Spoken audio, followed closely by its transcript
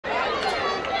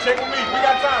Check with me. We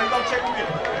got time. He's gonna check with me.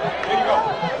 There you go.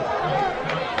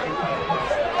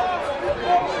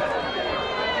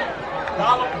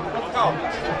 Dollar, what's the call?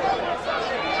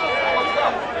 What's the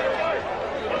call?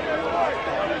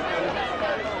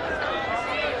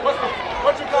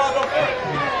 What you call up there?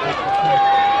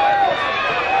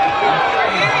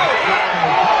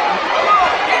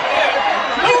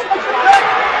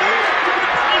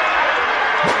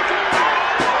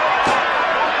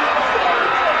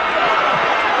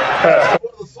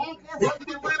 The sophomore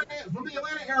from the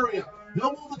Atlanta area.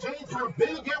 They'll move the chains for a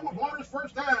big Edward Waters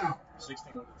first down.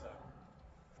 16 on the time.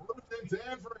 First and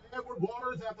 10 for Edward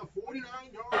Waters at the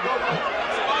 49-yard line.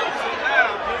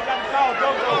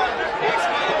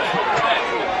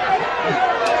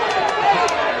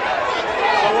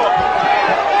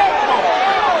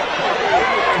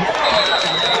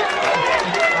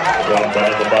 Down by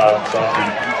the bottom,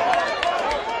 Southeast.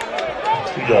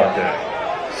 2-yard gain.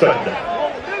 Second down.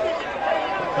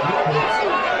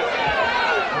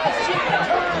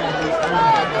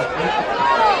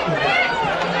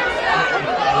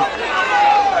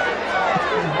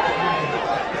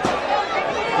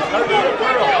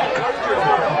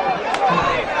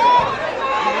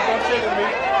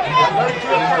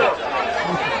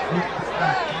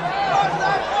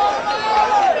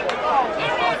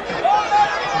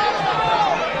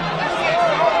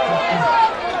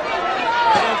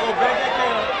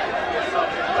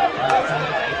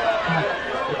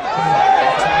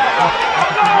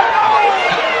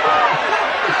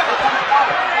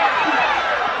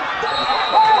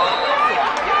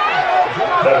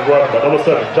 That run by number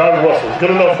 7, John Russell.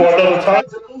 Good enough for another time.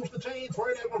 Moves the chains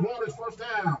for Edward Waters first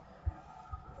down.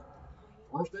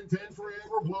 First and 10 for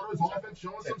Edward Waters. Offense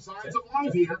showing some signs of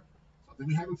life here. Something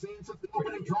we haven't seen since the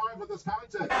opening drive of this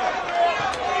contest.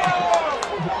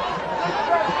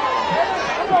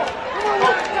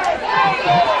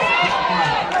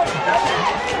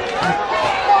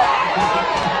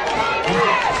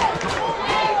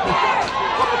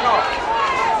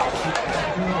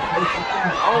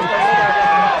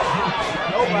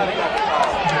 Nobody got the call.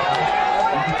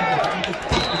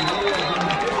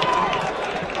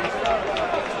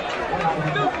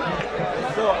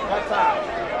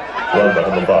 Run by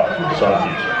number 5,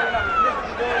 Southeast.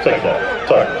 Second down,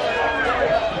 Tigers.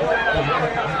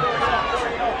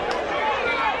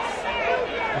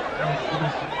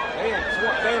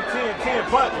 Man,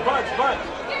 10, bunch.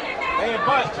 Man,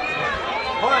 bunch.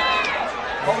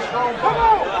 Come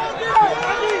on.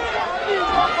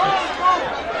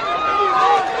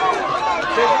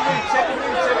 Check with me.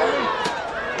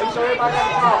 Make sure everybody got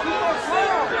the ball.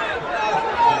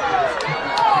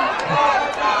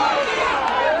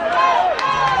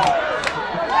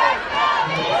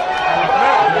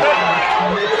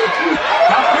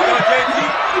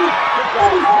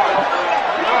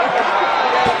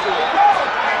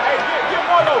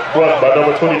 Run by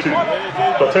number 22.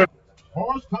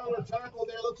 Horse collar tackle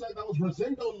there. Looks like that was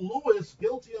Rosendo Lewis,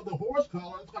 guilty of the horse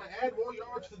collar. It's going to add more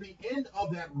yards to the end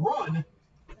of that run.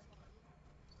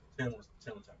 10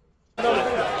 tackle.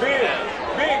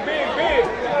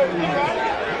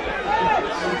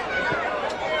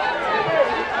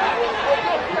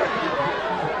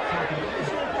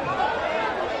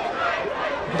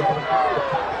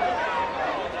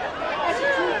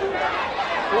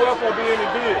 Who else will be in the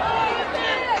bid?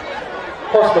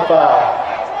 Personal foul.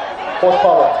 Horse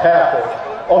collar tackle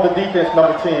on the defense,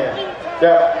 number 10.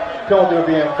 That penalty will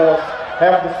be enforced.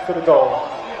 Half this to the goal.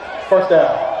 First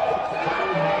down.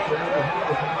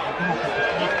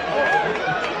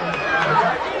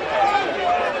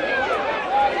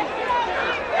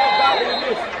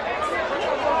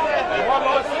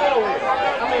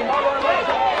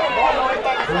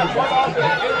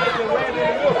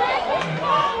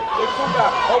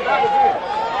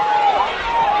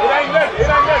 It ain't nothing. It's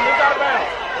out of bounds.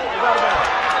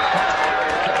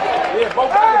 Yeah,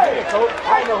 both guys in, coach. I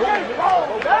don't know who you are.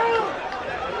 Both guys.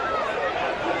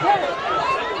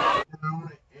 Down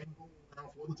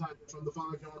for the Tigers from the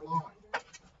 5-yard line.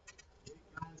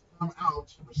 Guys come out.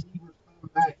 Receivers come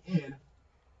back in.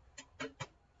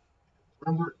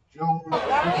 Robert Jones.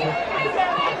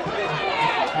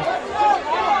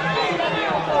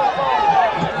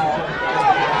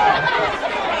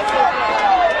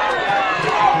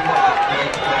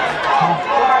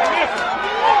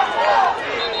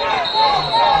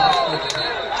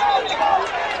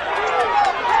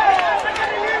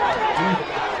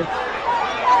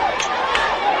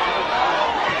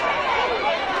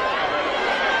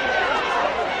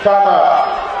 Timeout.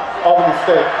 Albany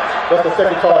State. That's the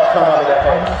second charge timeout of that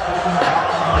game.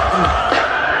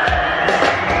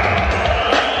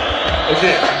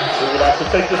 Again, like to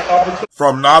take this opportunity.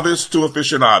 From novice to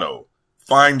aficionado,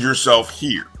 find yourself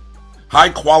here. High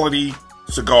quality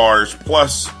cigars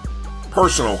plus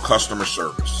personal customer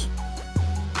service.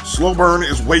 Slow Burn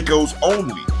is Waco's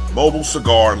only mobile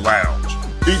cigar lounge,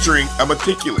 featuring a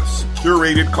meticulous,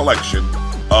 curated collection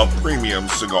of premium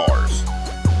cigars.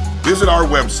 Visit our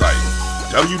website,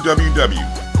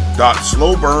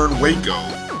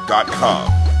 www.slowburnwaco.com.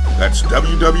 That's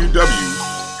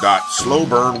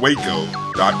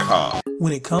www.slowburnwaco.com.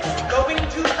 When it comes Going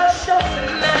to a show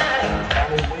tonight.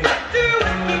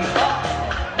 Doing me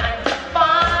hard and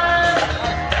fine.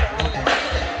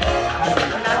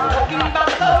 Not talking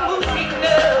about the movie,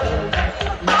 no.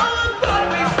 All what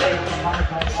we say,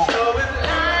 show is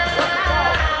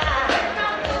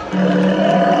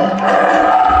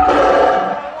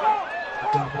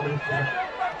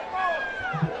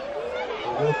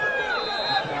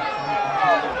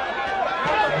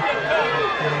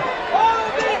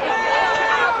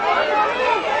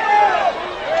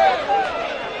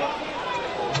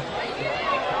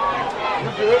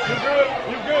You good?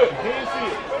 You good? He didn't see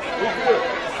it. We good.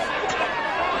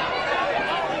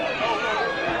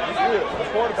 He's good. The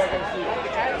quarterback ain't see it.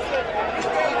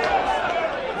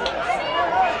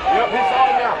 Yep, he saw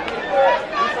it now. He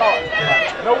saw it.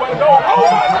 Nowhere to go. Oh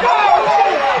my God!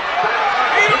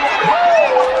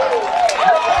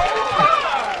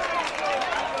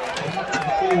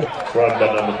 Run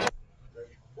by number 2.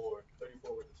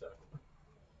 34 with the tackle.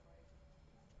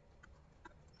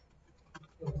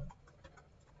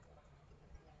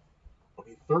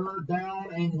 Okay, third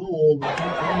down and goal.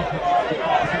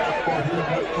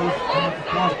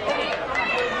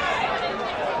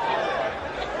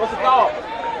 What's the call?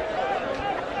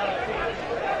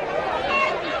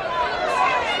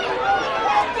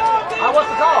 What's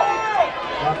the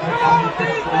call?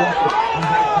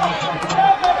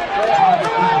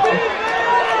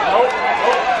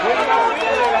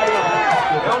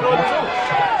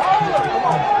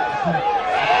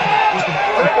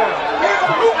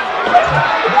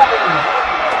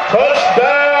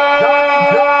 Touchdown!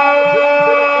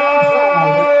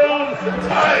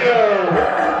 Tiger!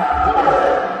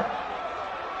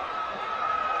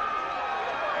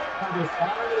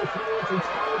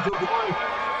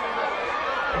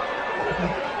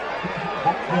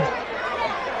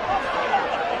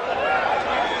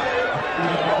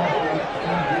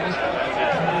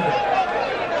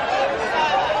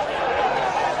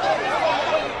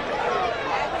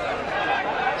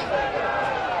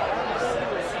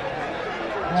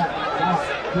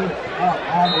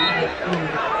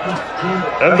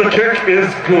 And the kick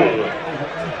is good.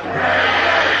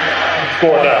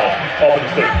 Score now.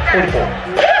 Offense state 24.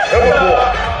 Number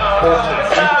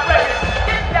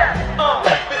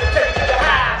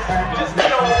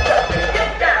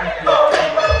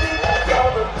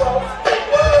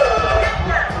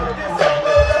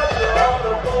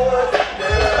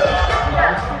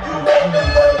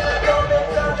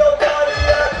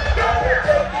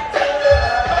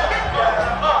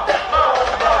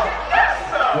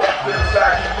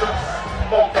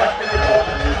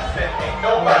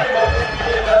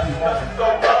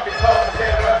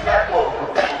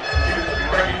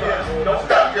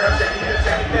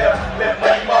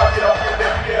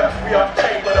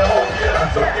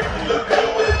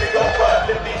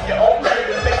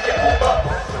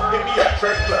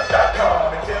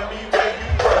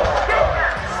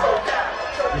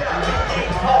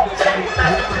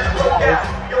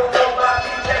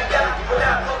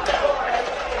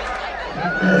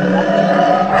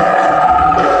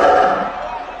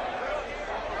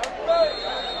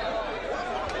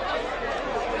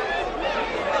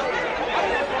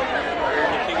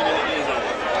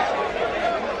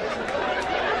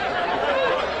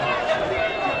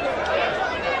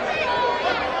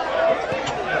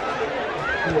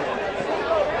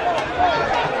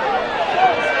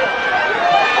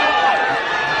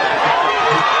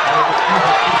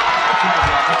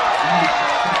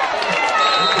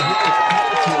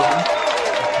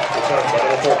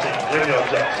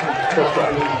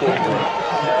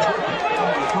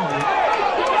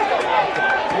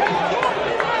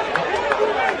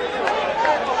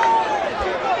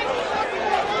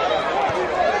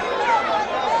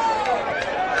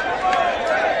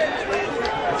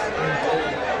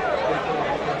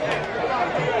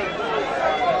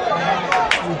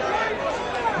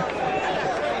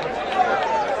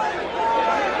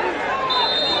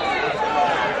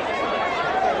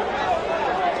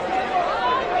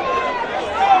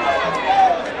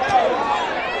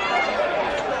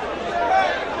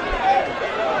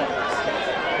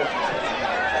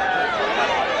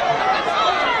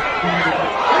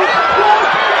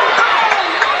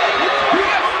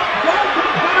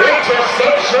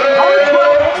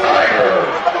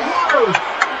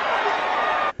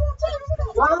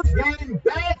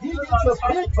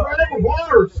kick for Edward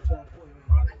Waters.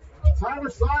 Tiger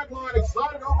sideline,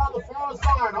 excited over on the far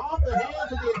side, off the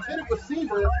hands of the intended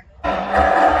receiver.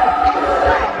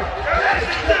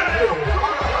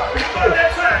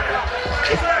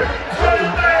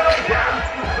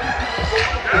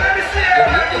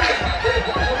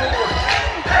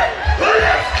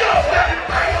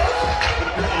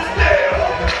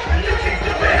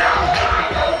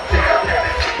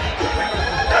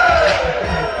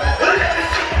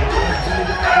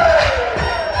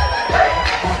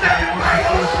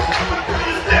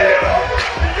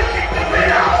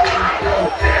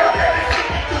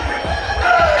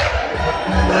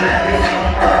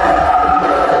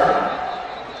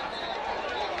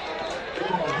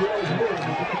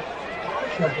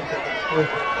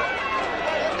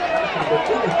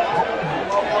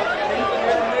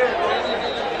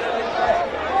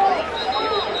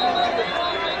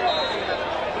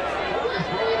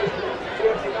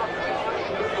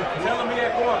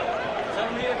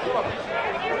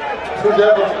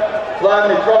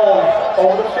 Flying the drone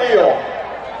over the field.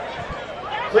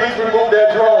 Please remove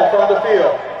that drone from the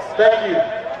field. Thank you.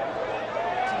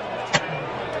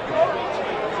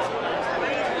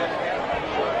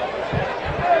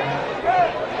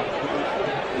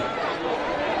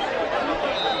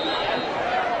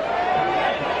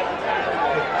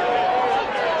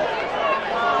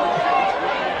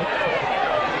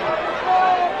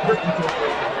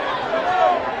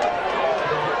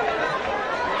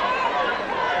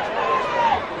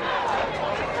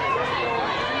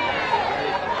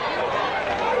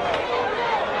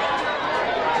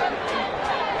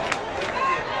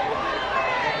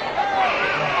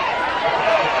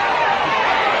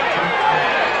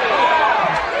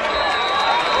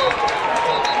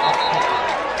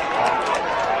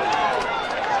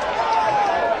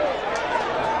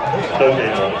 No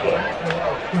game on the play.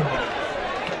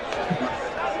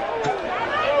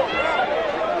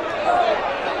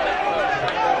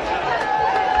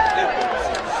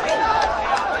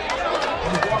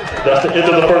 That's the end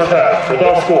of the first half. With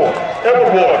our score,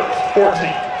 Edward Waters,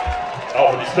 14.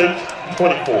 Albany State,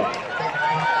 24.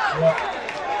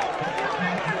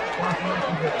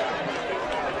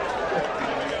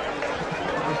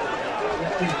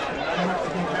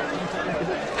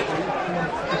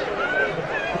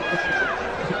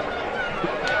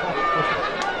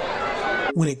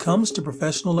 When it comes to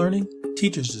professional learning,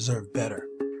 teachers deserve better.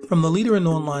 From the leader in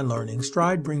online learning,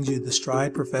 Stride brings you the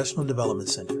Stride Professional Development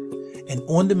Center, an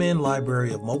on-demand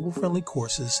library of mobile-friendly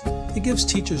courses that gives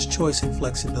teachers choice and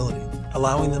flexibility,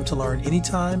 allowing them to learn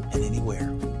anytime and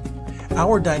anywhere.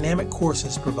 Our dynamic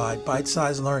courses provide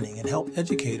bite-sized learning and help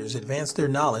educators advance their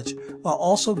knowledge while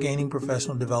also gaining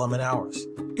professional development hours.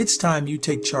 It's time you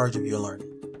take charge of your learning.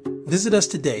 Visit us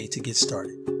today to get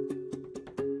started.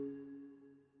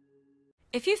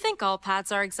 If you think all pads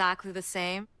are exactly the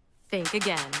same, think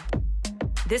again.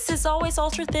 This is Always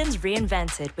Ultra Thins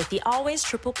reinvented with the Always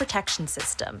Triple Protection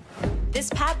System. This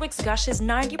pad wicks gushes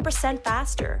 90%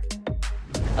 faster,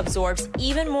 absorbs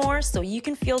even more so you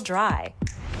can feel dry,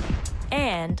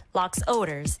 and locks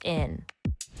odors in.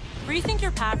 Rethink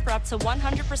your pad for up to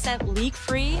 100%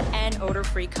 leak-free and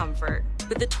odor-free comfort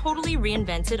with the totally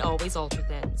reinvented Always Ultra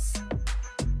Thins.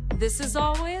 This is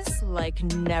always like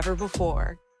never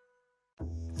before.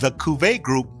 The Cuvée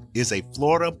Group is a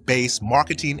Florida-based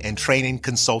marketing and training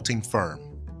consulting firm.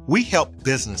 We help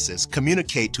businesses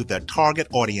communicate to their target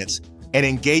audience and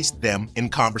engage them in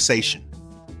conversation.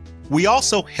 We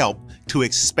also help to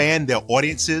expand their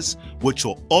audiences, which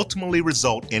will ultimately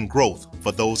result in growth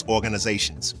for those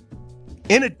organizations.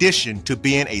 In addition to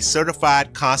being a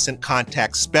certified constant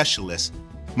contact specialist,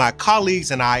 my colleagues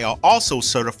and I are also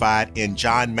certified in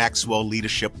John Maxwell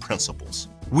Leadership Principles.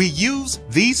 We use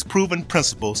these proven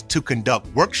principles to conduct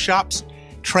workshops,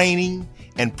 training,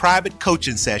 and private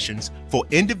coaching sessions for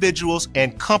individuals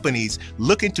and companies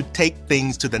looking to take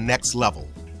things to the next level.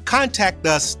 Contact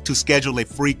us to schedule a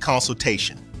free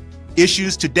consultation.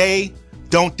 Issues today,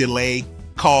 don't delay,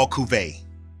 call Cuvée.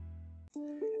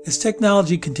 As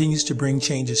technology continues to bring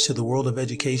changes to the world of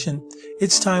education,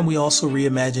 it's time we also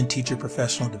reimagine teacher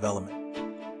professional development.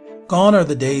 Gone are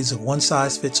the days of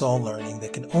one-size-fits-all learning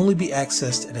that can only be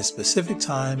accessed at a specific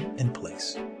time and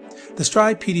place. The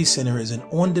Stride PD Center is an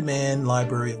on-demand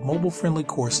library of mobile-friendly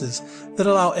courses that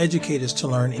allow educators to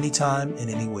learn anytime and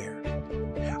anywhere.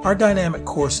 Our dynamic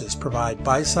courses provide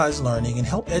bite-sized learning and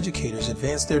help educators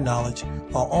advance their knowledge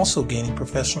while also gaining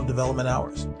professional development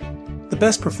hours. The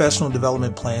best professional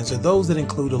development plans are those that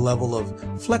include a level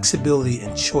of flexibility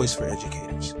and choice for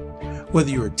educators.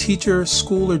 Whether you're a teacher,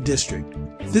 school, or district,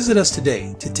 visit us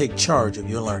today to take charge of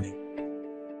your learning.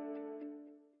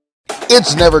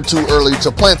 It's never too early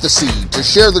to plant the seed, to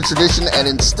share the tradition, and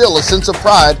instill a sense of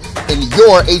pride in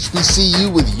your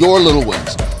HBCU with your little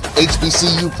ones.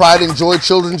 HBCU Pride and Joy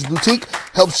Children's Boutique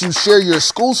helps you share your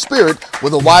school spirit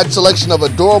with a wide selection of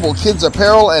adorable kids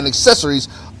apparel and accessories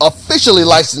officially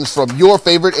licensed from your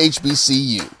favorite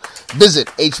HBCU. Visit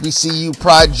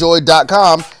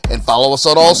hbcupridejoy.com and follow us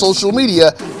on all social media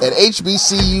at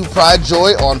HBCU Pride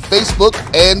Joy on Facebook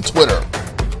and Twitter.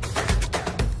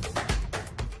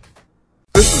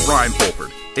 This is Brian Fulford.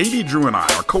 AD Drew and I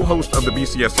are co-hosts of the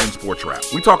BCSN Sports Wrap.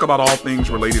 We talk about all things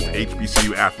related to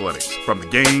HBCU athletics. From the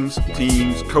games,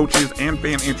 teams, coaches, and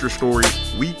fan interest stories,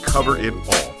 we cover it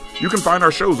all. You can find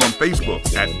our shows on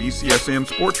Facebook at BCSN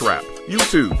Sports Wrap,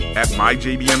 YouTube at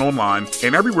MyJBN Online,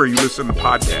 and everywhere you listen to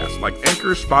podcasts like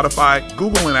Anchor, Spotify,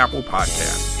 Google, and Apple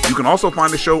Podcasts. You can also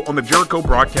find the show on the Jericho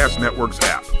Broadcast Network's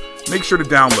app. Make sure to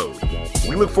download.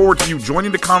 We look forward to you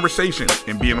joining the conversation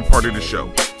and being a part of the show.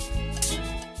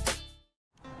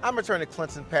 I'm returning to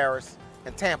Clinton Paris,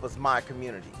 and Tampa's my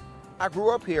community. I grew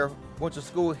up here, went to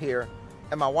school here,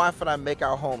 and my wife and I make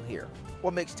our home here.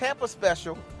 What makes Tampa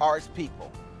special are its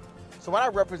people. So when I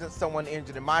represent someone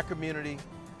injured in my community,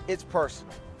 it's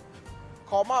personal.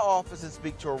 Call my office and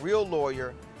speak to a real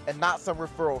lawyer and not some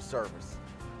referral service.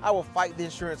 I will fight the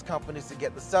insurance companies to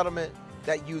get the settlement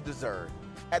that you deserve.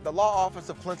 At the law office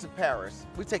of Clinton Paris,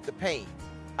 we take the pain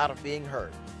out of being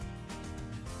heard.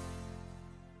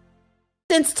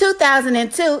 Since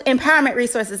 2002, Empowerment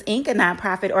Resources, Inc., a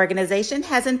nonprofit organization,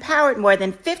 has empowered more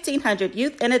than 1,500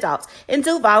 youth and adults in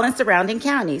Duval and surrounding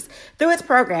counties through its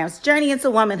programs Journey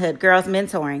into Womanhood, Girls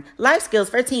Mentoring, Life Skills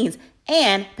for Teens,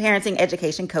 and Parenting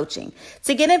Education Coaching.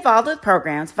 To get involved with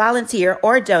programs, volunteer,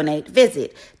 or donate,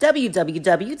 visit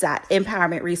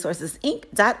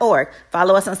www.empowermentresourcesinc.org.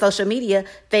 Follow us on social media,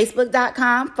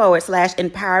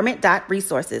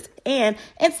 facebook.com/empowerment.resources and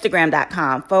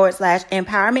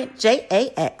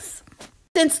instagram.com/empowermentjax.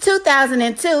 Since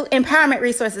 2002, Empowerment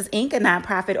Resources, Inc., a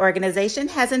nonprofit organization,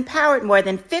 has empowered more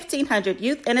than 1,500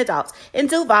 youth and adults in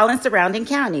Duval and surrounding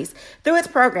counties through its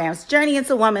programs Journey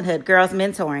into Womanhood, Girls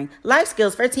Mentoring, Life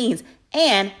Skills for Teens,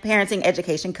 and Parenting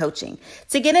Education Coaching.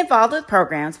 To get involved with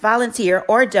programs, volunteer,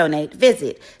 or donate,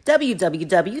 visit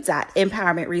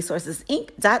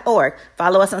www.empowermentresourcesinc.org.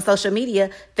 Follow us on social media,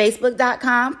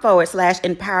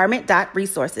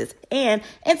 facebook.com/empowerment.resources and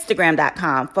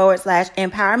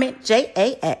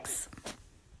instagram.com/empowermentjax.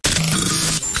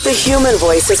 The human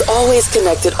voice has always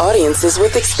connected audiences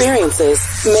with experiences.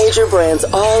 Major brands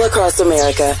all across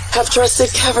America have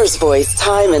trusted Kever's voice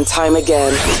time and time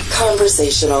again.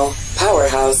 Conversational,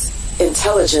 powerhouse,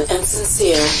 intelligent, and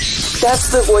sincere. That's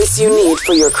the voice you need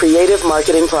for your creative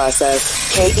marketing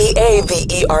process.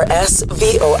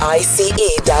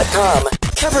 KEAVERSVOICE.com.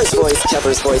 Kever's Voice,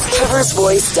 Kever's Voice,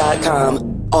 KeversVoice.com.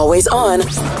 Always on,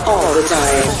 all the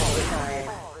time.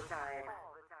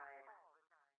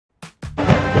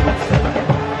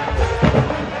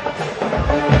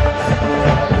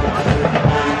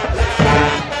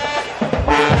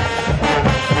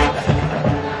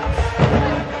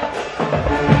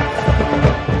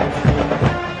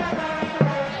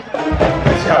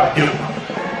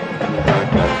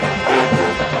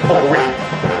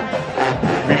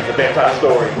 Reading the bedtime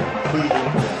story, please.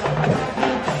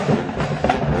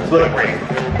 It's looking great.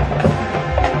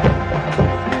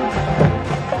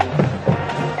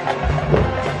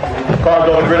 Carved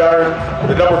on the gridiron,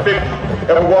 the number 50,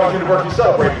 Edward Waters University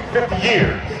celebrating 50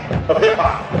 years of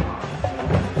hip-hop.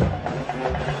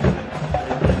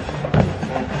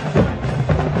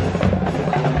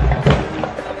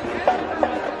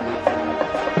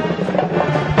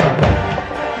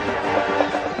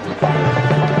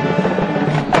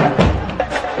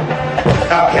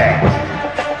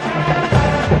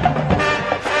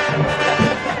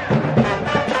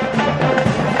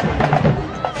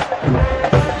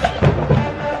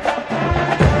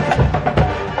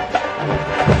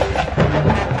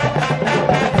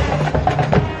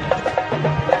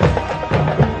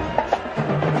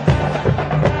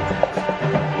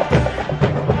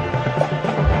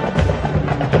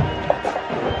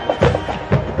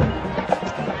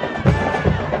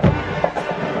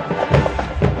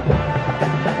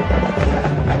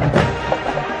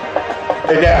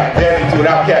 And now, dancing to an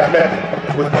outcast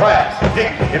method with class,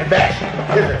 dignity, and fashion.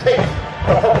 Here's a taste of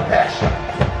purple passion.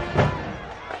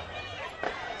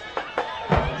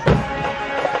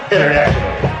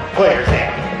 International Players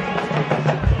Anthem.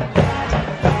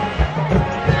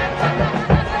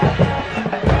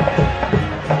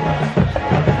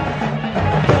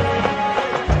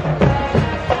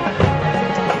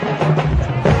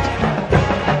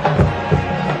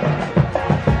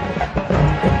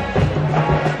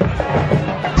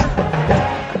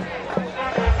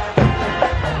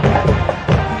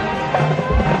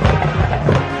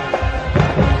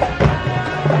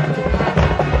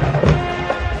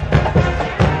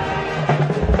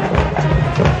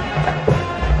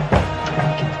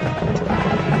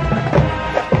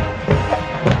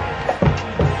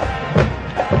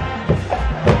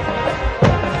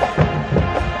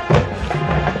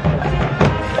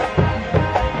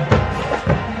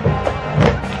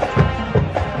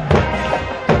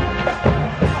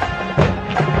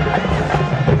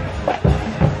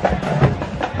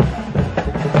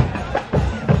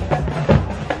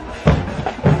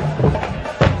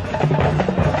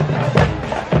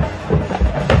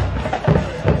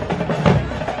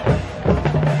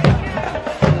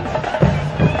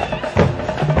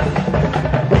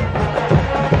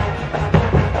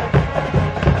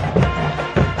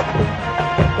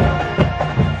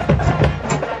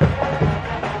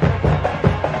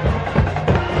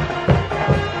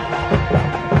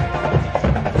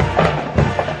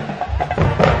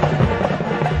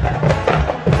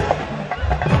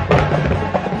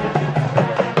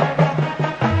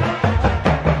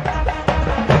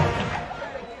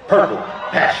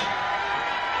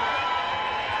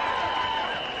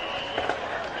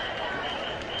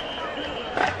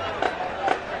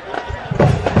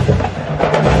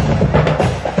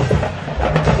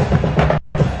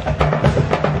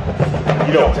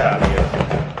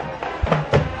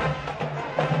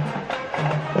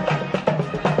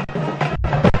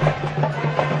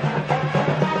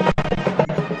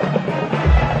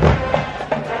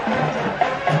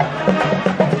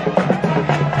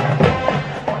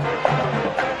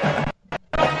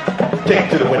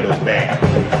 the windows bang.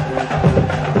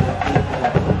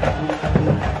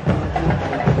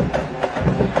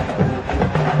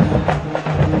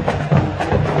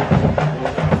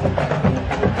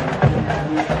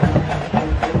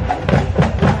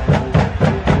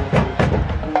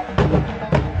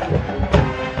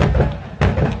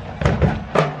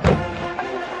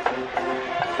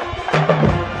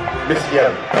 Miss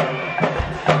Yelly.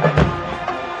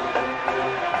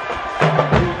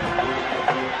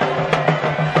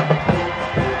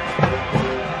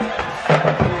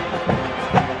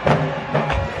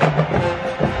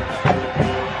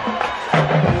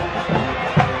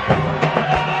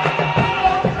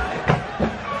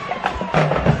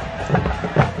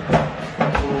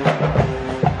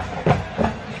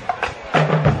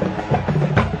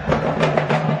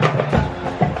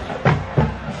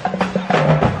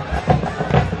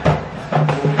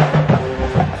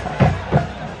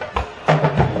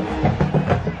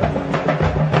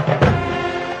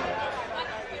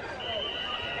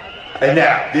 And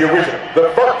now, the original, the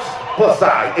first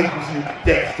plus-size HBCU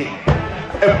dance team.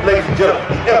 And ladies and gentlemen,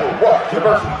 the Edward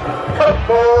University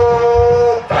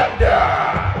Purple Thunder!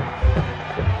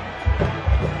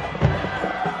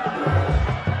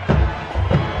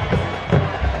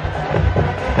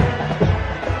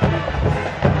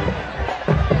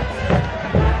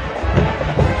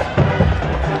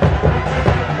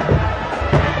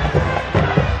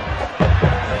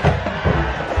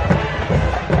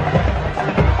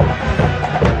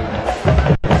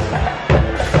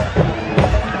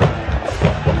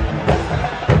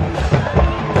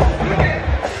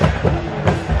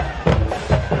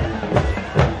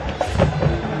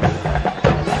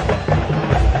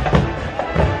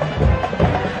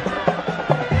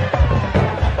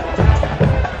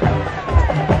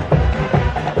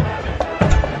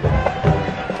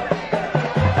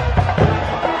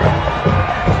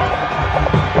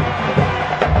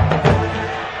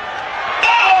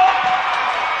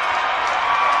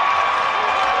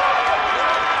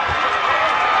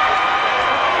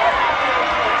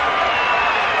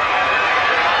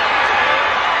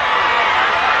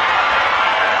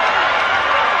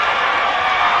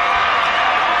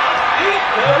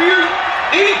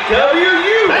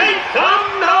 EWU! Make some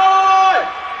noise!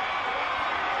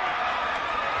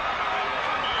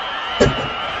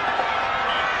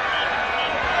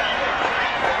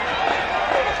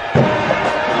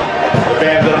 The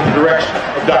band's under the direction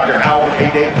of Dr. Alvin A.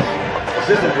 Davis,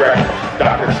 Assistant Director,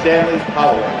 Dr. Stanley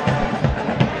Holloway.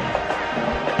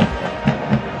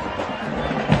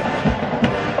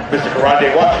 Mr. Karande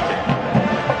Washington,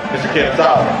 Mr. Kenneth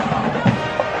Solomon,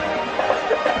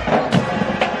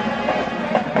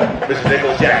 Mr.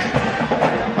 Nicholas Jackson,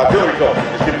 auxiliary coach,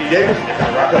 Mr. Timothy Davis, and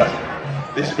Mr. Rock Hudson.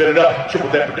 This has been another Triple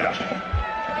Threat production.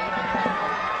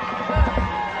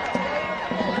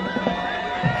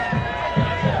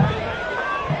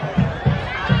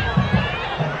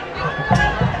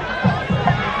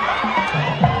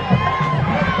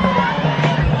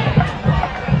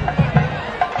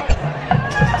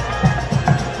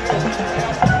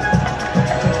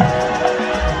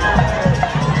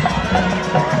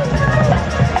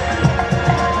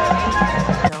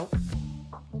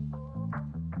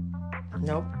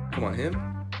 Nope. Come on, him?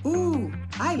 Ooh,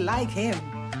 I like him.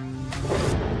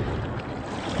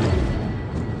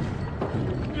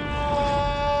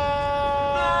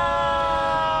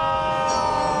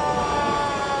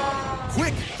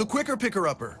 Quick, the quicker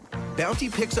picker-upper. Bounty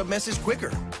picks up messes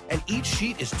quicker, and each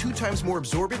sheet is 2 times more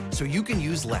absorbent, so you can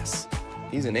use less.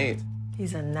 He's an 8.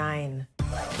 He's a 9.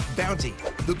 Bounty,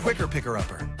 the quicker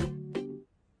picker-upper.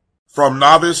 From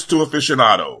novice to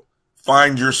aficionado,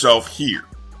 find yourself here.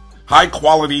 High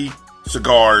quality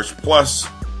cigars plus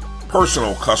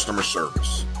personal customer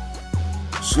service.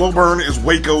 Slow Burn is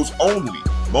Waco's only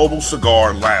mobile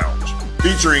cigar lounge,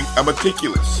 featuring a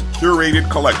meticulous, curated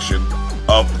collection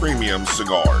of premium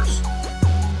cigars.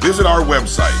 Visit our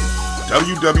website,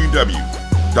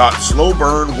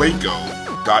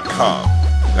 www.slowburnwaco.com.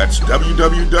 That's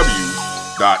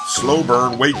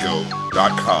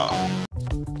www.slowburnwaco.com.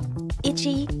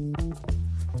 Itchy,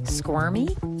 squirmy,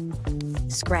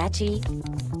 scratchy,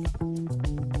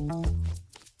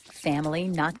 family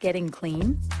not getting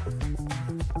clean?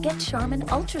 Get Charmin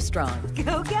Ultra Strong.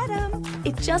 Go get 'em!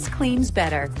 It just cleans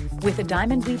better. With a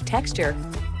diamond weave texture,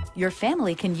 your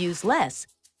family can use less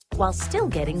while still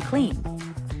getting clean.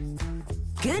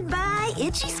 Goodbye,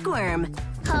 itchy squirm.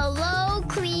 Hello,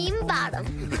 cream bottom.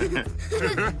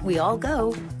 We all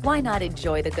go. Why not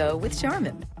enjoy the go with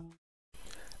Charmin?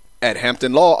 At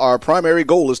Hampton Law, our primary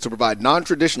goal is to provide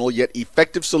non-traditional yet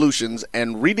effective solutions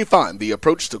and redefine the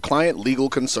approach to client legal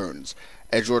concerns.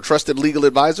 As your trusted legal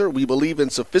advisor, we believe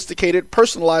in sophisticated,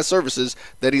 personalized services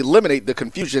that eliminate the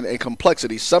confusion and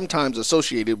complexity sometimes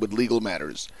associated with legal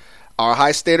matters. Our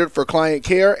high standard for client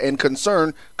care and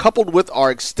concern, coupled with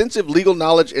our extensive legal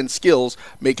knowledge and skills,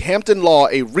 make Hampton Law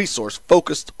a resource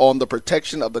focused on the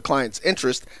protection of the client's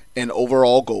interest and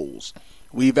overall goals.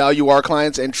 We value our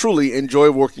clients and truly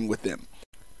enjoy working with them.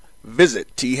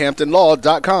 Visit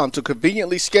thamptonlaw.com to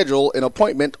conveniently schedule an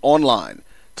appointment online.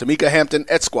 Tamika Hampton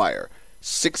Esquire,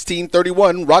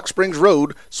 1631 Rock Springs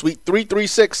Road, Suite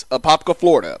 336, Apopka,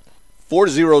 Florida,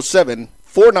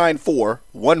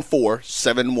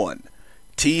 407-494-1471.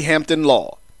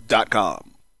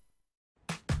 thamptonlaw.com.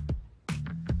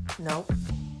 Nope.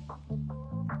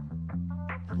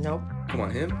 Nope. Come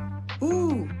on, him.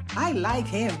 Ooh, I like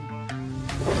him.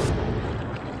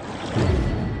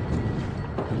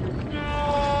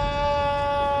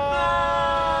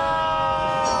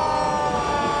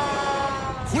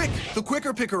 Quick, the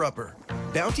quicker picker-upper.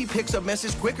 Bounty picks up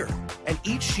messes quicker, and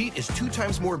each sheet is 2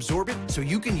 times more absorbent so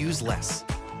you can use less.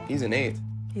 He's an 8.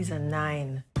 He's a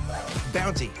 9.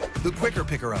 Bounty, the quicker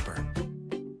picker-upper.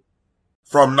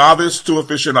 From novice to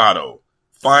aficionado,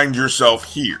 find yourself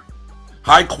here.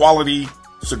 High quality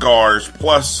cigars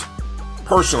plus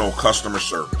personal customer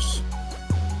service.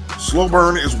 Slow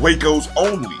Burn is Waco's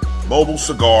only mobile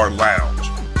cigar lounge,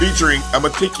 featuring a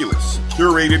meticulous,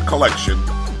 curated collection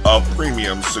of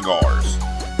premium cigars.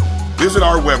 Visit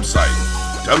our website,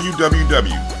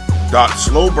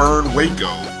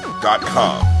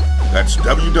 www.slowburnwaco.com. That's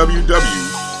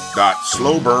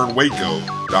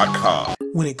www.slowburnwaco.com.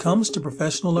 When it comes to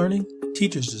professional learning,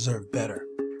 teachers deserve better.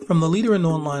 From the leader in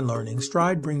online learning,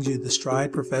 Stride brings you the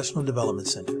Stride Professional Development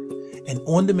Center, an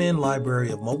on-demand library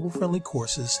of mobile-friendly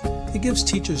courses that gives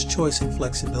teachers choice and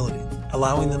flexibility,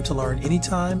 allowing them to learn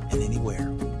anytime and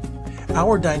anywhere.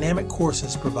 Our dynamic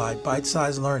courses provide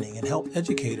bite-sized learning and help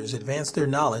educators advance their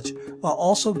knowledge while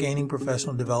also gaining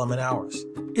professional development hours.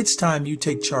 It's time you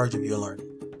take charge of your learning.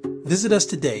 Visit us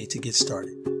today to get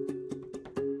started.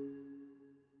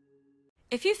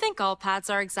 If you think all pads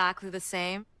are exactly the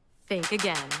same, think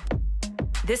again.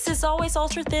 This is Always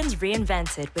Ultra Thins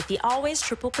reinvented with the Always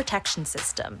Triple Protection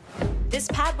System. This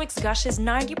pad wicks gushes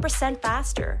 90%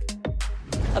 faster,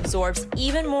 absorbs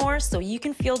even more so you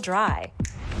can feel dry,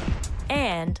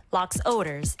 and locks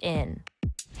odors in.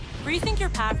 Rethink your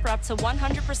pad for up to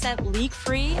 100%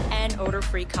 leak-free and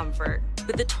odor-free comfort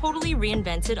with the totally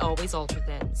reinvented Always Ultra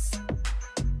Thins.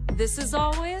 This is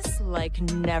always like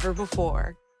never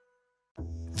before.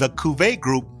 The Cuvée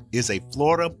Group is a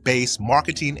Florida-based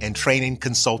marketing and training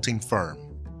consulting firm.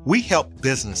 We help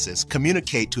businesses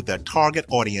communicate to their target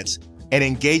audience and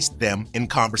engage them in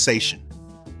conversation.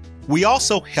 We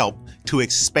also help to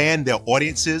expand their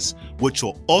audiences, which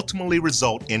will ultimately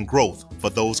result in growth for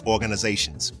those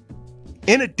organizations.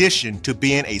 In addition to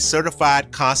being a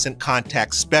certified constant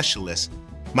contact specialist,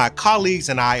 my colleagues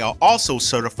and I are also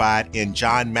certified in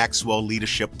John Maxwell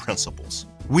Leadership Principles.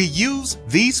 We use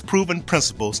these proven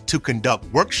principles to conduct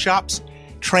workshops,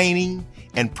 training,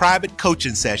 and private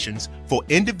coaching sessions for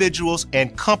individuals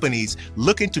and companies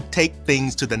looking to take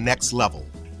things to the next level.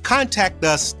 Contact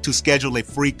us to schedule a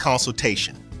free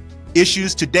consultation.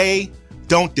 Issues today,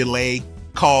 don't delay,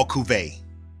 call Cuvée.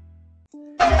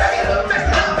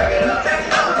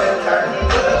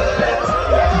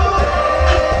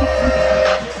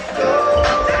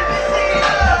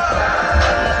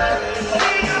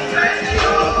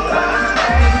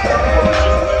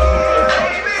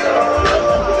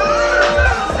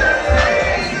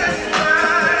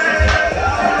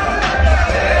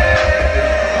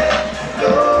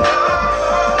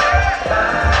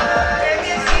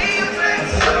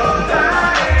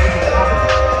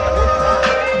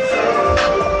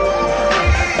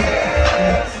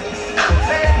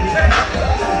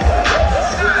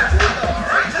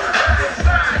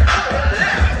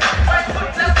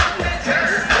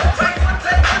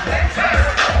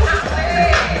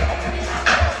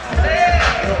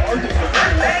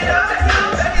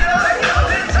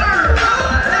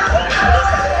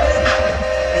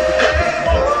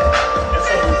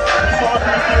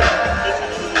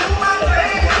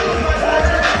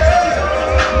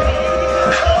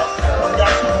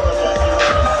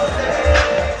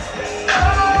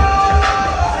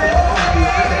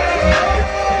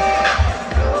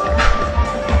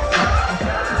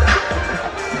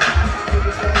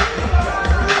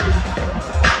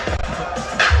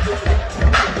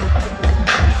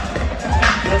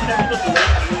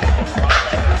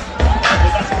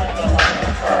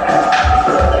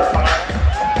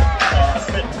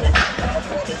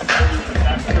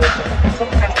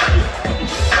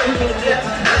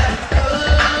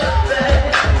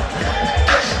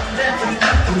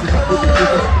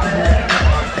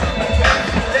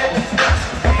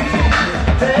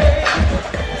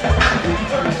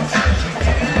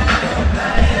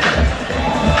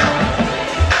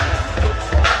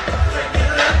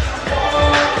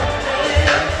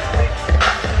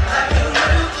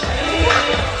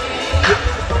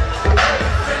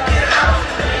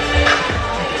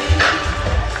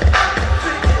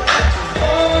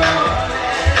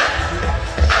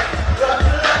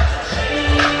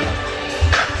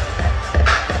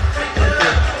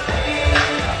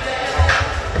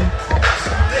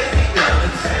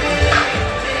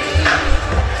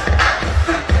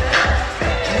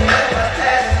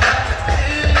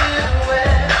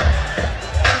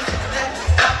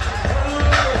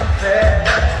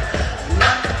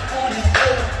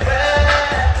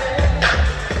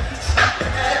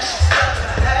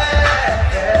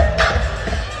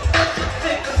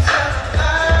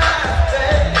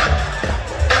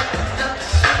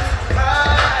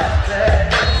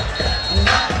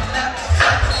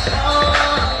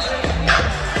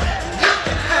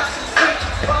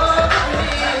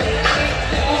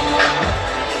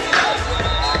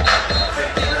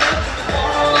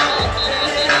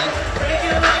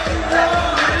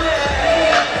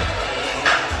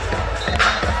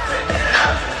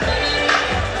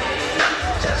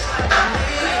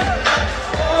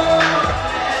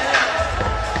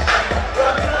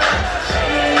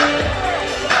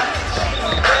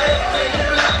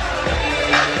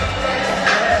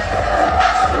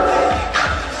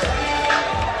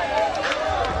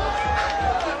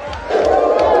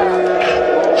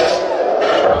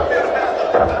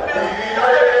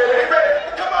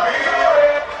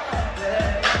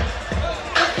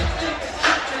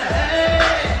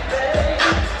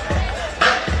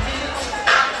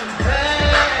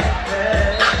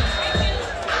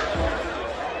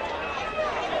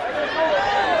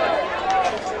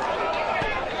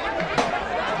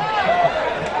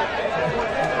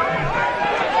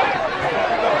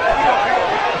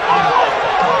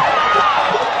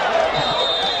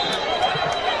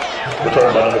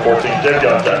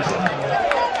 Jericho Jackson.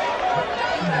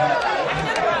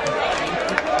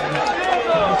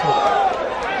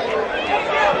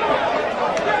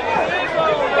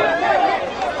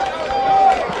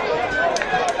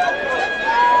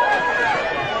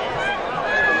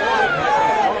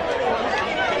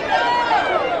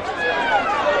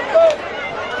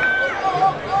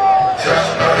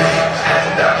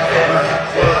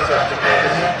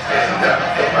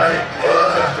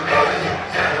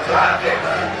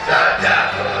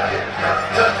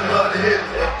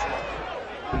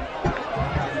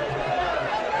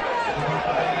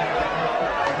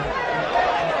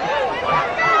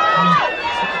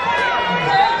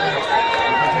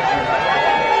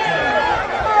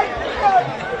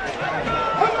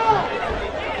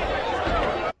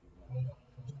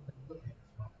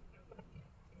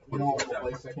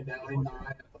 Second down and 9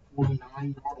 at the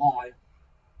 49-yard line.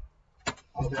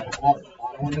 Of that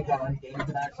auto in the gun, game to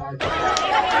the backside.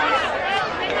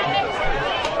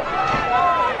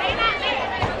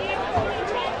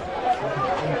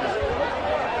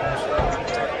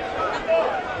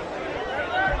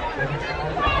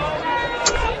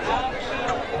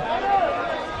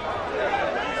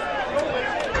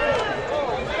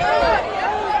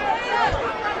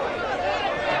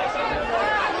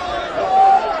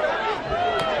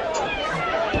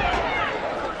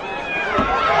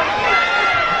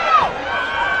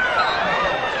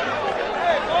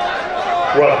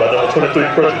 Run by number 23,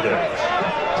 President.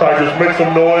 Tigers make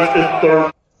some noise. It's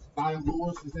third. Ryan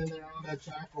Lewis is in there on that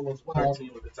tackle as well.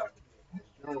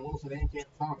 Jared Wilson and Cam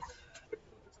Thomas.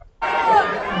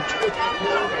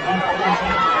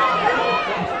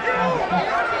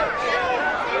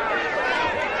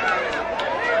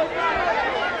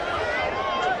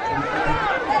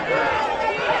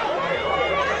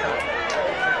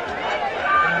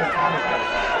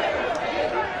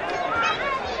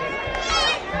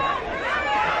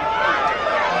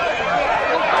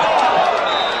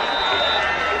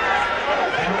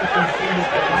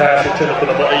 Pass intended for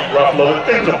number 8, Ralph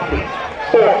Lovett. Incomplete.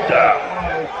 Fourth down.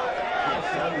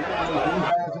 He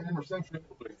has an interception.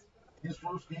 His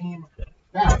first game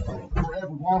back for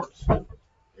Edward Waters.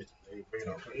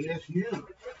 ASU.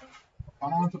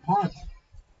 On to punt.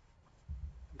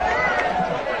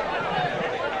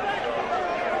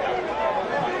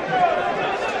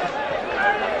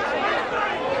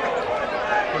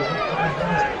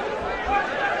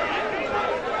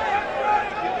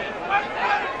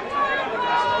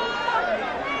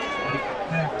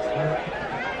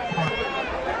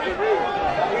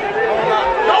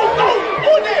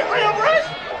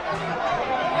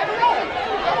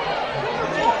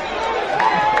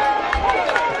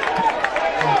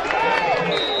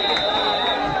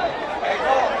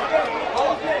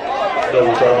 No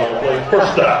return on the play.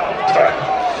 First down. Tigers.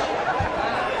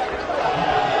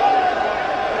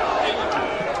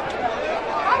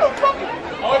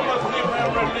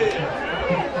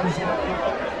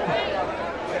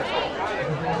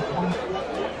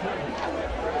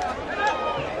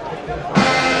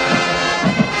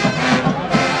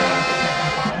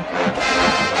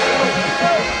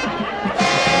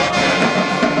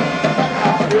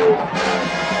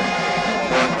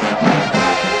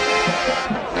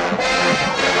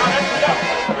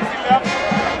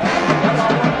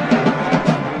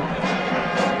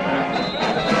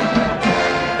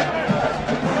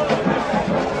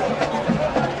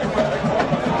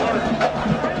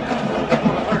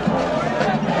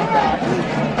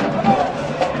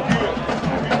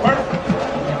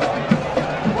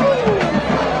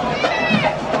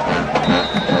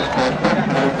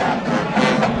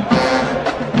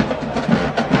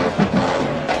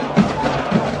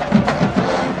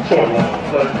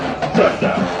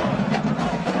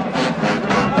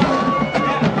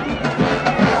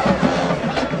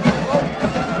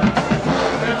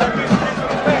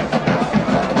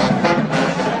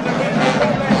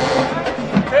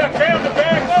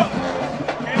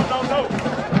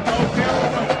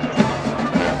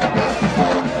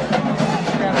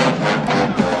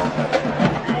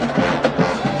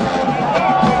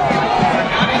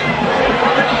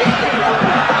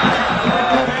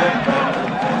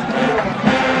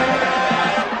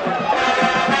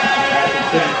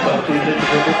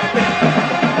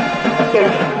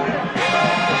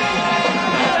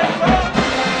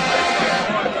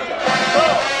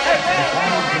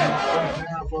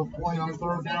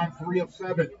 Third down, 3 of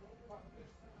 7.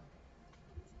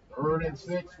 3rd and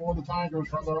 6 for the Tigers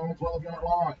from their own 12-yard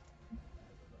line.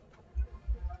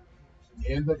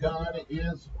 In the gun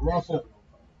is Russell.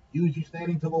 Usually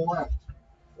standing to the left.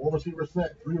 4 receiver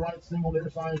set. 3 right, single near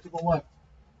side to the left.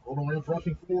 Golden Rams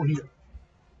rushing 4 here.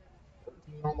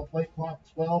 15 on the play clock,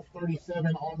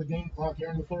 12:37 on the game clock here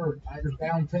in the third. Tigers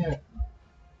down 10.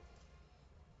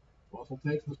 Russell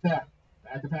takes the step.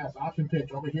 Back to pass. Option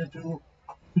pitch over here to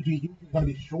G. He's going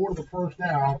to be short of the first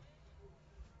down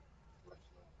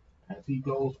as he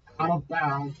goes out of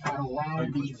bounds at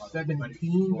around the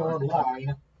 17-yard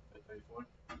line.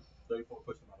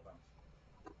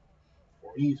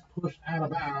 Or he's pushed out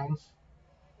of bounds.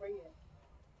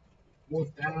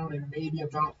 Fourth down and maybe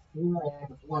about 4 on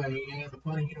the play, and the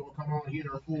punting unit will come on here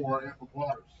for Edward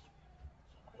Waters.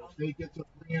 Ohio State gets a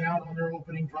 3 and out on their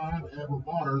opening drive. Edward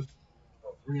Waters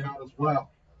 3 and out as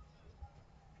well.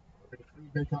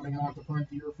 Been coming out to punt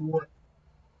here for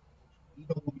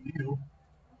EWU.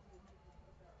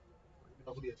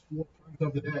 That'll be its 4th punt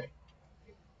of the day.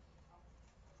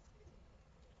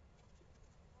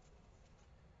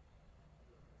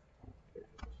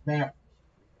 Snap.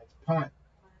 That's punt.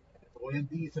 It's a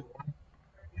decent one.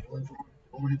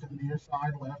 Over into the near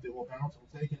side left. It will bounce. It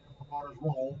will take it in the Waters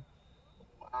roll.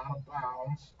 Out of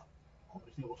bounds.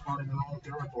 Obviously, it will start in their own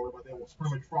territory, but they will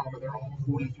scrimmage from their own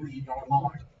 43-yard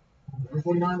line.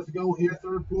 49 to go here,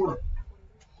 third quarter.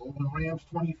 Golden Rams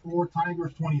 24,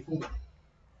 Tigers 24.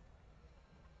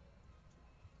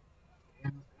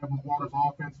 And Edward Waters'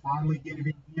 offense finally getting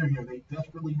in gear here. They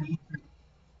desperately need to.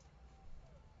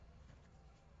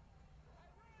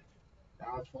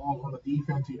 Now it's falls on the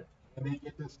defense here. And they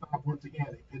get this stop once again.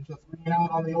 They pitch a 3 and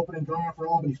out on the opening drive for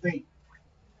Albany State.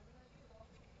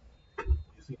 You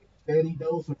see a steady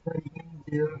dose of Freddie Gaines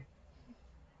here.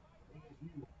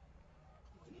 ASU.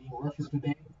 Leading rusher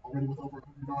today, already with over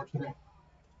 100 yards today.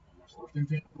 First and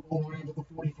 10 for the Golden Rams at the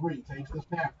 43. Takes the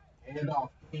snap. Hand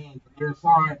off. Gaines near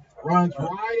side. Runs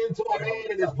right into a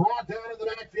man and is brought down in the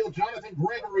backfield. Jonathan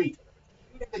Gregory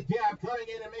in the gap, cutting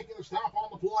in and making the stop on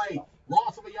the play.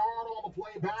 Loss of a yard on the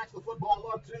play. Backs the football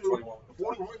up to the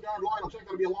 41-yard line. I'll check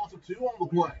that'll be a loss of 2 on the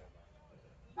play.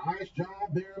 Nice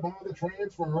job there by the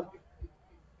transfer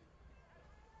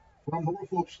from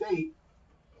Norfolk State.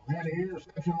 Had an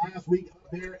interception last week up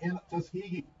there in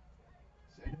Tuskegee.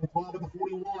 2nd and 12 at the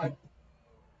 41.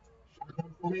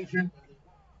 Shotgun formation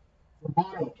for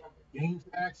Bono. Gains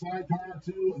backside, guard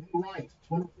to the right.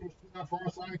 Twin moves to that far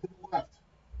side to the left.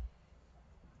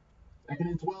 2nd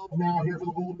and 12 now here for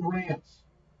the Golden Rams.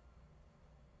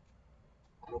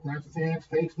 Bono claps his hands,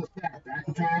 takes the snap. Back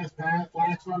to pass,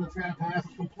 flags on the snap, pass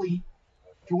is complete.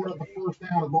 Short of the first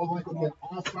down, and more likely to be an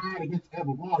offside against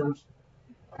Edward Waters.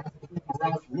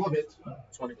 Ralph Lovett.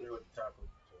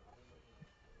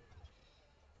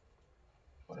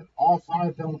 But an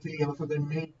offside penalty, and looks like they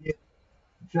may get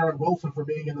Jared Wilson for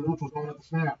being in the neutral zone at the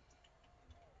snap.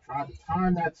 Tried to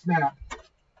time that snap.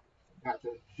 Got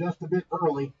to just a bit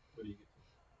early.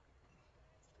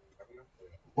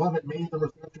 Lovett made the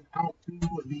reception out to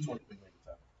the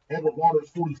Edward Waters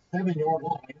 47-yard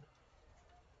line.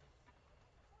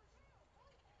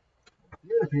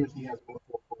 Here it appears he has one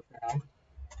for first down.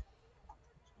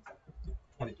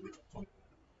 23.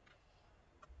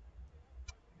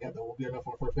 Yeah, that will be enough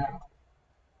for a first down.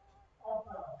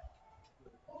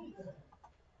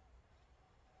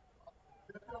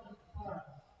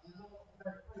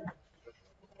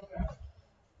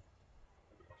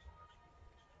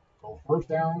 So first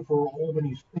down for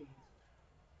Albany State.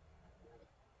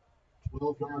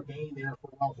 12-yard gain there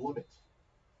for Ralph Lovett.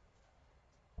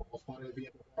 Ball spotted at the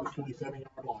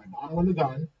 47-yard line. Bono in the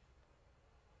gun.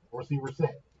 Receiver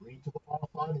set. 3 to the far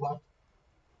side left.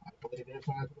 I play their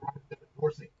side to the right of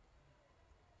Dorsey.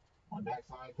 One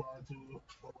backside guard to the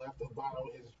left of Bono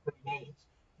is Freddie Gaines.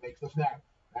 Makes the snap.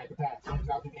 Back to pass. Sends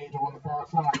out to Gaines on the far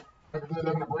side. They're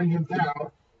going to bring him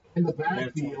down in the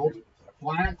backfield.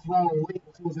 Flag thrown late.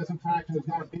 Let's see what this infraction is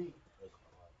going to be.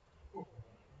 We'll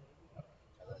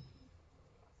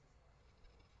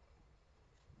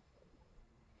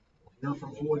hear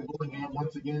from Floyd Willingham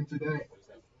once again today.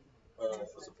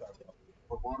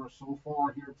 For Waters so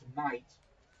far here tonight.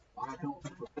 5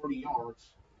 penalties for 30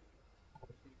 yards.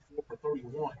 4 for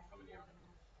 31.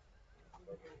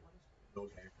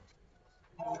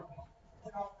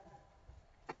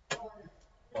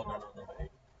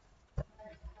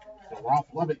 So Ralph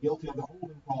Lovett guilty of the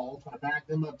holding call. It's going to back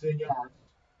them up 10 yards.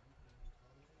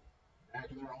 Back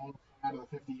to their own side of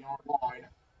the 50-yard line.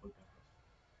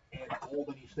 And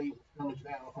Albany State will scrimmage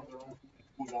now from their own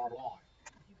 44-yard line.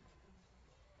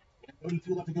 And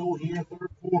 32 left to go here,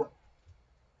 third quarter.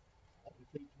 Albany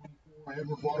State 24,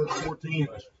 Edward Waters 14.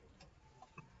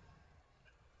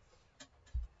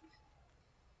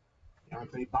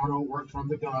 Deontay Bono works from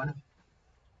the gun.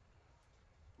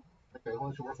 Okay,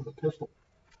 let's work with the pistol.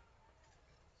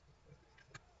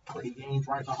 Freddie Gaines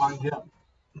right behind him.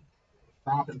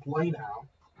 Stop and play now.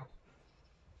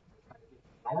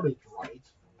 yardage right,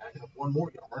 backing up 1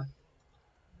 more yard.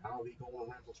 Now the goal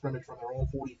Rams will scrimmage from their own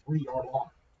 43-yard line.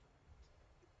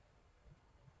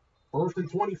 1st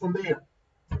and 20 from there.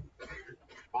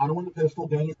 Otto in the pistol,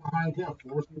 Gaines behind him.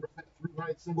 4 receiver set, 3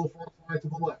 right, single front side to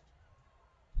the left.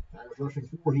 Tigers rushing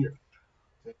 4 here.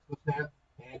 Takes the snap,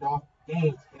 handoff,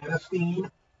 Gaines, and a steam.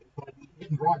 It's going to be hit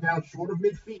and brought down short of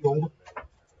midfield.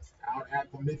 Out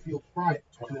at the midfield stripe.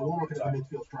 Actually, they won't look at the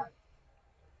midfield stripe.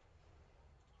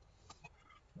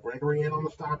 Gregory in on the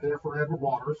stop there for Edward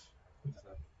Waters.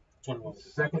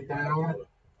 2nd down,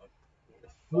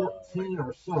 14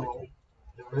 or so.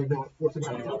 No, 14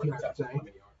 down, 15, I should say.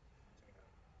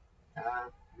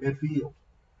 Midfield.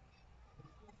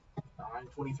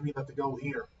 9:23 left to go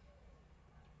here.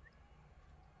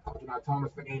 Algernon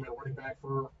Thomas, the game at running back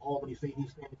for Albany State.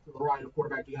 He's standing to the right of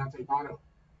quarterback Deontay Bono.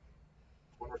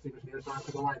 1 receiver's near side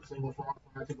to the right, single front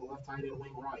side to the left, tight end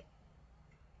wing right.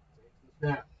 Takes the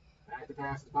snap. Back to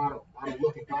pass is Bono. Bono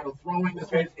looking, Bono throwing.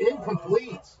 This one's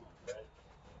incomplete.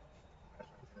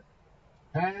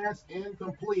 Pass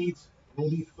incomplete. It'll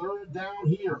be 3rd down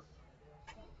here.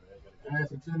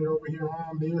 Pass intended over here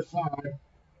on their side.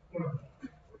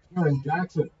 Returning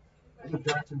Jackson. He's a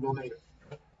Jacksonville native.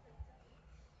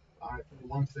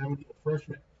 5'170, a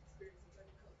freshman.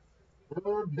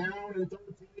 3rd down and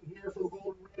 13 here for the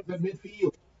Golden Rams at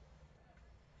midfield.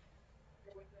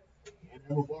 And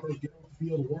Edward Waters get off the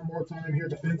field 1 more time here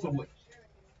defensively.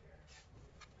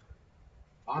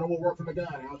 Otto will work from the gun.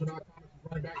 Algernon Thomas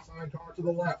is running back sidecar to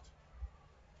the left.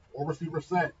 4 receiver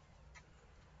set.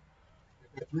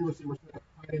 3 receivers set.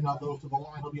 Tight end now goes to the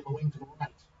line. He'll be in the wing to the right.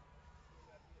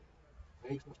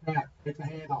 Takes the snap. Takes the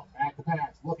handoff. Back to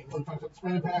pass. Looking. Tries to the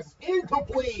screen pass. Is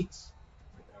incomplete.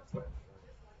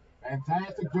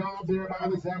 Fantastic job there by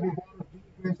the Edward Waters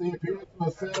defense. They appear to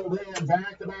have settled in.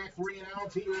 Back-to-back 3 and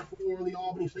outs here for the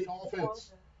Albany State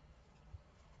offense.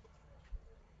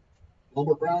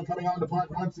 Gilbert Brown coming on to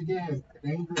punt once again.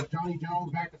 Dangerous Johnny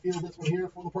Jones back to field this one here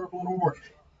for the purple and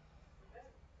orange.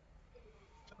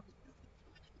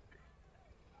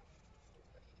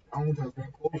 Jones has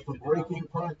been close to breaking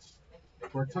punts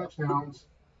for touchdowns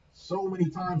so many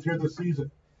times here this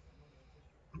season.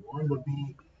 One would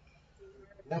be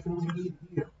definitely needed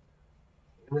here.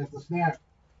 Here is the snap.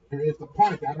 Here is the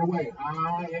punt out of the way.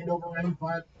 High end over end,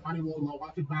 but Johnny will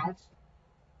watch it bounce.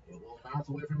 It will bounce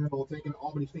away from him. It will take an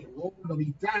Albany State low. It'll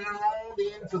be down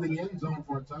into the end zone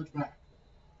for a touchback.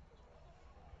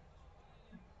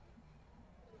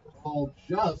 Ball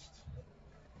just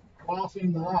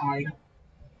crossing the line.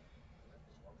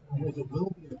 Here's it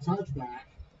will be a touchback.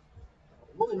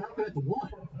 Will they mark it at the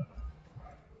 1?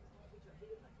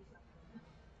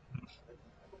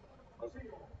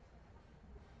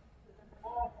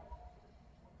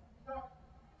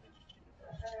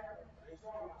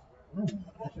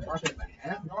 Mark it at the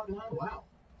half-yard line? Wow.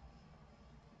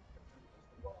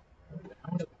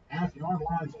 Down at the half-yard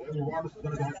line, so Edward Waters is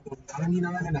going to have to go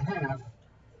 99 and a half.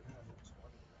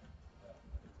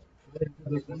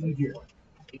 This lead here.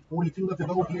 8:42 left to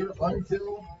go here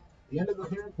until the end of the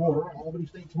 3rd quarter. Albany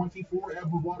State 24,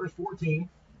 Edward Waters 14.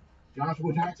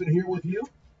 Joshua Jackson here with you.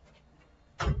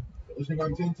 You're listening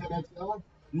on 1010XL.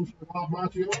 Producer Rob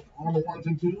Macchio on the 1s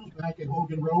and 2s back at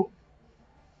Hogan Road.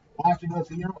 Watching us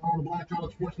here on the Black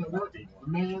Charlotte Sports Network. The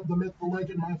man, the myth, the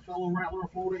legend, my fellow Rattler,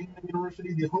 Florida A&M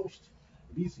University, the host,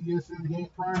 BCSN Game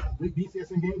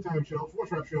Time Show,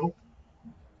 Force Rep Show,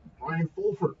 Brian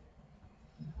Fulford.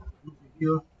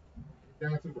 Here in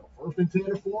Jacksonville. 1st and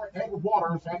 10 for Edward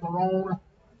Waters at their own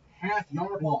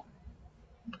half-yard line.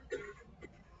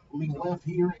 Moving left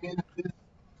here in this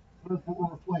 3rd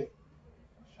quarter of play.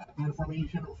 Shotgun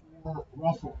formation for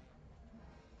Russell.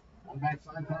 One back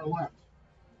sidecar left.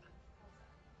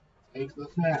 Takes the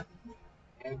snap.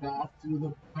 And off to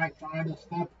the back, trying to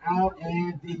step out,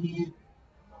 and he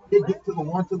did get to the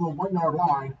 1 yard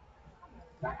line.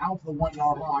 Now out to the 1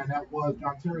 yard line. That was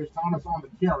Jontarius Thomas on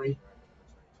the carry.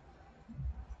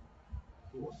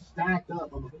 He was stacked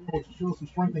up on the field to show some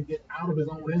strength and get out of his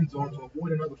own end zone to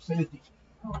avoid another safety.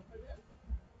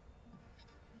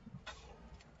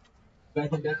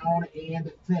 2nd down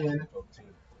and 10.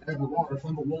 Edward Waters,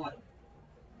 number 1.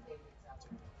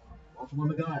 Also on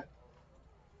the gun.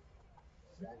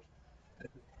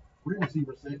 3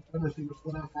 receivers set. 10 receivers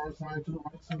split out far side to the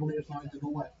right, single near side to the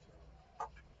left.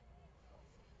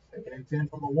 2nd and 10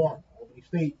 from the 1. Albany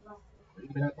State.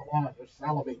 Even at the line. They're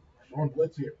salivating. Showing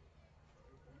blitz here.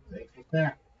 Takes the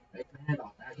snap. Takes the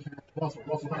handoff. Back to Russell.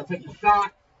 Russell going to take the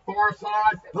shot. Far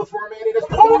side. Looks for a man. It is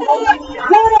caught.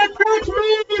 What a catch,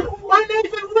 man! By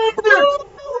Nathan Rivers!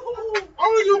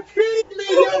 Are you kidding me,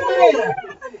 young man?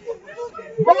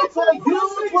 Makes a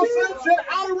huge reception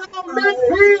out around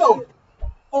midfield.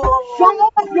 Show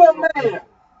off your man.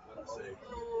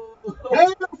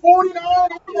 Gain of 49 on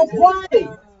the play.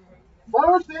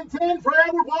 First and 10 for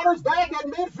Edward Waters back at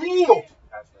midfield.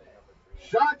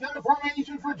 Shotgun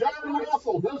formation for Jeremy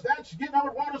Russell. Does that give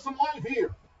Edward Waters some life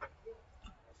here?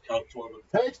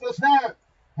 Takes the snap.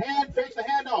 Hand fakes the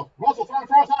handoff. Russell throwing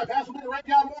far side. Pass will be right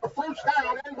down more. First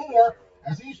down and more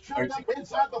as he's tripped up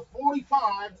inside the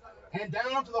 45 and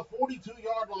down to the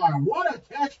 42-yard line. What a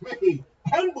catch made.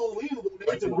 Unbelievable.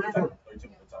 Nathan River,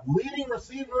 leading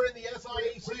receiver in the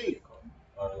SIAC.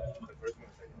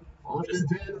 First and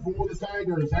 10 for the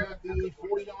Tigers at the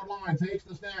 40-yard line. Takes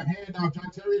the snap. Handoff.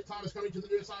 John Terrius Thomas coming to the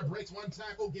near side. Breaks one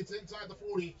tackle. Gets inside the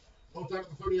 40. Goes down to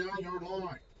the 39-yard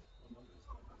line.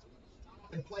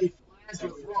 And play flags or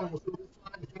throws.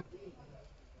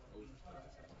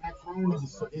 Back thrown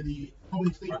in the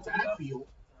Albany State backfield.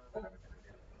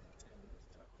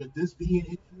 Could this be an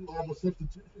issue of a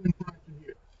substitution infraction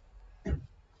here?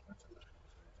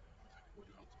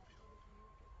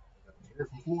 Here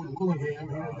from Floyd Willingham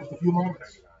here in just a few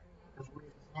moments.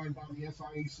 Signed by the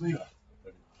SIAC.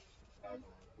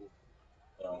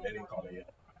 They didn't call it yet.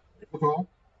 The call.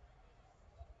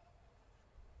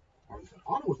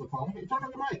 Otto was the call. Hey, turn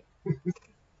on the mic.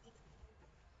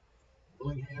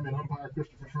 Willingham and umpire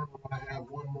Christopher Sherman want to have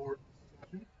one more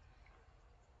discussion.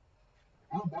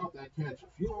 How about that catch? A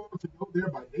few moments ago there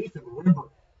by Nathan Rimber.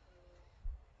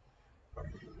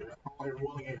 Call here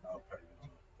Willingham.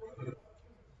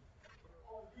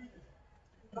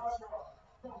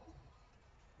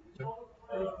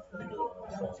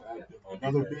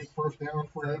 Another big first down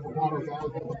for Edward Waters out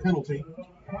of the penalty.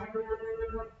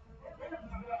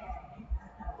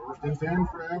 First and 10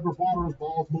 for Edward Waters.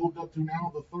 Ball's moved up to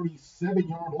now the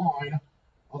 37-yard line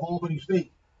of Albany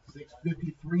State.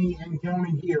 6:53 and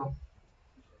counting here.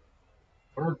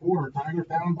 Third quarter, Tigers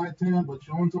down by 10, but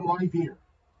showing some life here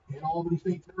in Albany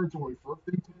State territory. First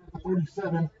and 10 at the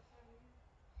 37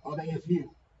 of ASU.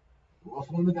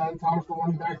 Russell in the gun. Thomas the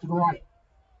running back to the right.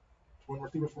 Twin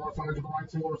receivers far side to the right.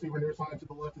 Single receiver near side to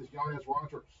the left is Giannis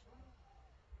Rogers.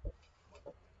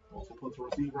 Also puts a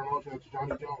receiver in motion. It's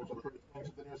Johnny Jones. On the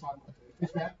to the near side.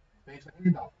 Takes that. Fakes the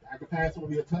handoff. Back to pass. It will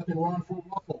be a tuck and run for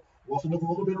Russell. Russell with a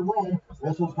little bit of room.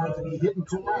 Russell's going to be hit and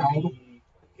corralled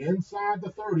inside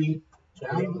the 30.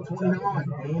 Down to the 29.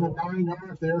 Gain of 9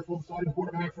 yards there for the starting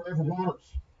quarterback for Edward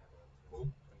Waters.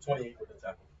 28 with the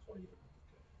tackle. 28.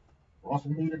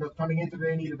 Russell coming in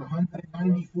today needed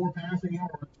 194 passing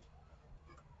yards.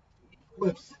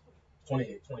 Clips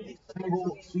 28.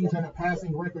 Single season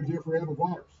passing record here for Edward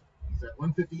Waters. He's at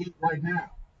 158 right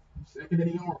now. Second in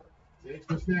the yard. Takes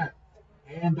the snap.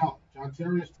 Hand off. John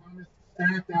Terrius Thomas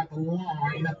stacked at the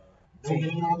line. No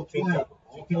gain on the play.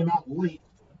 All came out late.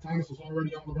 Thomas was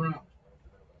already on the ground.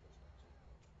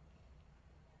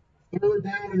 Third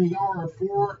down in the yard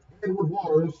for Edward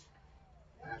Waters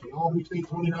at the Albany State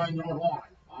 29-yard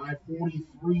line.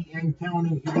 5:43 and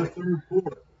counting here, third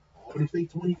quarter. Albany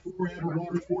State 24, Edward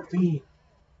Waters 14.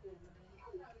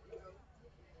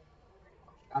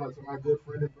 Shout out to my good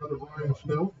friend and brother Brian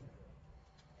Snow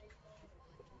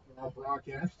for our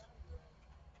broadcast.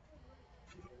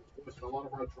 A lot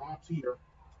of our drops here.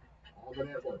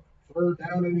 Albany Edward. Third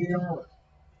down in the yard.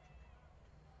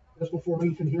 Pistol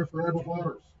formation here for Edward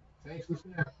Waters. Takes the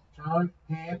snap. Turn,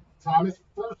 hand, Thomas,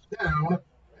 first down.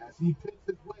 As he picks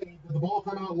his way, did the ball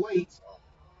come out late?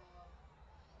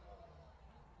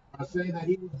 I say that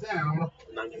he was down.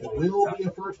 It will be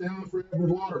a first down for Edward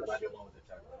Waters.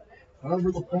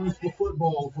 Cover the points for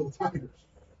football for the Tigers.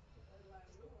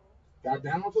 Got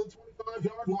down to the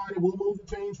 25-yard line. It will move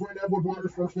the chains for an Edward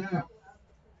Waters first down.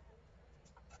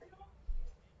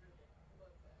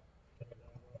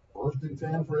 First and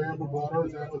 10 for Edward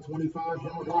Waters at the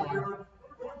 25-yard line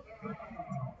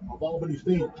of Albany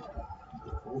State.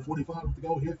 4:45 to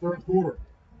go here, third quarter.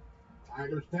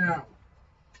 Tigers down.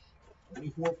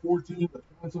 24-14, but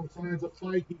showing some signs of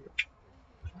fight here.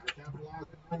 Trying to capitalize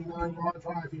on 99-yard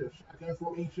drive here. Shotgun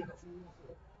formation for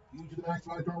Russell. Huge to the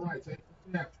backside, to right. Takes the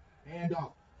snap. Hand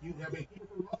off. You have a keeper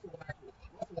for Russell back here.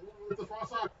 Russell with the far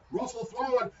side. Russell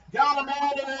throwing. Got a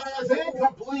man and it is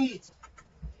incomplete.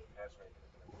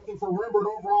 Looking for Rembert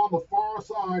over on the far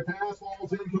side. Pass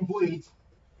falls incomplete.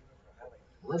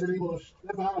 Rembert able to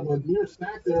step out of a near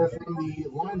sack there from the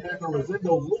linebacker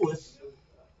Rosendo Lewis.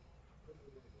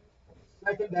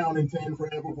 Second down and 10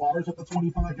 for Edward Waters at the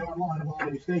 25-yard line of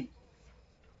Albany State.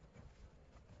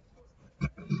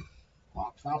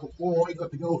 Clock stops at 4. Got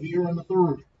to go here in the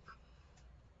third.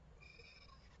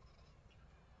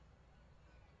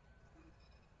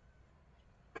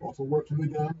 Also works in the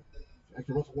gun.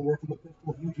 Jackson Russell will work from the pistol.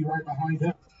 UG right behind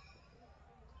him.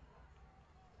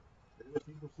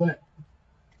 Receiver set.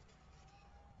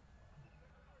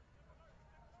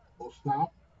 We'll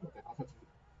stop. Okay, offensive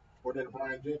coordinator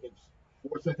Brian Jenkins.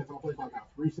 4 seconds on play clock now.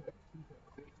 3 seconds. 2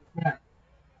 seconds. Takes the snap.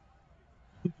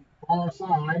 Far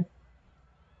side.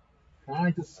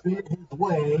 Trying to spin his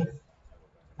way.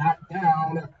 Knocked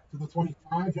down to the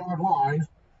 25-yard line.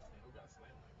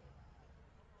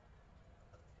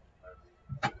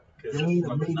 Gain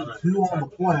of maybe 2 on the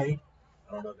play.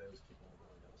 Or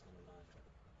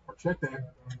check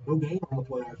that. No gain on the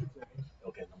play, I should say.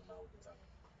 Okay.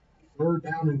 3rd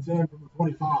down and 10 from the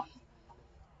 25.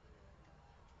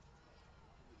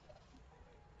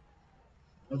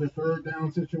 Another 3rd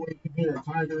down situation here.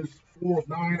 Tigers 4 of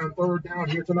 9 on 3rd down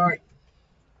here tonight.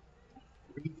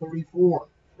 3:34.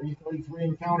 3:33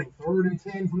 and counting. 3rd and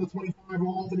 10 from the 25 of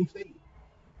Albany State.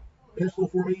 Pistol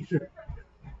formation.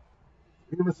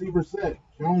 3 receivers set.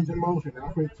 Jones in motion.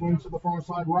 Alfred swings to the far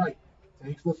side right.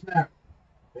 Takes the snap.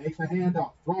 Takes the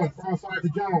handoff. Throwing far side to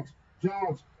Jones.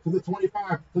 Jones to the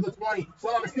 25, to the 20.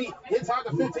 Still on his feet. Inside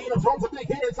the 15. Absorbs a big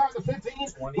hit inside the 15.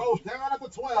 Goes down at the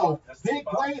 12. Big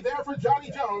play there for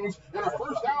Johnny Jones. And a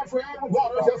 1st down for Edward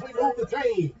Waters as we move the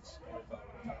chains.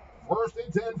 1st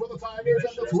and 10 for the Tigers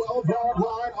at the 12-yard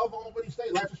line of Albany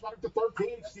State. Last spot at the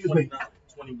 13, excuse me.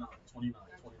 29.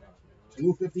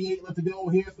 2:58 left to go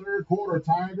here, 3rd quarter.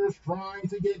 Tigers trying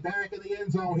to get back in the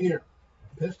end zone here.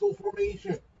 Pistol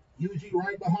formation. UG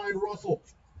right behind Russell.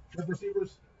 Twin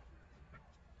receivers.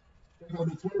 There'll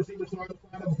be twin receivers on the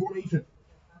side of the formation.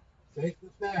 Takes the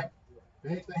snap.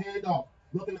 Takes the handoff.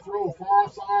 Looking to throw. Far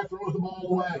side. Throws the ball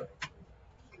away.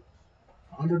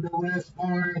 Under duress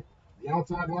by the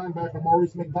outside linebacker,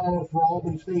 Maurice McDonald for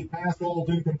Albany State. Pass ball is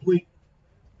incomplete.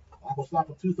 We'll stop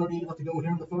with 2:38 left to go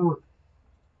here in the 3rd.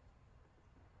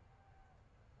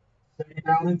 2nd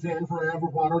down and 10 for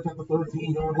Edward Waters at the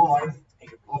 13-yard line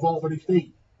of Albany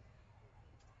State.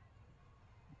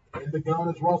 In the gun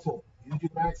is Russell.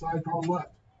 UG backside, Carl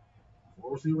left.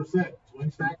 4 receiver set. Twin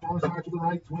stack far side to the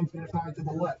right. Twin near side to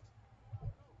the left.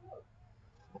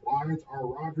 The wides are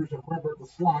Rogers and Herbert. The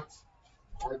slots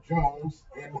are Jones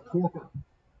and McCorker.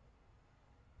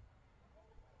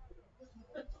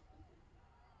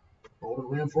 Golden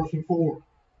Rams rushing forward.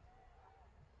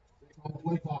 6 on the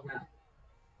play clock now.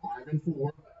 5 and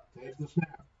 4. Takes the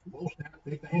snap. Low snap.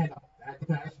 Take the handoff. Back to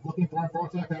pass. Looking for a far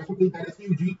side pass. Complete. That is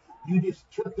UG. UG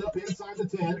tripped up inside the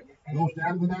 10. Goes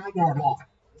down to the 9-yard line.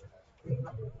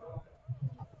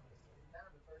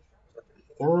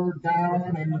 3rd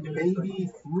down and maybe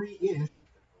 3-ish.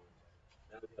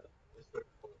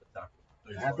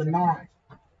 At the 9.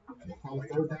 We'll call it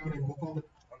 3rd down and we'll call it,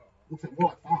 looks like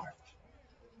what, 5.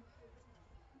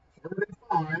 3rd and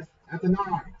 5 at the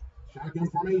 9. Shotgun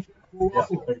formation for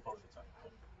Russell.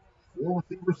 4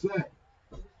 receivers set.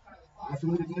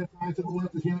 Isolated left side to the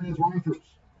left is Yanez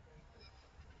Rogers.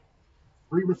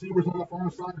 3 receivers on the far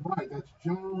side right. That's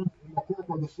Jones and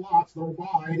McCorker. The slots, the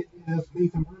wide is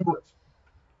Nathan Herbert.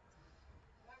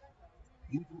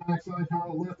 Use the backside,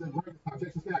 Carl left and right.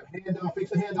 Takes the snap. Handoff,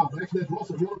 fakes the handoff. Next is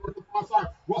Russell. Really work the far side.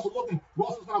 Russell looking.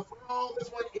 Russell's going to throw this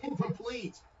one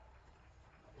incomplete.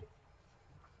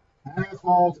 Pass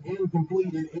falls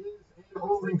incomplete. It is in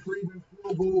Irving Freeman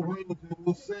field goal range. It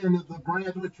will send the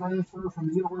graduate transfer from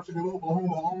the University of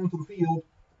Oklahoma onto the field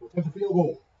to catch a field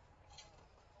goal.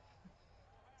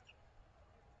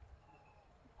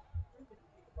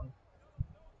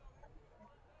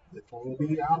 It will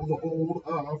be out of the hold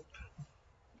of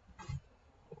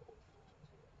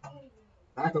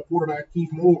backup quarterback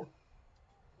Keith Moore.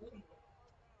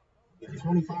 A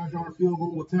 25-yard field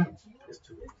goal attempt.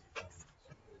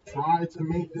 Try to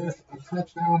make this a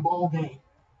touchdown ball game.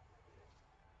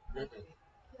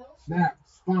 Snap,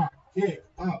 spot, kick,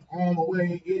 up, all the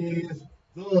way. It is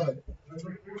good.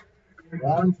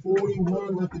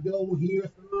 1:41 left to go here,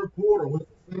 3rd quarter, with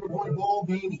the 7-1 ball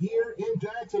game here in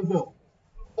Jacksonville.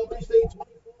 Albany State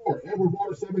 24, Edward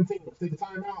Waters 17. Let's take a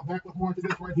timeout. Back with more into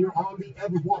this right here on the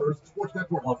Edward Waters Sports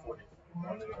Network. 140.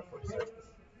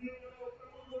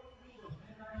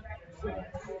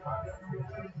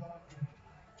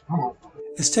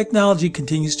 As technology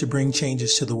continues to bring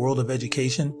changes to the world of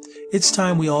education, it's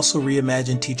time we also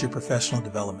reimagine teacher professional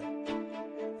development.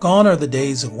 Gone are the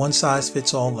days of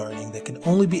one-size-fits-all learning that can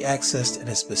only be accessed at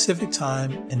a specific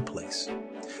time and place.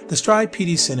 The Stride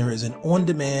PD Center is an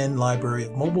on-demand library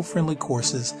of mobile-friendly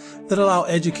courses that allow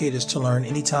educators to learn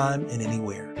anytime and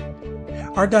anywhere.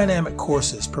 Our dynamic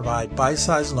courses provide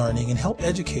bite-sized learning and help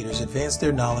educators advance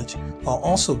their knowledge while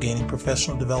also gaining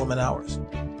professional development hours.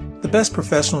 The best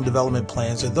professional development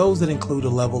plans are those that include a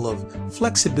level of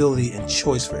flexibility and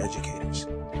choice for educators.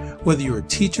 Whether you're a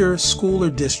teacher, school,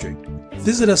 or district,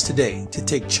 visit us today to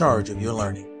take charge of your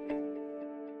learning.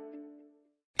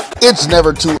 It's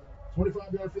never too.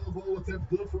 25-yard field goal attempt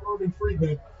good for Irving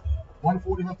Friedman.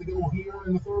 1:40 left to go here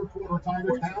in the third quarter.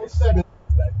 Tigers down 7,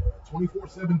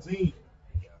 24-17.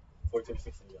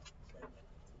 14-16.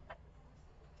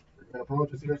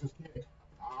 Approaches. Here's his kick.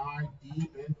 High,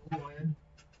 deep, into the wind.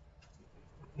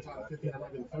 Inside of 15,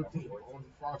 11, 13. On the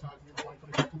far side here, 20,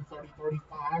 30,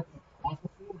 35. Off the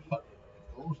 40.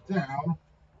 Goes down.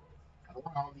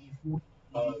 Around the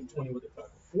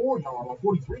 44-yard line,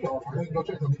 43-yard line. I can go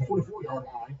check the 44-yard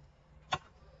line.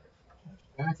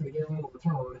 Jackson again on the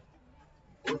return.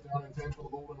 Fourth down and 10 for the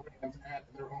Golden Rams at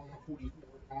their own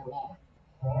 44-yard line.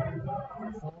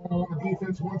 Fall on the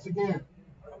defense once again.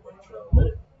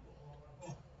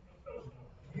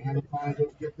 And the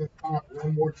Tigers get this stop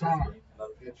one more time.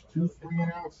 It's 2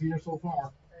 3-and-outs here so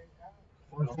far.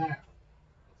 First half.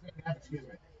 Second half, excuse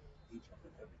me.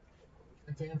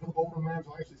 And 10 for the Golden Rams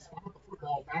will actually spot the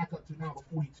football back up to now the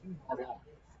 42-yard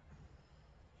line.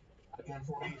 Again,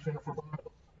 formation for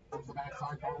Bondo. Comes the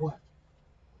backside far left.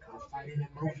 Goes tight end in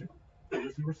motion.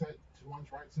 Receiver set.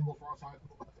 2-1 right, single far side to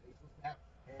the left. Aces snap.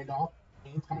 Handoff.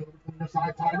 Gaines coming over from the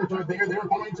side. Tigers are there. They're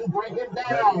going to bring him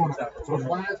down. So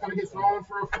flag's going to get thrown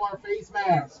for a face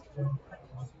mask.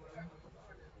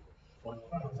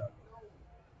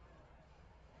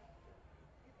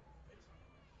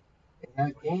 It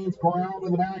has Gaines corralled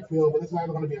in the backfield, but this is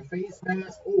either going to be a face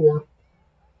mask or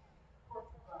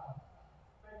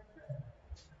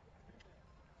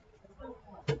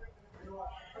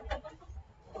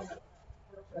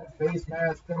face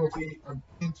mask penalty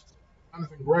against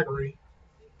Jonathan Gregory.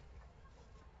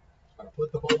 Got to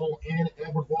put the ball in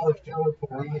Edward Wallace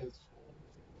Jericho. He is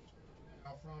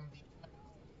now from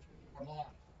the line.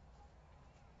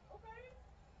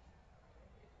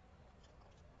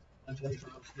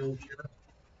 125 still here.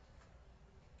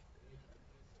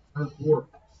 Third quarter,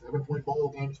 7-point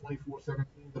ball game,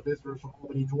 24-17. The visitors from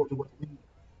Albany, Georgia with the lead.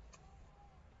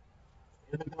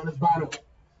 In the gun is Bono.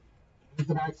 He's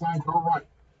the backside to our right.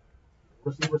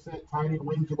 Receiver set, tight end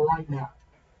wing to the right now.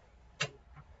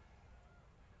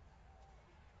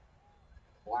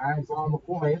 Flags on the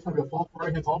play. It's going to be a false start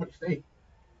against Albany State.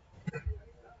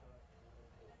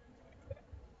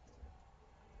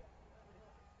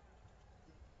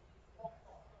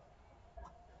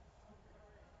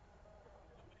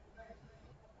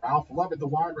 Ralph Lovett, the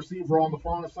wide receiver on the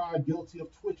far side, guilty of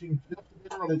twitching just a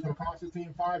bit early. It's going to cost his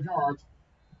team 5 yards.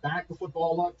 Back the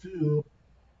football up to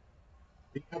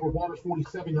the Edward Waters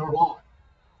 47-yard line.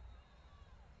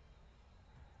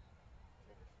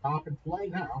 Stop and play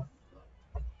now.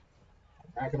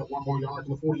 Back it up 1 more yard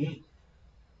to the 48.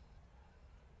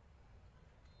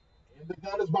 In the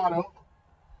gun is Bono.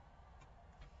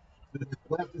 To the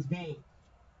left is Gaines.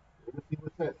 The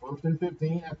receiver set. 1st and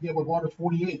 15 at the Edward Waters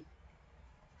 48.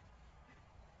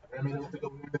 3 minutes to go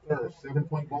in the third.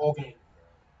 7-point ball game.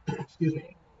 Excuse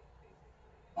me.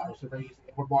 Bono surveys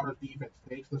the Edward Waters defense.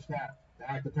 Takes the snap.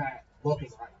 Back to pass. Looking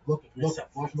right. Looking.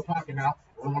 Watching the pocket now.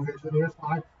 Rolling here to the near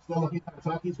side. Still looking.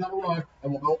 Kentucky's got to run.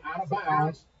 And will go out of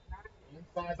bounds.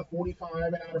 Inside the 45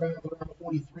 and out of bounds around the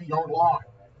 43-yard line.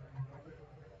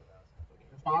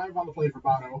 5 on the play for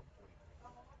Bono.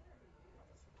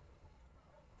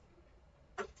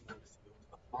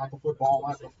 Spot the football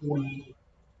at the 40.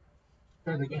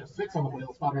 Again, 6 on the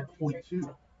wheel, spotted at the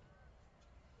 42.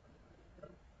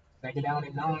 Second down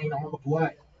and 9 on the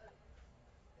play.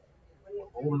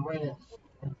 Golden Rams.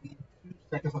 2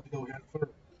 seconds left to go here in the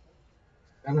third.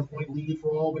 7-point lead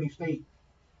for Albany State.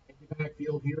 In the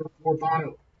backfield here for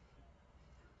Bono.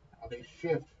 Now they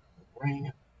shift. Bring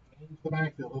Gaines to the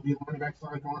backfield. He'll be running back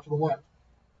side going to the left.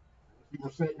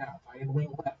 Receiver set now. Tight end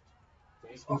wing left.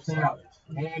 Takes the snap.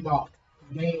 Handoff.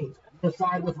 Gaines. Other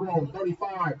side with room.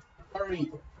 35.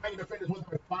 30, trying to finish with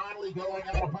him, finally going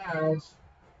out of bounds.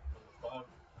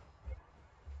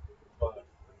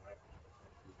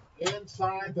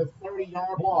 Inside the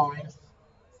 30-yard line.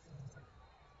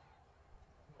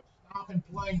 Stop and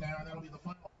play now, and that'll be the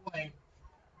final play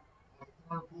of the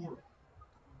third quarter.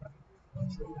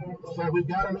 So we've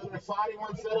got another exciting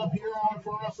one set up here on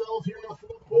for ourselves here in the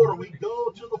fourth quarter. We go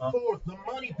to the fourth, the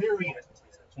money period.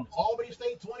 Albany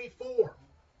State 24.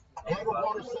 Edward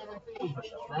Waters 17.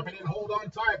 Strap it in, hold on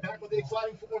tight. Back with the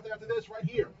exciting fourth after this right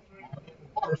here.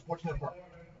 Water Sports Network.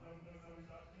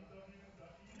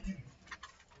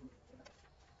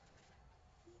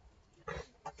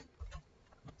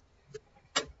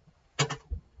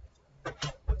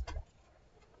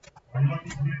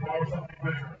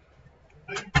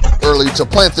 Early to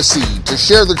plant the seed, to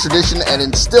share the tradition, and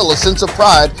instill a sense of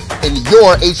pride in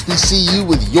your HBCU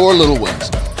with your little ones.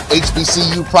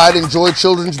 HBCU Pride and Joy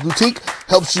Children's Boutique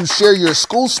helps you share your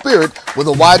school spirit with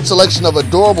a wide selection of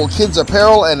adorable kids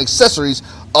apparel and accessories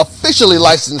officially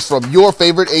licensed from your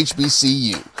favorite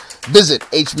HBCU. Visit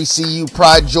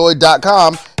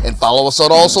hbcupridejoy.com and follow us on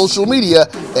all social media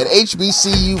at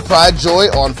HBCU Pride Joy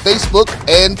on Facebook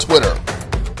and Twitter.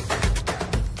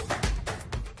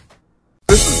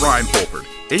 This is Brian Fulford.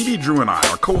 AD Drew and I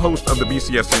are co-hosts of the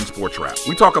BCSN Sports Wrap.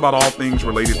 We talk about all things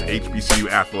related to HBCU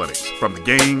athletics. From the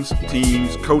games,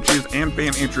 teams, coaches, and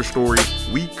fan interest stories,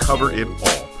 we cover it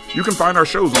all. You can find our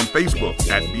shows on Facebook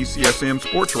at BCSN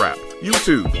Sports Wrap,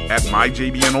 YouTube at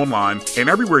MyJBN Online, and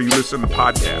everywhere you listen to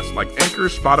podcasts like Anchor,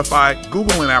 Spotify,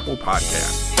 Google, and Apple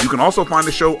Podcasts. You can also find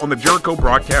the show on the Jericho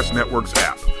Broadcast Network's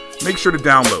app. Make sure to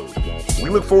download. We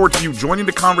look forward to you joining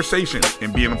the conversation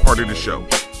and being a part of the show.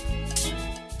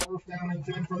 First down and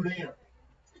 10 from there.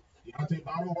 Deontay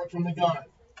Bottle works from the gun.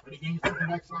 Ready Gaines from the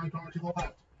backside, guard to the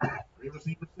left. Three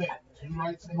receivers set. Two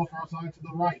right, single far side to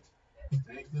the right.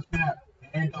 Takes the snap.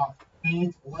 Hand off.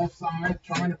 Gaines left side,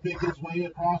 trying to pick his way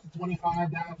across the 25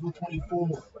 down to the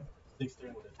 24.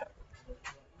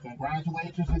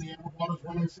 Congratulations to the Edward Waters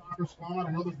women's soccer squad.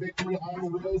 Another victory on the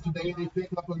road today. They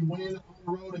pick up a win on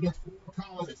the road against Fort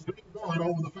College. 3-1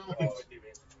 over the Falcons.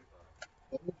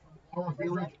 Laura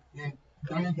Birrick and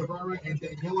Diane Guevara and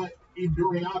Daniela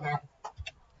Induriaga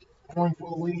scoring for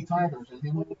the Lady Tigers as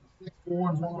they move to 6-4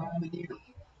 and roll on the year.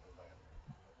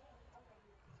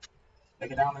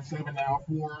 Take it down at 7 now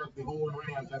for the Golden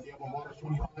Rams at the Edward Waters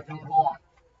 25-yard line.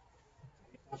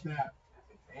 Snap.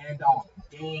 And off.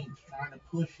 Gaines trying to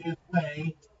push his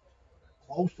way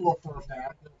close to a first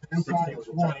down. Inside the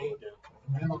 20.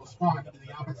 And on the spot to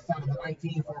the opposite side of the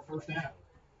 19 for a first down.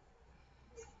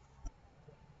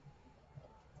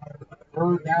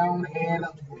 Third down and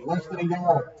less than a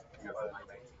yard.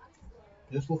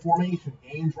 Pistol formation.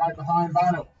 Gaines right behind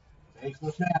Bono. Takes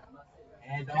the snap.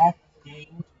 And off.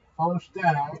 Gaines first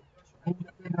down. Bringing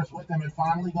defenders with him and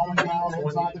finally going down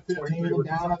inside the 15 and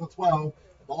down at the 12.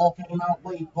 The ball came out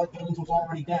late, but Gaines was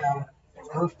already down.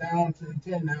 First down to the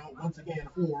 10 now, once again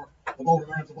for the Golden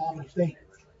Rams of Albany State.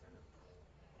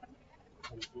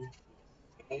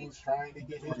 Gaines trying to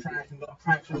get his traction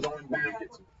going back.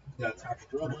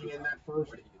 Struggling in that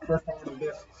first part of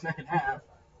this second half.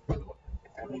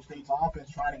 Albany State's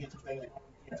offense trying to get some things going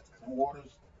here. Some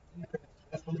Waters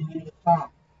desperately needing a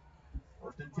stop.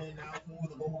 First and 10 now for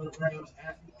the Golden Rams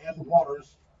at the Edward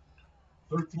Waters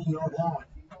 13-yard line.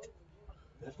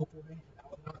 Pistol formation. That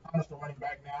was another Thomas, the running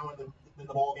back now in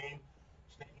the ball game.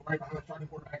 Standing right behind the starting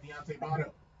quarterback, Deontay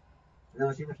Bono. Three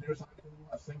receivers near side to the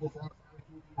left. Single front side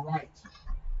to the right.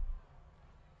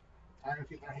 Tigers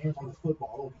get their hands on this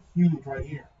football. It'll be huge right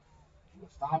here.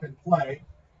 Stop and play.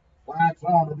 Flags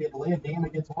on. It'll be a delay of game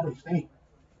against Albany State.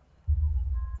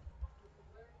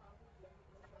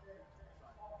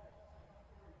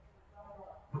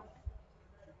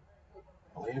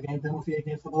 Delay of game penalty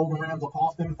against the Golden Rams will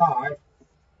cost them 5.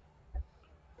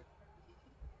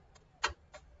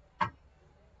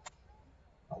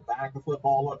 They'll back the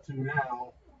football up to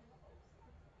now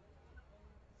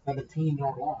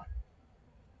 17-yard line.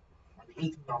 Or the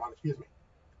 18-yard line, excuse me.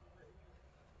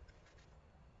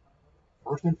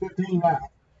 First and 15 now.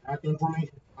 Back in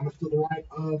formation. Thomas to the right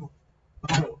of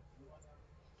Bono.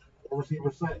 Four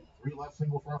receivers set. Three left,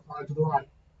 single front side to the right.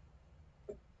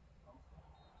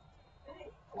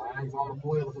 Flags on the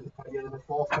play. Looking to get another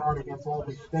false start against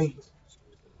Albany State.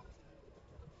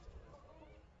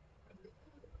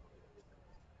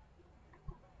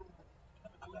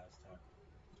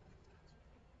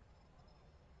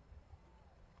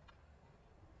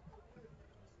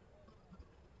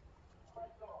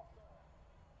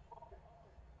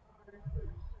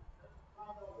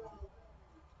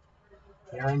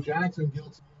 Aaron Jackson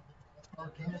guilty of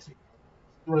start penalty.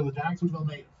 For the Jacksonville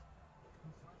native.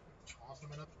 Cost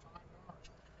him another 5 yards.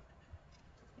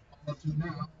 Up to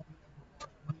now,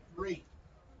 23.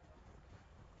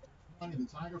 The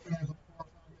Tiger fans on the far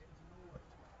side making some noise.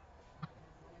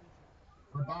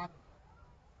 For Bottom.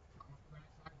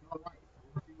 Backside to the right.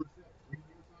 Receiver set. Three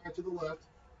near side to the left.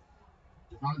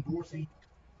 John Dorsey.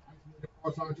 The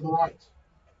far side to the right.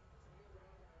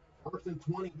 First and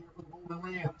 20 here for the Golden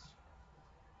Rams.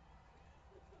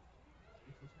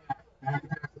 Back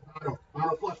pass to Bono.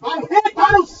 Bono flush. Bono hit.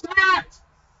 Bono sacked.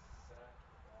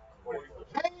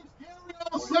 James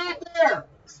Gabriel sacked there.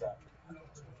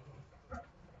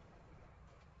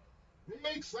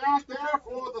 Big sack there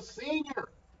for the senior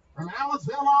from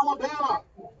Allenville, Alabama.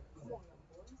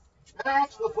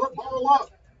 Backs the football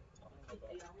up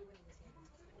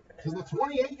to the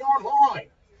 28-yard line.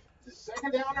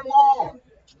 Second down and long.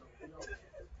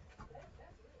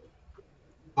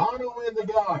 Bono in the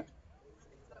gun.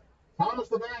 Thomas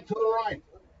the back to the right.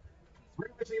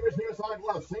 3 receivers near side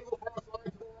left. Single far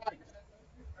side to the right.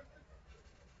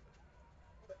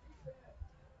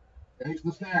 Takes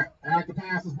the snap. Back to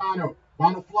pass is Bono.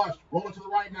 Bono flush. Rolling to the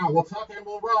right now. Will tuck and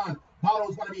will run.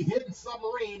 Bono's going to be hitting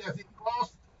submarine as he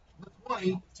crosses the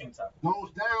 20.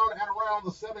 Goes down at around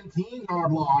the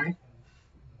 17-yard line.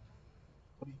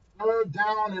 Third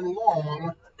down and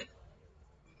long.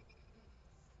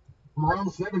 From around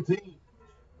the 17.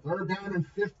 Third down and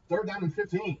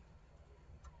 15.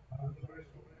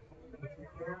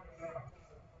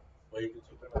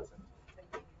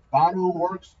 Bono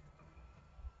works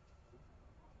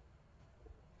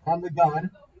from the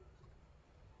gun.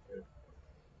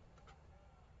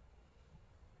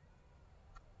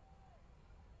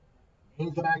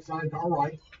 Gains the backside to our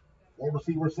right. 4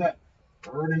 receiver set.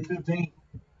 Third and 15.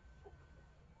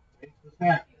 Takes the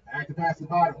snap. Back to pass to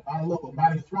Bono. Bono local.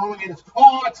 Bono throwing it. It's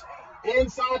caught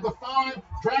inside the 5.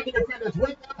 Dragging defenders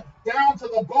with them. Down to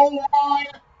the goal line.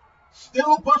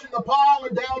 Still pushing the pile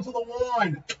and down to the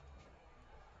 1.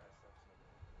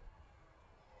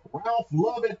 Ralph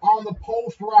Lovett on the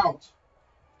post route.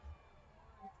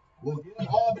 Will give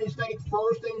Albany State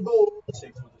first and goal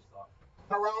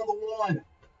around the 1.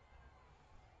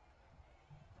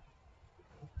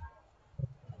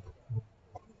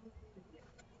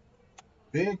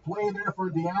 Big play there for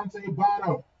Deontay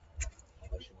Bono.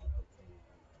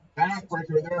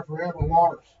 Backbreaker there for Evan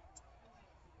Waters.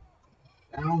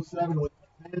 Down 7 with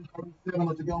 10:37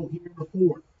 left to go here in the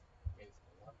 4th.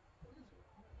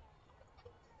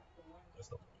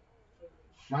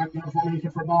 Shotgun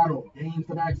formation for Bono. Gains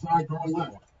the backside, going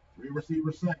left. 3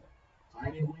 receivers set.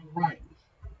 Tight end wing right.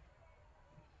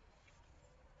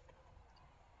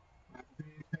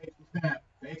 Takes the snap.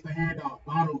 Takes the handoff.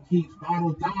 Bono keeps.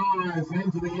 Bono dives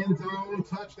into the end zone.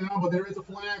 Touchdown, but there is a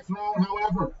flag thrown,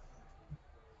 however.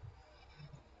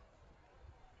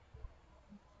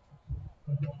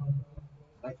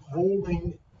 Like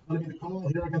holding is going to be the call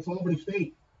here against Albany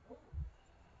State.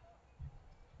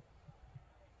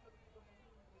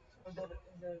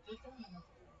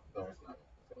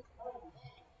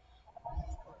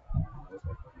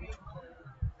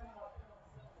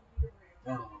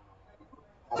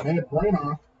 Ahmed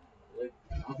Brayma,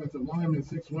 offensive lineman,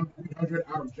 6'1", 300,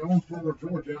 out of Jonesboro,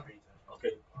 Georgia.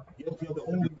 Guilty of the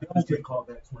holding penalty.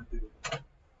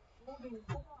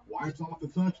 Wipes off the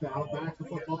touchdown. Backs the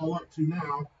football up to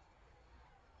now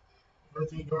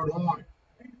 13-yard line.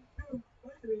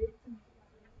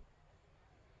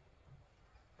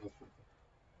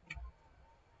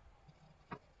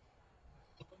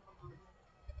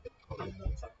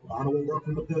 Bono will work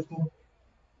from the pistol.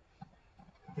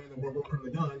 Taylor will work from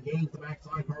the gun. Gains the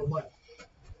backside guard left.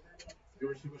 The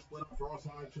receiver split up far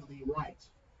side to the right.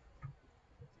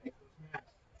 Takes the snap.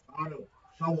 Bono,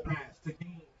 shovel pass to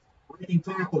Gaines. Breaking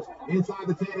tackles. Inside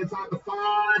the 10, inside the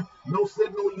 5. No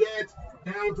signal yet.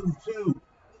 Down to the 2.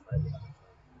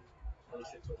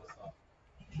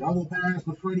 Shovel pass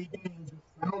to Freddie Gaines.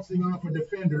 Bouncing off a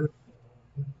defender.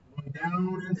 Going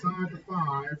down inside the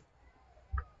 5.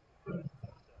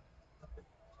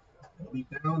 He'll be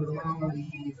down around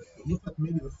maybe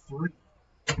the 3.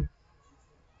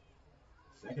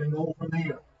 Second and goal from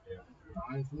there.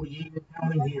 9:48 and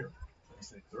counting here.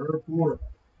 Third quarter.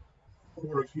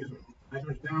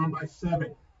 Tigers down by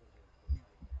 7.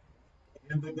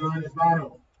 In the gun is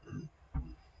Bono.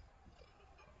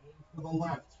 To the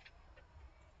left.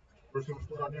 First one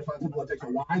split on near side. Simple takes a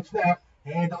wide step.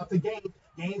 Hand off to Gaines.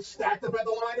 Gaines stacked up at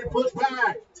the line and pushed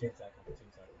back.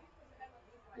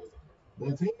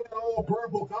 The team in all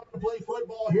purple come to play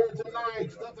football here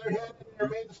tonight. Stuck their head in there,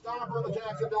 made the stop on the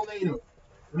Jacksonville native.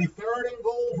 It'll be third and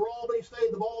goal for Albany State.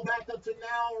 The ball backed up to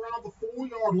now around the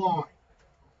 4-yard line.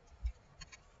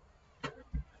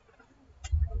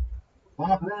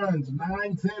 Clock runs,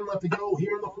 9:10 left to go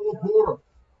here in the 4th quarter.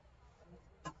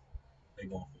 They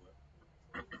going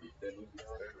for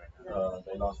it.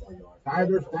 They lost 1 yard.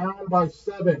 Tigers down by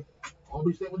 7.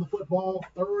 Albany State with the football.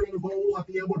 Third and goal at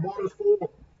the Edward Waters 4.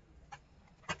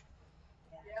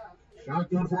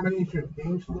 Shotgun formation.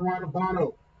 Gains to the right of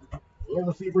Bono. 4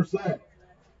 receiver set.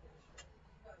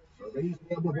 Surveys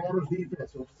the Edward Waters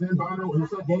defense. He'll send Bono. He'll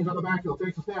set Gaines on the backfield.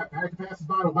 Takes a step. Back to passes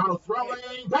Bono. Bono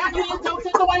throwing. Back in the end zone.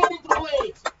 Sent away and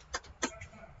incomplete.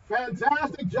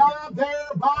 Fantastic job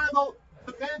there by the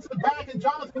defensive back and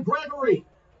Jonathan Gregory.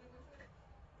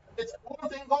 It's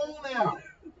 4th and goal now.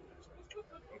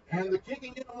 And the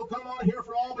kicking unit will come on here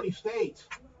for Albany State.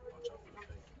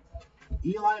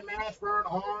 Eli Mashburn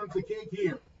on to kick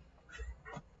here.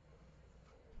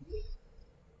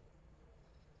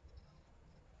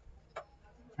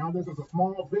 Count this as a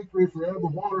small victory for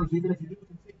Edward Waters, even if you do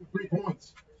concede the 3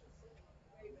 points.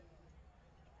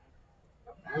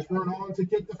 Ashburn on to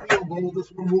kick the field goal. This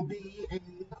one will be a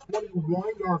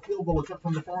 21-yard field goal attempt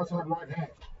from the far side right hash.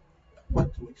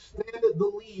 To extend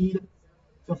the lead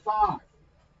to 5.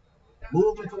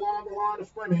 Movement along the line of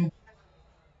scrimmage.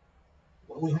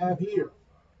 What do we have here?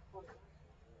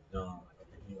 No,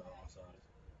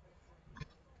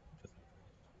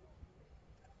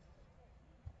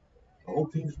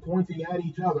 Both teams pointing at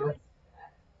each other.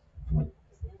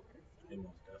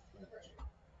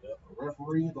 The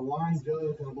referee, the line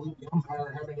judge, and I believe the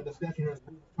umpire having a discussion as to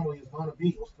who the penalty is going to be.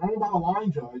 It was thrown by the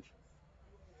line judge.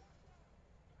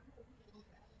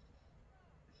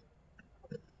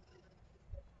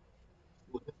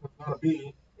 What this one's going to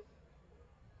be.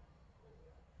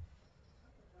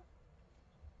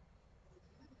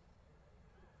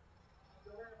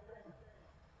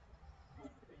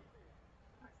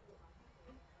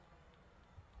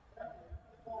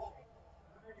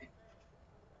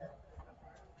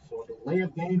 So a delay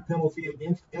of game penalty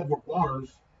against Edward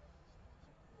Waters.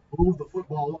 Move the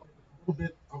football up. A little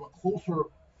bit of a closer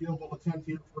field goal attempt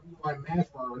here for Eli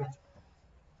Mashburn.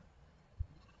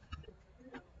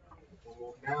 So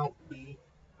will now be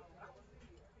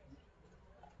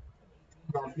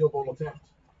our field goal attempt.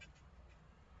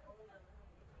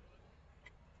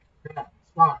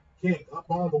 Spot, kick, up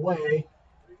on the way.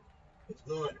 It's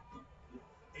good.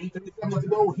 8:37 to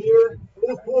go here.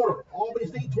 Fourth quarter. Albany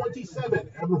State 27.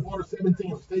 Edward Waters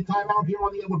 17. Let's stay timeout here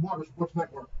on the Edward Waters Sports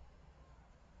Network.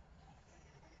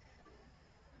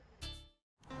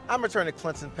 I'm returning to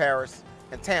Clinton Parish,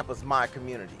 and Tampa's my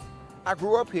community. I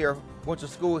grew up here, went to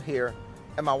school here,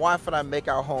 and my wife and I make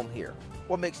our home here.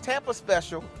 What makes Tampa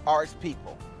special are its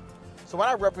people. So when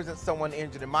I represent someone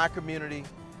injured in my community,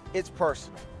 it's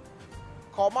personal.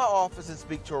 Call my office and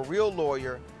speak to a real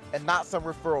lawyer and not some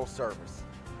referral service.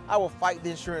 I will fight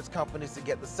the insurance companies to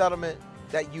get the settlement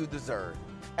that you deserve.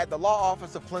 At the law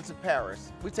office of Clinton Parish,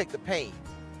 we take the pain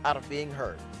out of being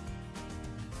hurt.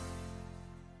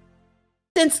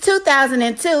 Since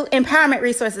 2002, Empowerment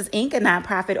Resources, Inc., a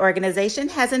nonprofit organization,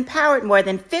 has empowered more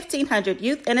than 1,500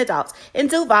 youth and adults in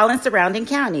Duval and surrounding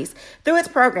counties through its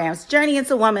programs Journey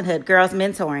into Womanhood, Girls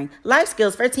Mentoring, Life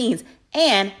Skills for Teens,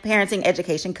 and parenting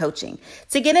education coaching.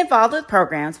 To get involved with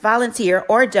programs, volunteer,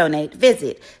 or donate,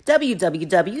 visit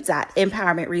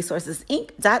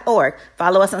www.empowermentresourcesinc.org.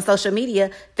 Follow us on social media,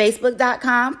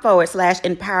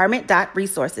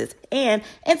 facebook.com/empowerment.resources and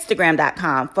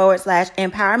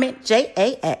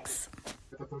instagram.com/empowermentjax.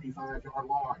 The 35-yard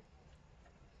line.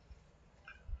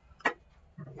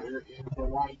 There is the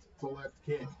right to left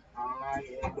kick. High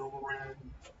and over end.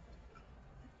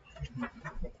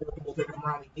 We'll take it from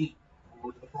around the 8.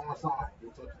 Over to the far side.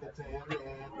 We'll touch the 10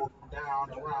 and we'll go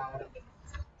down around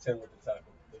 10 with the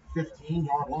tackle. The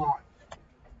 15-yard line.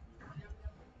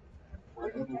 For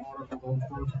Edward Waters will go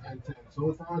first and 10.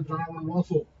 So far, Jarwin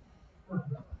Russell.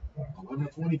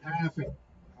 11-20 passing.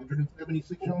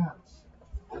 176 yards.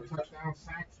 1 touchdown,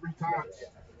 sacked 3 times.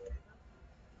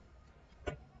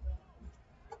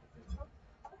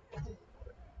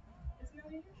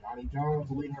 Johnny Jones,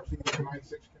 the leading receiver tonight,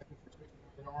 6 catches for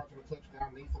 69 yards and a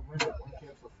touchdown. Nathan Rinder, 1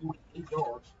 catch for 48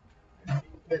 yards. And a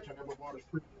catch on Edward Waters'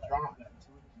 previous drive.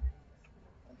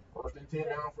 First and 10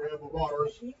 now for Edward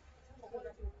Waters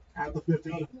at the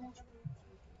 15.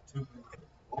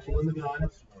 Also in the gun.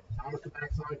 Thomas to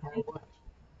backside, Carl left.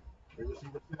 The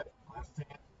receiver set. Last 10.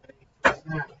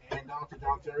 Snap. And down to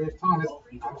John Terrius Thomas.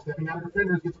 Thomas stepping out of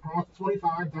defenders. Gets across the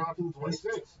 25. Down to the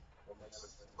 26.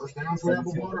 First down for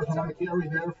Edward Waters on the carry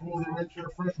there for the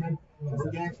redshirt freshman from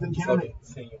Gadsden County.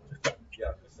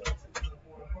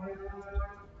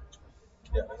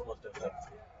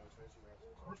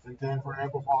 First and 10 for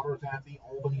Edward Waters at the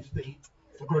Albany State.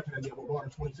 So correction at the Edward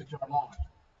Waters 26-yard line.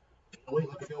 Wait,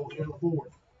 let it go here in the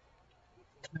fourth.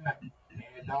 Snap.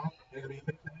 And off. There's going to be a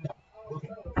big handoff.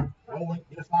 Looking. Rolling.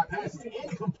 Inside pass is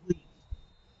incomplete.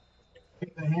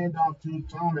 Take the handoff to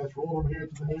Thomas. Roll over here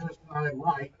to the nearest side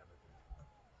right.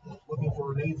 Looking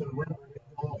for Nathan Rinder.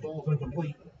 Ball falls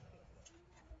incomplete.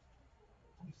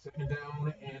 Second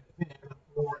down and 10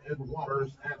 for Edward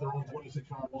Waters at their own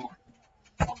 26-yard line.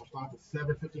 Almost stop with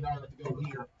 7:59 left to go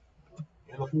here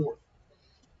in the fourth.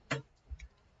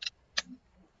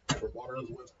 Edward Waters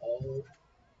with all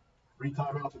 3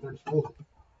 timeouts at their disposal.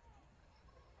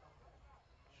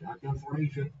 Shotgun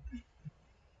formation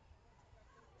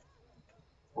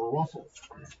for Russell.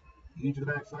 Each of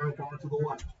the backside, coming to the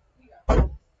left.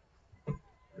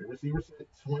 The receiver set,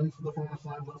 swings to the far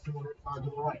side, left to the side to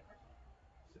the right.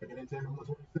 Second and 10 from the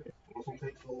 26. Russell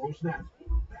takes the low snap.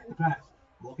 Back to pass.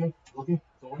 Looking,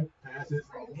 throwing, passes,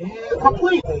 and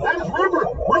complete. That is Rimbert.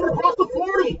 Rimbert across the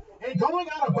 40 and going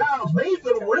out of bounds.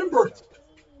 Nathan Rimbert.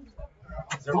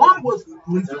 Thought it was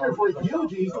intended for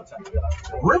Hugie.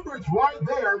 Rimbert's right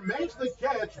there, makes the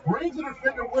catch, brings the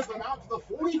defender with him out to the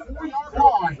 44-yard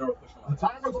line. The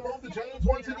Tigers will move the chains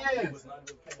once again.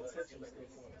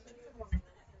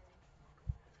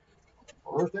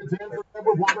 First and 10 for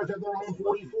Denver Bombers at their own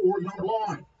 44-yard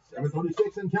line.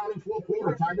 7:36 and counting, fourth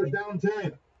quarter. Tigers down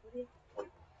 10.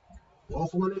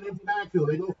 Russell in an empty backfield.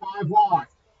 They go 5 wide.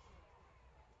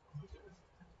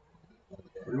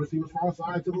 Three receivers far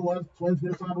side to the left. Twins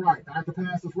near side right. Back to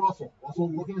pass is Russell.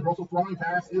 Russell looking. Russell throwing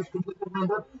pass is complete to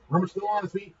Rimbert. Rimbert still on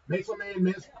his feet. Makes a man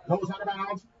miss. Goes out of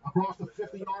bounds across the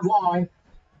 50-yard line.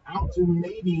 Out to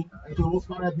maybe into the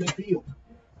spot at midfield.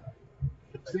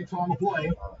 6 on the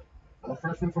play. A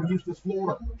freshman from Eustis,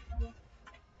 Florida.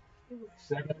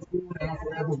 Second and 4 now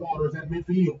for Edward Waters at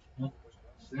midfield.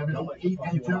 7-8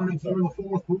 and counting here in the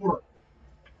fourth quarter.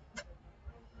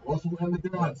 Russell in the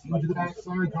gun. Huge to the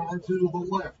backside, guard to the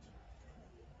left.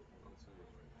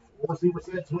 4 receiver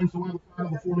set, swings to the side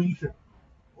of the formation.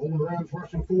 Over the rounds,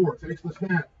 rushing forward. Takes the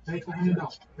snap, takes the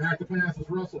handoff. Back to pass is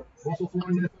Russell. Russell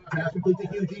flying in the pass complete to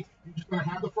Hugie. Hugie's going to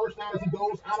have the first down as he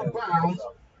goes out of bounds.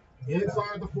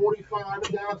 Inside the 45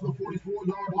 and down to the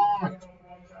 44-yard line.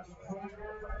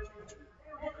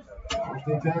 First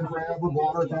and 10 for Edward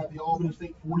Waters at the Albany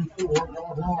State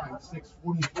 44-yard line.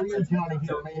 6:43 and counting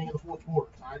here remaining in the fourth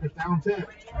quarter. Tigers down 10.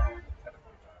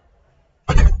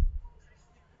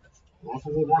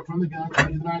 Russell will work from the gun,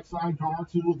 to the backside car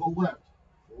to the left.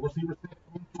 4 receivers to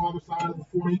the other side of the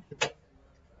formation.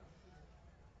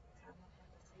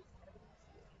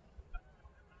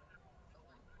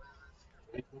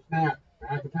 Takes the snap.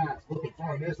 Back to pass. Looking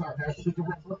for this side. Pass to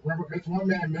Rimbert. Rimbert makes one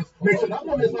man miss. Makes another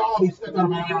one miss. Oh, he stepped out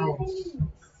of bounds.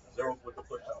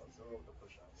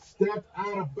 Stepped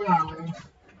out of bounds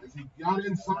as he got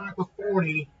inside the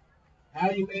 40.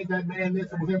 Had he made that man miss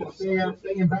and was able to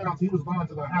stay in bounds, he was gone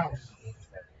to the house.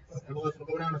 And let's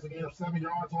go down as a gain of 7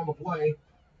 yards on the play.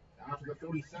 After the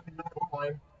 37-yard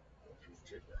line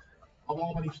of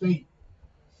Albany State.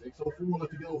 6:04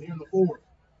 left to go here in the fourth.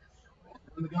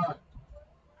 In the gun.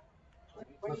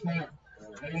 The snap.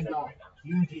 Handoff.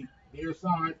 Hugie. Near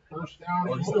side. First down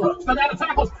and more. Step out of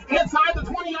tackles. Inside the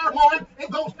 20-yard line. It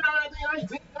goes down at the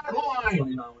 19-yard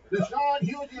line. Deshaun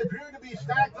Hugie appeared to be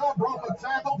stacked up. Broke a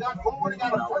tackle. Got forward and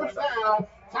got a first down.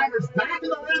 Tigers back in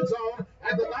the red zone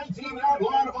at the 19-yard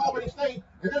line of Albany State.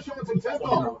 And they're showing some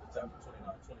tempo.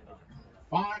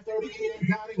 5:38 and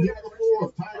counting here in the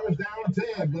fourth. Tigers down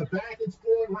 10. But back in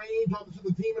scoring range to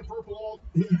the team in purple.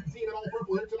 Team in all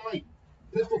purple here tonight.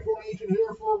 Pistol formation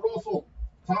here for Russell.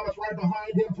 Thomas right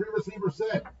behind him, 3 receiver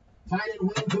set. Tight end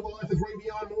wing to the left is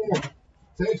Ravion Moore.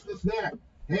 Takes the snap.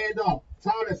 Handoff.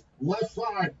 Thomas, left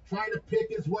side, trying to pick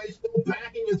his way, still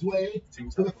backing his way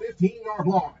to the 15-yard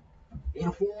line. In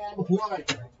a 4 on the play.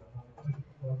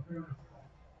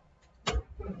 In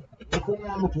a 4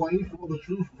 on the play for the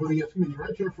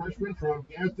redshirt freshman from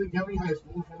Gadsden County High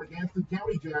School, former Gadsden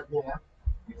County Jaguar.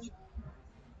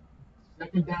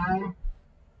 Second down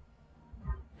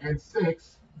and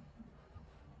 6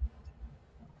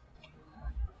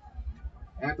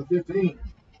 at the 15.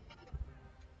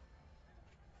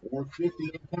 4:50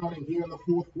 and counting here in the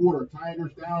fourth quarter.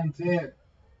 Tigers down 10.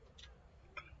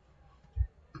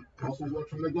 Russell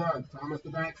works from the gun. Thomas the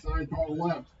backside, ball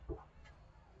left.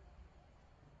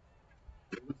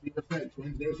 Receiver set.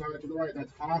 Twins near side to the right.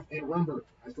 That's Hoff and Rimbert.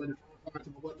 Isolated front side to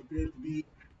the left appears to be.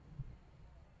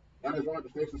 That is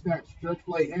Rogers. Takes the snap. Stretch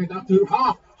play. Hand up to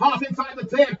Hoff. Hoff inside the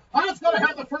 10. Hoff's going to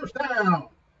have the first down.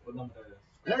 What number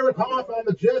that is? Eric Hoff on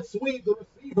the jet sweep. The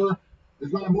receiver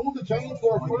is going to move the chains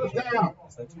for a first down.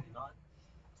 Is that 29?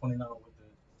 29 with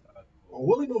the... Well,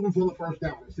 Willie moving for the first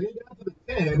down. It's down to the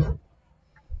 10.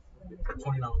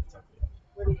 29 with the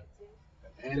tackle.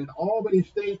 And an Albany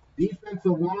State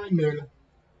defensive lineman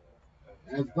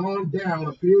has gone down.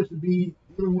 Appears to be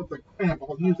dealing with the cramp.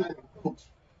 I'll use that in quotes.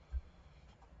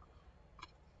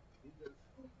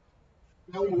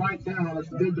 Fell right down. It's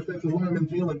the big defensive lineman,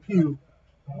 Jalen Pugh.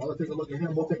 Let's take a look at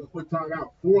him. We'll take a quick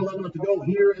timeout. 4:11 to go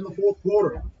here in the fourth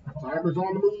quarter. Tigers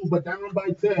on the move, but down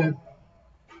by 10.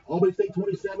 Albany State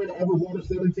 27, Edward Waters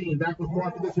 17. Back with more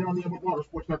after this here on the Edward Waters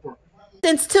Sports Network.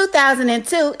 Since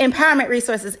 2002, Empowerment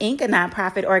Resources, Inc., a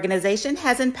nonprofit organization,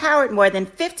 has empowered more than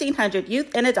 1,500 youth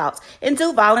and adults in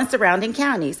Duval and surrounding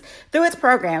counties. Through its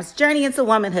programs, Journey into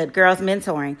Womanhood, Girls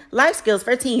Mentoring, Life Skills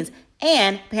for Teens,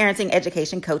 and parenting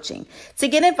education coaching. To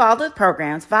get involved with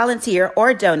programs, volunteer,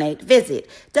 or donate, visit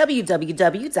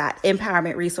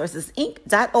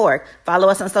www.empowermentresourcesinc.org. Follow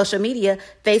us on social media,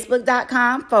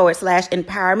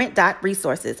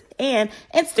 facebook.com/empowerment.resources and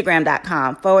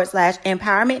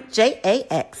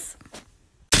instagram.com/empowermentjax.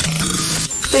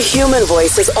 The human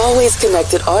voice has always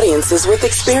connected audiences with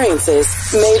experiences.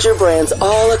 Major brands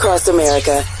all across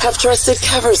America have trusted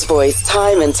Kever's voice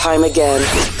time and time again.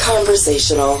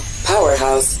 Conversational,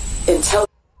 powerhouse, intelligent.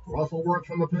 Russell works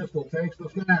from the pistol, takes the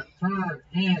snap, turn,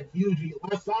 hand, Hugie,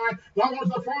 left side, goes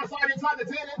the far side, inside the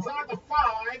 10, inside the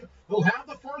 5. He'll have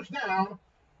the first down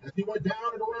as he went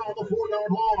down and around the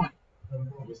 4-yard line. So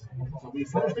we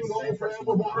first and goal for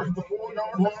Edward Waters at the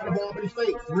 4-yard line of Albany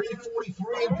State.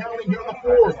 3:43 and counting here in the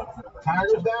fourth.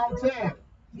 Tigers down 10.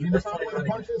 You need to find a way to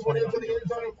punch this one into the end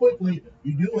zone quickly.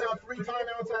 You do have 3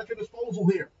 timeouts at your disposal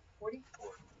here.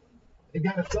 They've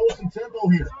got to show some tempo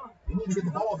here. They need to get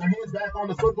the ball, their hands back on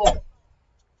the football.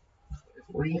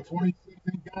 3:26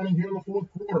 and counting here in the fourth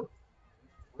quarter.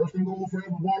 First and goal for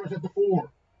Edward Waters at the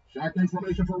 4. Shotgun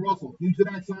formation for Russell. Huge to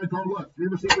that side, guard left. 3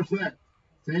 receivers set.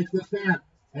 Takes the snap.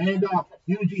 Hand off.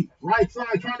 Hugie, right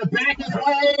side, trying to back his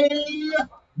way.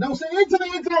 No, say into the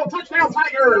end zone. Touchdown,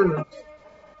 Tigers.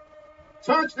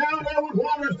 Touchdown, Edward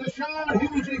Waters. Deshaun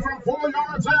Hugie from 4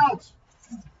 yards out.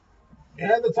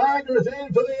 And the Tigers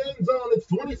into the end zone. It's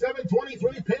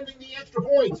 27-23 pending the extra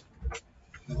point.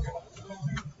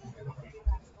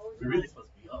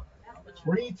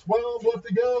 3:12 left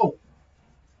to go.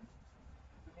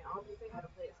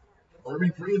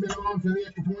 Irving Freeman on for the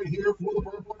extra point here for the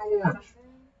purple and orange.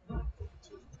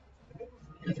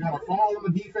 It's got to fall on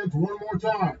the defense one more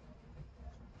time.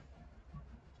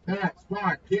 Back,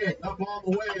 spot, kick, up on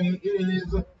the way. It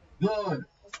is good.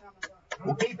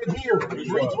 We'll keep it here.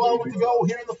 3:12 to go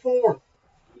here in the fourth.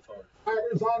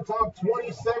 Tigers on top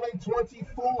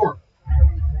 27-24.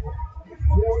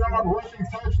 4-yard rushing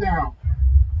touchdown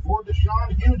for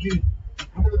Deshaun Hugie.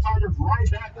 Look at the Tigers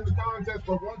right back in the contest,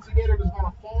 but once again it is going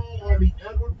to fall on the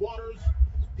Edward Waters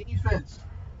defense.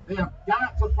 They have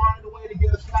got to find a way to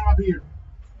get a stop here.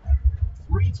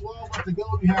 3:12 left to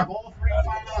go. You have all 3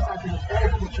 timeouts at your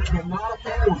disposal, but you cannot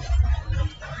afford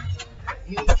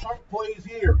any chunk plays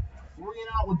here. 3 and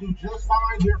out would do just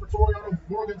fine here for Toriano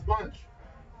Morgan's bunch.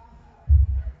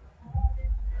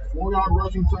 4-yard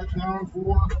rushing touchdown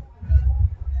for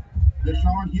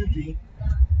Deshaun Hugie,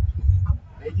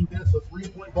 making this a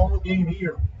 3-point ball game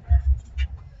here.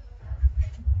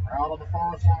 Out on the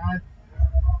far side,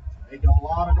 making a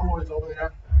lot of noise over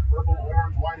there. Purple,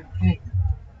 orange, white, and pink.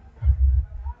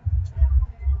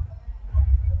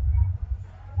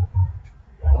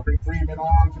 Irving Freeman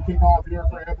on to kick off here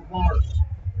for Edward Waters.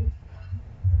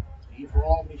 He for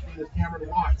Albany State is Cameron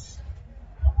Watts.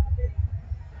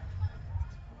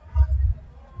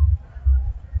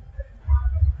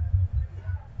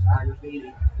 Tigers need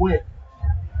a quick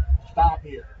stop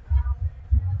here.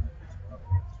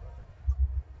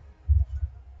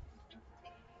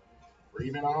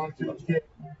 Freeman on to kick.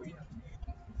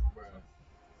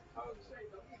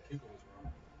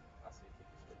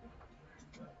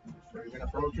 Freeman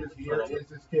approaches. Here is his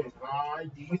kick. High,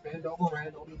 deep, end over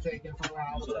end. Will be taken from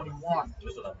around the 21.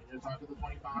 Here's on to the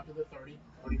 25 to the 30,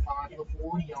 35 to the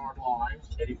 40-yard line.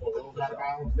 Goes out of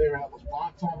bounds there. That was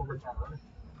blocked on the return.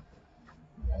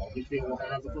 Albany State will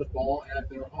have the football at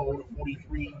their own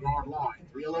 43-yard line.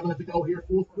 3:11 to go here,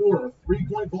 fourth quarter.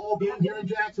 3-point ball game here in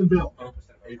Jacksonville.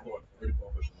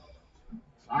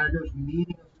 Tigers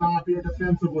needing a stop here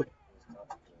defensively.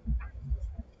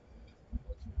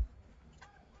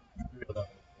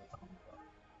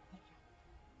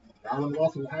 Garland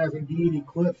Russell has indeed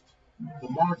eclipsed the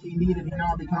mark he needed. He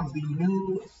now becomes the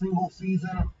new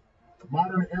single-season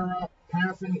modern era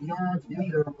passing yards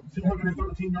leader with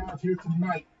 213 yards here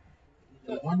tonight.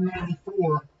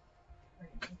 194.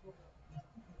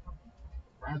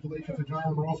 Congratulations to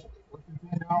John Russell. Working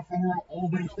now for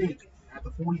Albany State at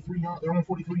the 43-yard, their own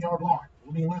 43-yard line.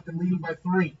 Moving left and leading by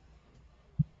 3.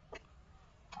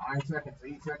 9 seconds,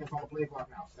 8 seconds on the play clock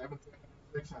now. 7 seconds,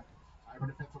 6 seconds. Tiger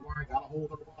defensive line got a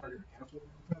hold of the water here. Can't afford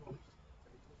the penalties.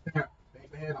 Snap, take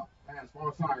the hand up. Pass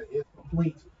far side is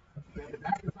complete. Take it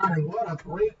back inside, and what a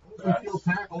great open field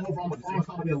tackle over on the far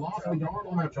side. They lost a yard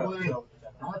on that play.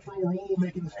 Artro roll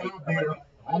making the stop there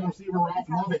on the receiver, Ralph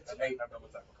Lovett.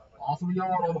 Loss of a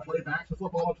yard on the play. Backs the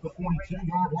football up to the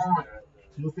 42-yard line.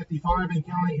 2:55 and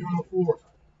counting here in the fourth.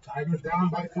 Tigers down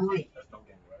by 3.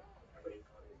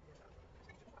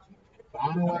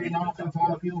 Bono at the offense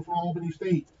on the field for Albany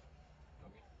State.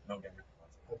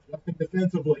 Adjusting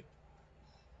defensively.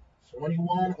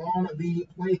 21 on the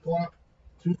play clock.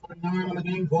 2:39 on the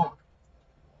game clock.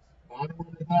 Bottom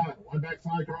of the gun. One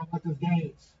backside, Carl Alexis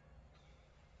Gaines.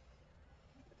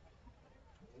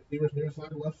 Receivers near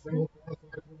side, left single, far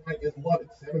side to the right is Lovett.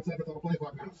 7 seconds on the play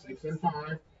clock now. 6 and 5.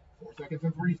 4 seconds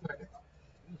and 3 seconds.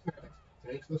 2 seconds.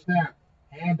 Takes the snap.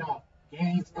 Handoff.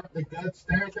 Gaines up the gut.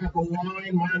 Stack at the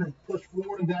line. Minor pushed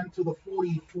forward and down to the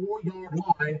 44-yard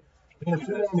line. And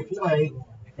 2 on the play.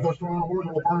 Coach Toronto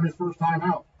Morgan will burn his first time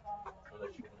out.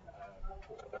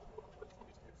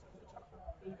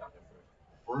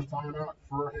 First time out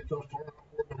for head coach Toronto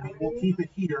Morgan. He will keep it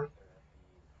here.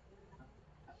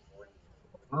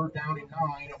 Third down and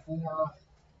 9 for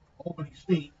Albany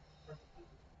State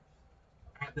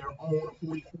at their own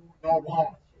 44-yard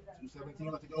line.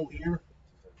 2:17 left to go here.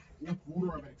 Fourth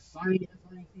quarter of an exciting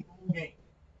football game.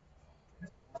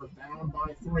 We're down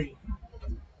by 3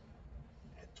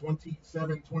 at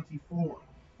 27-24. Tigers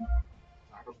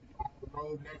will be on the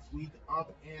road next week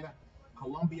up in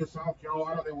Columbia, South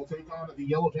Carolina. They will take on the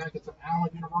Yellow Jackets of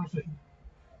Allen University.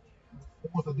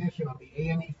 Fourth edition of the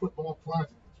AME Football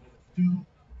Classic between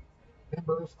the 2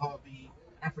 members of the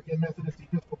African Methodist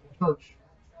Episcopal Church.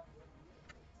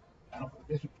 Battle for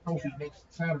the Bishop Trophy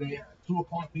next Saturday at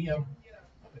 2:00 p.m.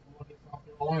 up in Columbia, South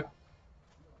Carolina.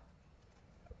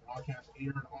 That broadcast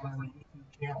aired on our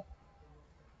YouTube channel.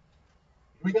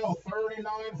 Here we go, 3rd and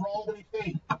 9 for Albany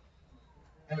State. At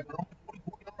their own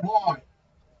 44-yard line.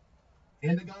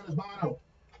 In the gun is Bono.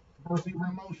 First receiver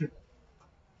in motion.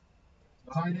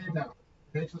 Tight end now.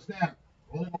 Takes the snap.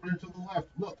 Rolling over here to the left.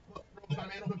 Look. Throws by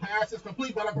man open pass. It's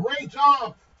complete, but a great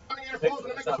job. Coming in close to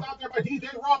make a stop there by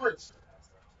DJ Roberts.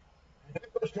 And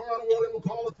head coach Toronto Morgan will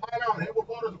call the timeout. Edward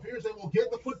Waters appears they will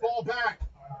get the football back.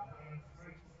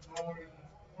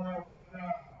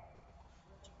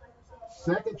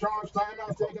 Second charge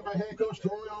timeout taken by head coach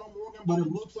Toronto Morgan, but it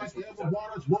looks like Edward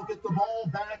Waters will get the ball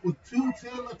back with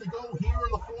 2:10 left to go here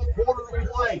in the fourth quarter of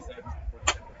play.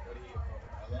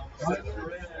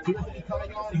 Appears to be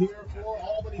coming on here for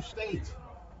Albany State.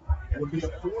 It would be a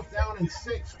 4th down and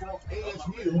 6 for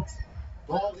ASU.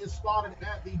 Ball is spotted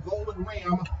at the Golden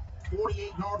Ram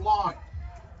 48-yard line.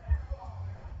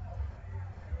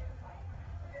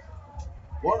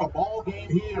 What a ball game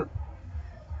here.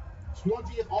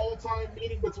 20th all-time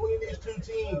meeting between these two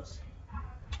teams.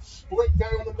 Split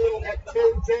down the middle at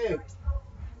 10-10.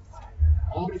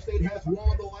 Albany State has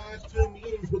won the last 2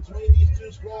 meetings between these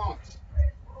two squads.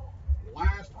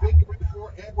 Last victory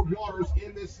for Edward Waters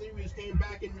in this series came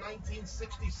back in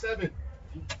 1967.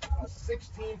 A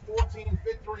 16-14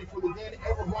 victory for the then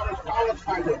Edward Waters College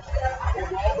Tigers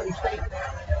over Albany State.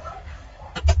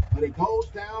 But it goes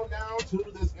down now to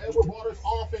this Edward Waters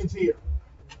offense here.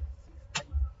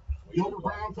 Gilbert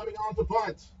Brown coming on to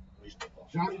punt.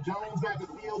 Johnny Jones back to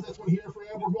the field. This one here for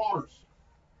Edward Waters.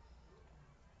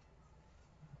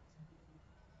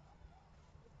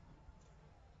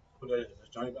 Who that is? Is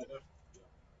Johnny back there?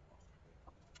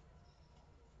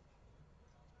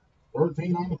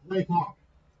 13 on the play clock.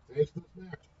 Takes the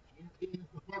snap. Here is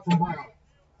the punt from Brown.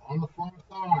 On the far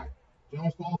side.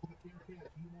 Jones calls for the fair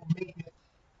catch. He will make it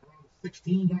around the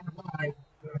 16-yard line.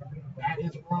 That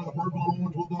is where the Purple and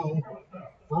Orange will go.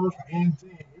 1st and 10.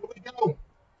 Here we go.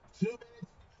 2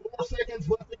 minutes, 4 seconds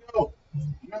left to go.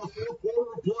 Here in the fourth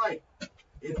quarter of play.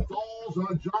 It falls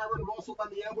on Jarvin Russell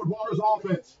and the Edward Waters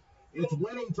offense. It's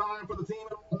winning time for the team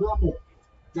in purple.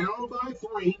 Down by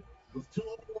 3 with 2:04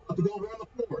 left to go here in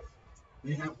the 4th.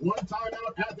 They have 1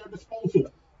 timeout at their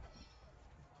disposal.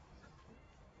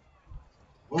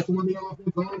 Russell on the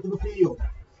offense onto the field.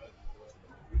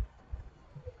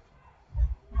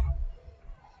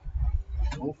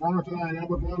 So far tonight,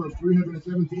 Edward Waters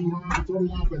 317 yards of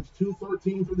total offense,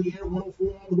 213 through the air,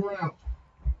 104 on the ground.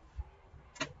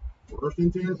 1st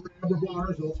and 10 for Edward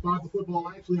Waters. They'll spot the football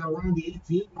actually around the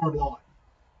 18-yard line.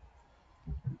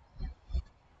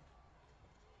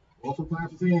 Russell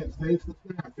claps his hands, takes the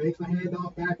snap, fakes the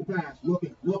handoff, back to pass.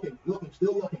 Looking,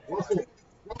 still looking. Russell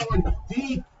throwing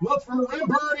deep, looks for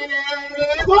Rembert, and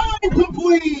it's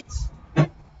incomplete!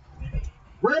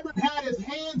 Rembert had his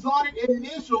hands on it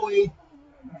initially.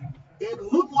 It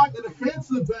looked like the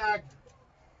defensive back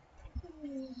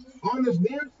on this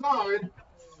near side.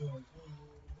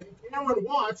 And Cameron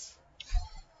Watts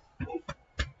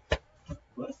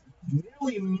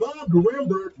nearly mugged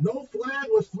Rembert. No flag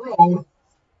was thrown.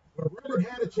 But Rembert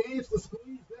had a chance to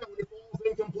squeeze that when it falls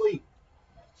incomplete.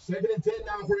 2nd and 10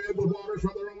 now for Edward Waters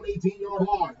from their own 18-yard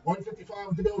line.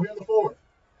 1:55 to go here in the 4th.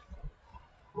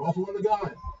 Russell in the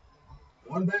gun.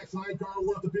 One backside car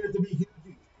left appears to be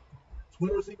Hughes.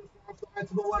 Twin receivers far side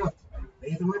to the left.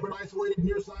 Nathan Rembert isolated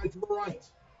near side to the right.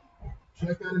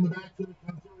 Check that in the backfield.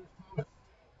 Thomas.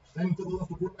 Staying to the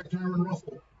left of quarterback Jarvin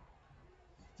Russell.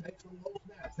 Takes the low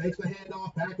snap, takes the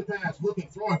handoff, back to pass, looking,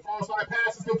 throwing, far side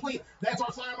pass is complete. That's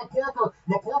our sign, McCorker.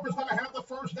 McCorker's going to have the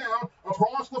first down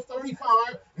across the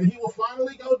 35, and he will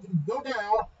finally go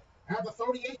down at the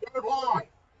 38-yard line.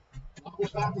 We'll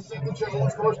stop the second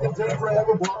Jones, first and 10 for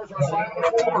Edward Waters, our sign,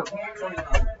 McCorker.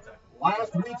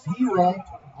 Last week's hero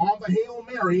on the Hail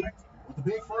Mary with the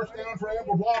big first down for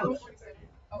Edward Waters.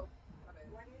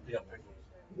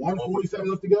 1:47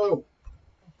 left to go.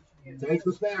 Takes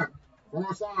the snap.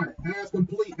 Far side. Pass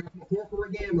complete. That's McCorker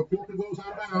again. McCorker goes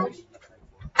out of bounds.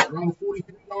 Around the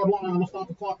 43-yard line. We'll stop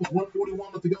the clock with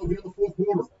 1:41 left to go here in the fourth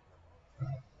quarter.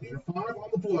 Gain of 5 on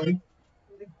the play.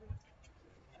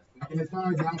 Second and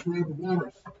 5 now for Edward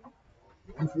Waters.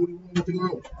 1:41 left to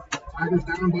go. Tigers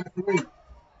down by 3.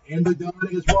 In the gun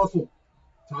is Russell.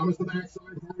 Thomas the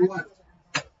backside, far left.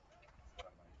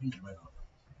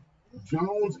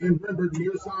 Jones and Rimbert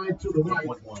near side to the right.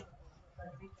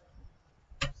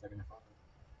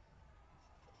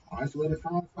 Isolated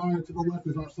foul side to the left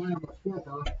is our sign of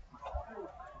McCorker.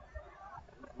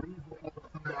 Reeves will call the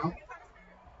timeout.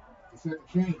 The second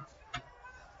change.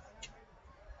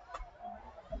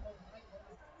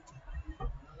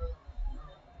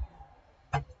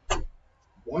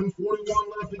 $1:41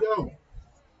 left to go.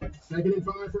 Second and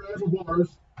 5 for Edward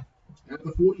Waters at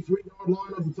the 43-yard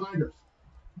line of the Tigers.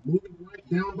 Moving right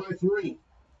down by 3.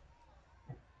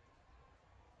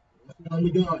 On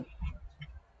the gun.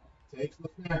 Takes the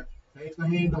snap. Takes the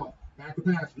handoff. Back to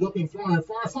pass. Looking, throwing.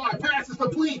 Far side. Pass is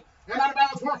complete. And out of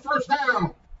bounds for a first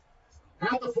down.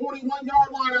 At the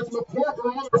 41-yard line, that's McCorker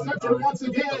on the reception once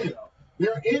again.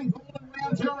 They're in Golden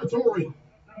Ram territory.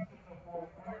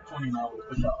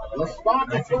 The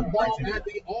start of football at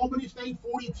the Albany State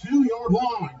 42-yard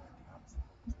line.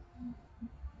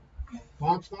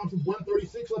 Clock stops with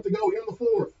 1:36 left to go here in the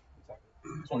fourth.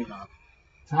 29.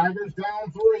 Tigers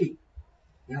down 3.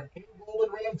 They're in Golden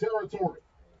Ram territory.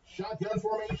 Shotgun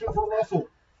formation for Russell.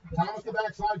 Thomas the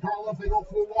backside, Carl if they go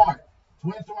full wide.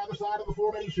 Twins to either side of the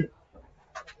formation.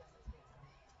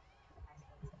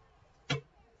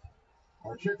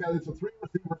 Or check that, it's a 3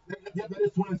 receiver. Yep, that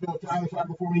is twins go to either side of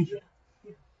the formation.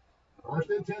 First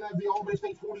and 10 at the Albany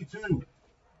State 42.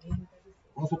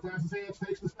 Russell clasps his hands,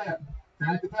 takes the snap.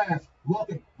 Back to pass.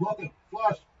 Looking,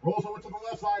 flush. Rolls over to the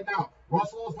left side now.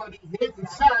 Russell is going to be hit and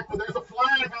sacked, but there's a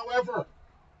flag, however.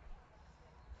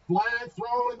 Flag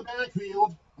thrown in the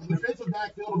backfield, the defensive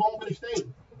backfield of Albany State.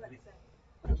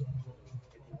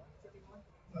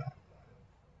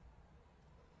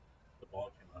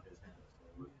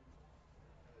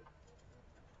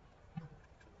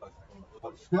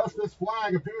 Discuss this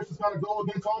flag. Appears it's going to go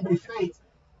against Albany State.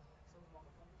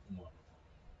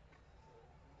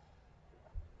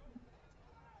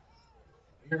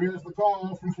 Here is the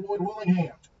call from Floyd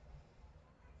Willingham.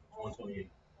 128.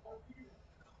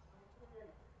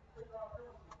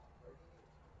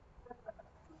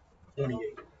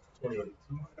 28.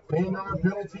 10-yard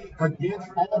penalty against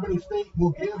Albany State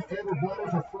will give Edward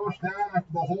Waters a first down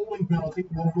after the holding penalty.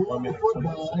 Will move the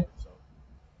football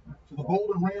to the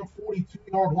Golden Ram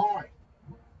 42-yard line.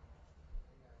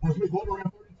 Golden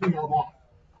Ram 32-yard line.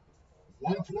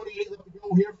 1:28 left to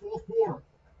go here, fourth quarter.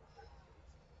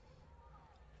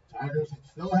 Tigers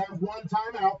still have one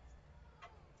timeout.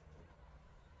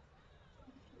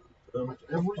 Pretty much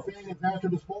everything is at their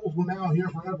disposal now here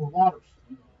for Edward Waters.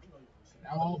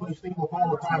 Now Albany State will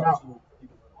call a timeout.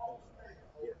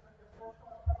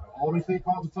 Albany State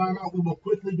calls a timeout. We will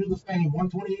quickly do the same.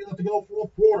 1:28 left to go,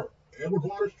 fourth quarter. Edward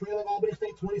Waters trailing Albany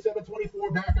State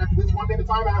 27-24. Back after this 1 minute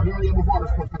timeout here on the Edward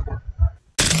Waters Sports Network.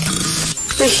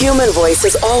 The human voice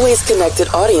has always connected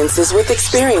audiences with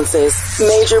experiences.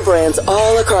 Major brands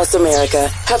all across America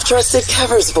have trusted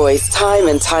Kever's voice time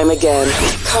and time again.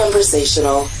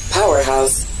 Conversational,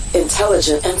 powerhouse,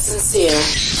 intelligent, and sincere.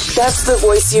 That's the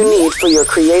voice you need for your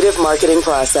creative marketing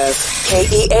process.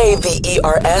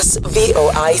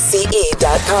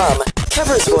 KEAVERSVOICE.com.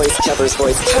 Kever's Voice, Kever's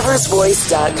Voice,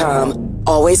 KeversVoice.com.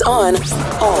 Always on,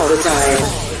 all the time.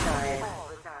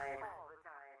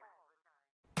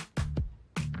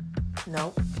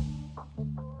 Nope.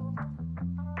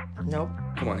 Nope.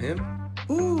 Come on, him.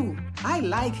 Ooh, I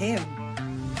like him.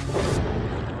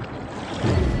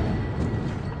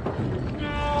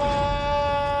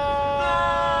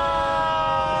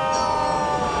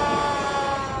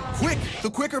 Quick, the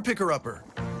quicker picker-upper.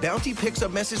 Bounty picks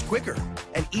up messes quicker,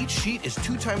 and each sheet is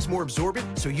 2 times more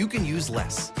absorbent, so you can use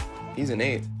less. He's an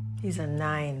 8. He's a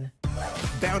 9.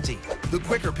 Bounty, the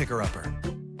quicker picker-upper.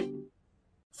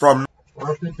 From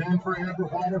First and 10 for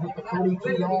Edward Waters at the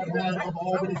 32-yard line of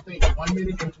Albany State. 1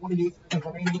 minute and 28 seconds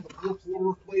remaining in the fourth quarter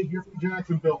of play here from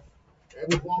Jacksonville.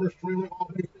 Edward Waters trailing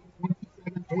Albany State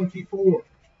 27-24.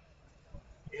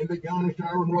 In the gun is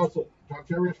Jaron Russell.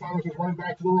 Jontarius Thomas is running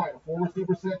back to the right. A four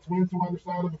receiver set, twins to either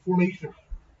side of the formation.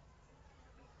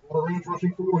 Water range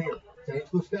rushing four here.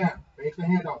 Takes the snap, takes the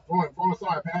handoff, throwing far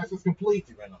side, pass is complete.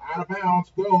 Out of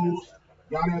bounds goes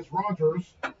Giannis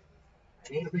Rogers.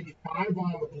 Gain of 85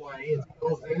 on the play. It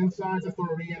goes inside the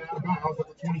 30 and out of bounds at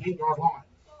the 28-yard line.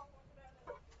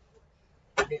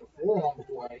 Gain of 4 on the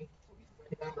play. So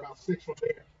he's down about 6 from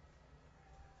there.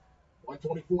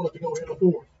 1:24 left to go here in the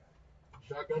fourth.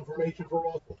 Shotgun formation for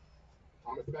Russell.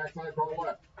 Thomas the backside, far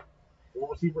left. Four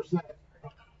receiver set.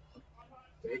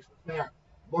 Takes the snap.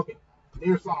 Looking.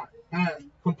 Near side. Pass.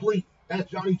 Complete. That's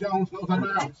Johnny Jones. Goes out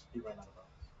of bounds.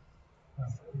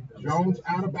 Jones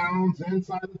out of bounds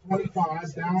inside the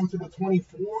 25. Down to the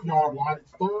 24-yard line.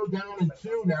 It's 3rd down and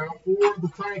 2 now for the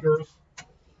Tigers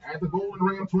at the Golden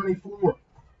Ram 24.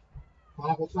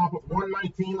 Clock will stop with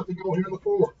 1:19 left to go here in the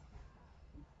fourth.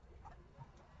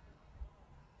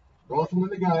 Russell in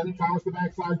the gun. Thomas the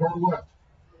backside, guard left.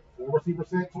 Four receiver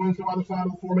set, twins to either side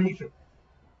of the formation.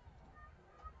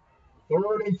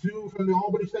 3rd and 2 from the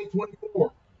Albany State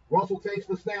 24. Russell takes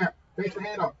the snap, takes the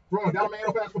handoff, throwing down a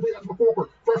man pass complete. That's McCorper.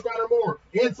 First down or more.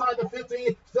 Inside the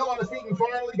 15, still on his feet and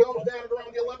finally goes down and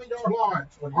around the 11-yard line.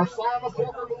 Our Simon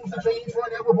McCorper moves the chains for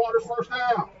an Edward Waters first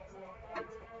down.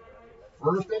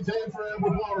 1st and 10 for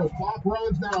Edward Waters. Clock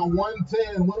runs now.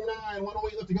 1:10, 1:09,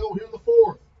 1:08 left to go here in the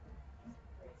fourth.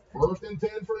 1st and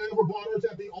 10 for Edward Waters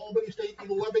at the Albany State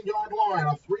 11-yard line.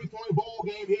 A 3-point ball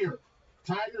game here.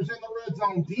 Tigers in the red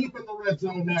zone, deep in the red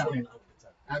zone now.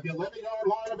 At the 11-yard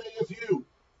line of ASU.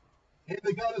 In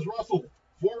the gun is Russell.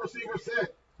 Four receiver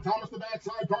set. Thomas the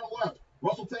backside, guard left.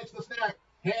 Russell takes the snap.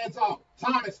 Hands up.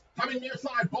 Thomas coming near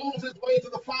side. Bowls his way to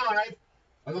the 5.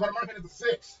 And they're going to mark it at the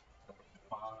 6.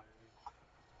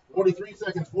 43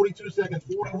 seconds, 42 seconds,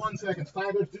 41 seconds.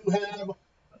 Tigers do have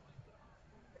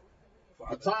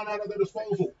a timeout at their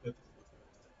disposal.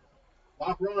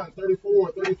 Clock runs,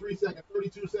 34, 33 seconds,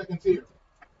 32 seconds here.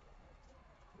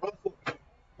 Russell,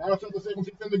 fires up the signals,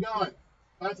 he's in the gun.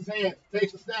 Claps his hands,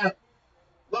 takes the snap.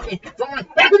 Looking, throwing,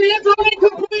 back in the end zone,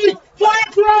 incomplete!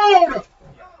 Flag thrown!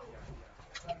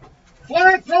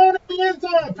 Flag thrown in the end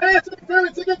zone. Pass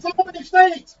interference against Albany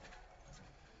State.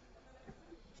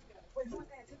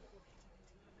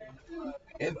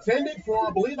 Intended for,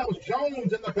 I believe that was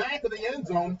Jones in the back of the end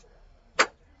zone.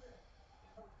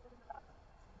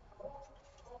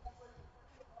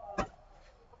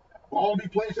 Ball be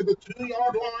placed at the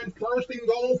 2-yard line. 1st and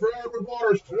goal for Edward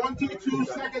Waters. 22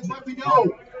 seconds left to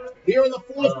go here in the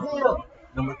fourth quarter.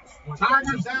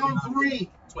 Tigers down 3.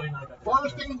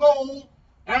 1st and goal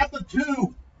at the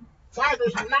 2.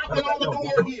 Tigers knocking on the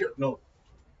door here. No.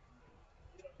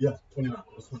 Yeah, 29.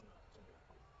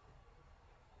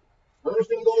 1st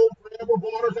and goal for Edward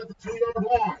Waters at the 2-yard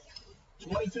line.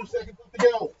 22 seconds left to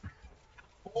go.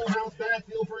 Full house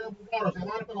backfield for Edward Waters. They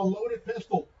line up in a loaded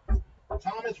pistol.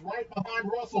 Thomas right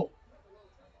behind Russell.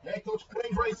 Head coach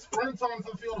Quindray sprints onto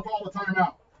the field to call the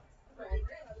timeout.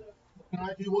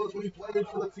 Like he was when he played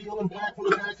for the teal and black for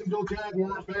the Jacksonville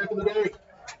Jaguars back in the day.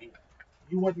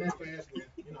 You wasn't that fast, man.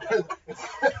 You know,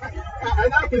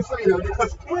 and I can say that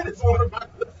because Quinn is one of my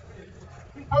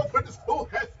we both went to school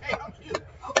at FAMU.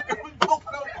 We both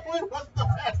know Quinn wasn't the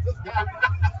fastest guy.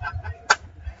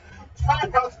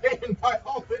 Timeout taken by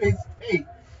Albany State.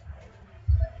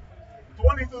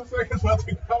 22 seconds left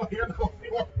to go here in the fourth.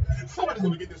 Somebody's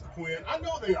going to get this to Quinn. I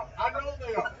know they are.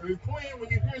 And Quinn, when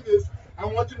you hear this, I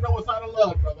want you to know it's out of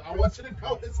love, brother. I want you to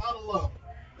know it's out of love.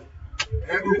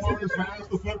 Edward Waters has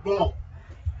the football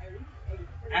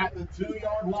at the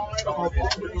 2-yard line of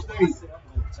Albany State.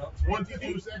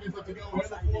 22 seconds left to go in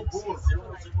the fourth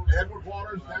quarter. Edward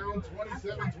Waters down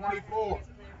 27-24.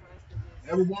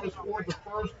 Edward Waters scored the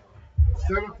first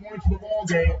 7 points of the ball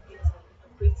game.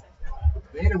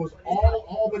 Then it was all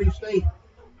Albany State.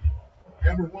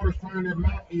 Edward Waters trying to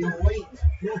mount a late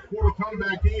fourth quarter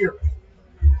comeback here.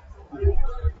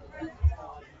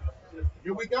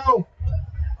 Here we go.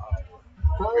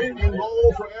 3rd and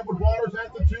goal for Edward Waters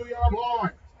at the 2-yard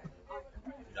line.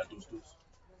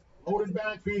 Loaded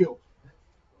backfield.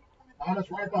 Thomas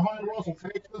right behind Russell.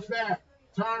 Takes the snap.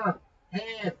 Turn.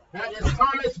 Hand. That is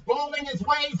Thomas bowling his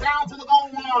way down to the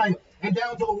goal line and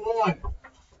down to the 1.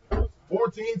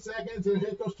 14 seconds, and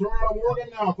head coach Toronto Morgan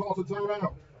now calls a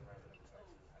timeout.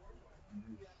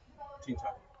 Team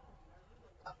time.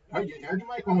 Have your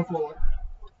mic on, Floyd.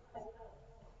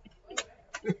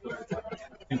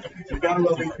 You gotta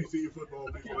love HBCU football,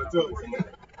 people, I tell you.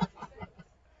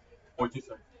 42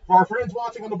 seconds. For our friends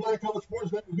watching on the Black College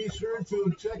Sports Network, be sure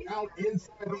to check out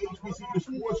Inside the HBCU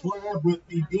Sports Lab with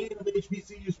the Dean of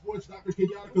HBCU Sports, Dr.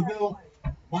 Kenyatta Cavill.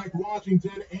 Mike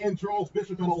Washington and Charles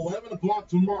Bishop at 11 o'clock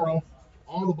tomorrow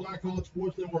on the Black College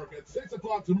Sports Network. At 6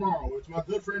 o'clock tomorrow, it's my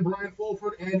good friend Brian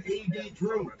Fulford and A.D.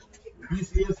 Drew.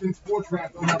 BCSN Sports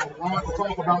Wrap. They'll have a lot to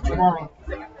talk about tomorrow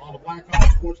on the Black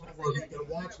College Sports Network. You can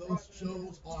watch those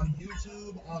shows on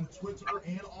YouTube, on Twitter,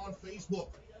 and on Facebook.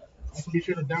 Also, be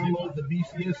sure to download the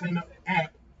BCSN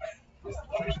app.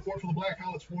 Show your support for the Black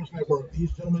College Sports Network.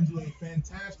 These gentlemen do a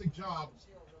fantastic job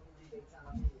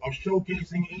of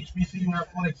showcasing HBCU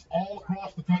athletics all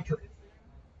across the country.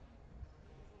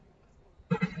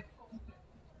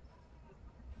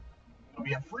 It'll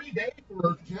be a free day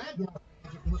for Jaguars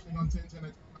if you're listening on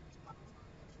 1010.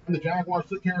 And the Jaguars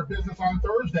took care of business on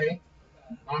Thursday,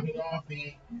 knocking off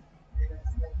the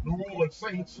New Orleans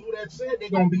Saints. Who that said they're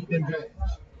gonna beat them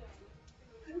Jags?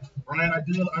 Brian, I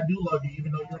do love you,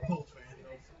 even though you're a Colts fan. You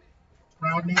know,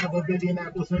 proud native of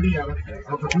Indianapolis, Indiana,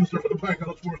 our producer for the Black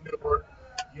College Sports Network.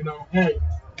 You know, hey,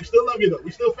 we still love you though.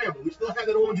 We still family. We still have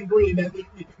that orange and green that we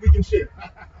can share.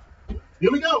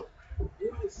 Here we go.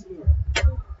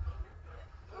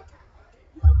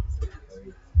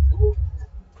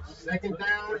 Second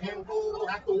down and goal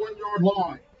at the 1 yard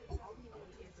line.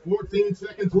 14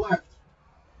 seconds left.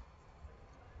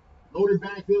 Loaded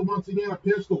backfield once again, a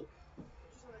pistol.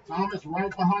 Thomas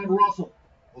right behind Russell.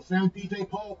 Will send DJ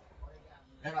Polk.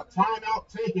 And a timeout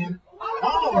taken.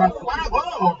 Oh, and a flag.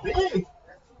 Oh, big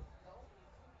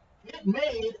hit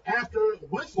made after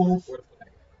whistles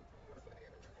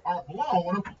are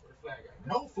blown.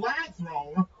 No flag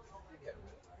thrown.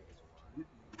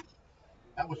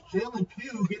 That was Jalen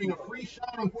Pugh getting a free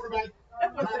shot on quarterback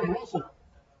Brandon Russell.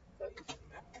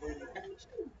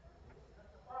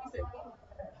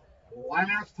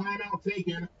 Last timeout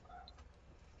taken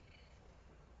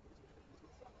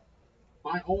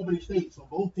by Albany State. So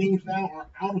both teams now are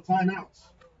out of timeouts.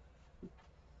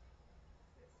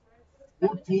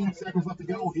 14 seconds left to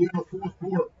go here in the fourth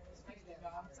quarter.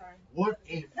 What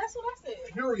a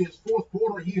furious fourth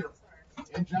quarter here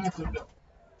in Jacksonville.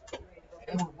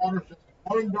 Edward Waters just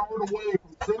 1 yard away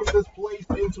from sending this place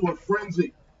into a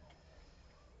frenzy.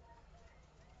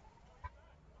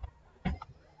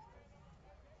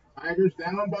 Tigers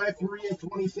down by 3 at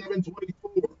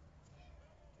 27-24.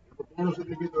 Waters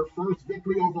looking to get their first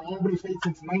victory over Albany State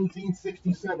since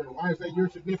 1967. Why is that year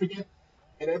significant?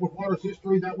 In Edward Waters'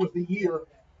 history, that was the year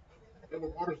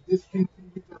Edward Waters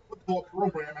discontinued their football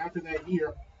program after that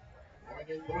year.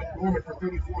 Going dormant for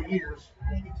 34 years.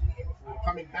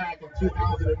 Coming back in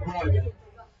 2001.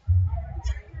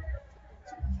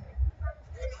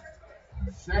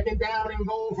 Second down and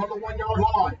goal from the 1 yard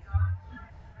line.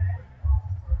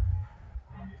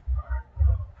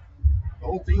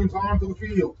 Both teams onto the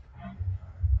field.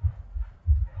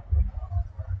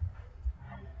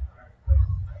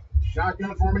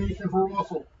 Shotgun formation for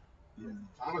Russell.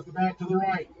 Thomas the back to the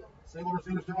right. Single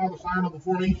receiver still on the side of the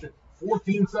formation.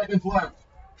 14 seconds left.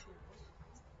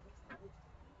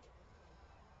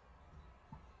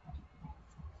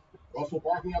 Russell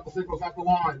barking out the signals at the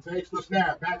line. Takes the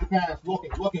snap. Back to pass.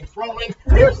 Looking, throwing.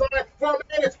 Near side for a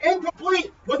minute. It's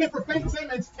incomplete. Looking for Fake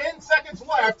Simmons. 10 seconds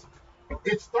left.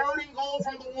 It's third and goal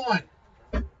from the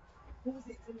 1.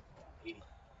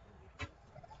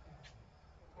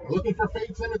 Looking for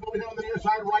Fake Simmons over here on the near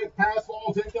side right. Pass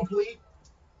falls incomplete.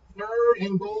 Third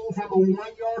and goal from the 1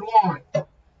 yard line.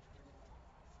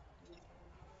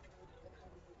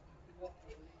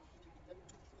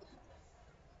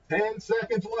 Ten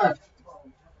seconds left.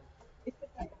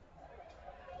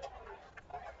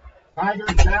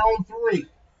 Tigers down 3.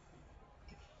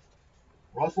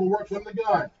 Russell works from the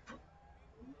gun.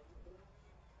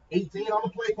 18 on the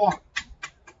play clock.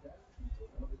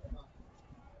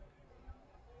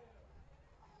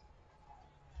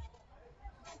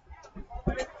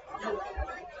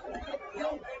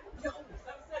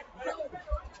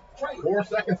 Four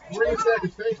seconds, 3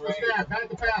 seconds, takes the snap, back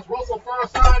to pass, Russell far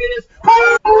side, it is,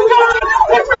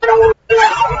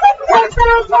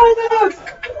 touchdown Tigers!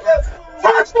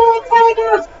 Touchdown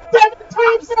Tigers! Devin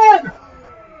Thompson!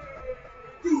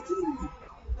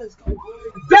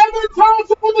 Devin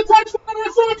Thompson with the touchdown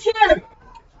reception!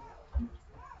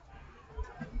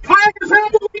 Tigers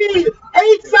have the lead,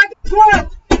 8 seconds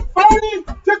left,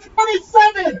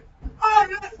 30-27. All right,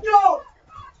 let's go!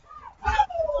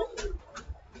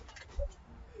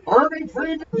 Irving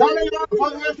Freeman coming up for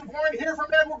the extra point here from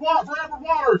Edward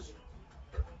Waters.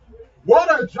 What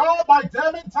a job by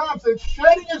Devin Thompson,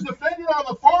 shedding his defender on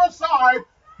the far side,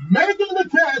 making the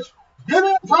catch,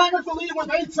 giving the Tigers the lead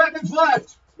with 8 seconds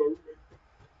left.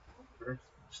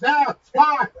 Snap,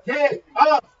 spot, kick,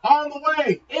 up, on the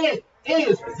way. It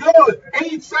is good.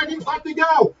 8 seconds left to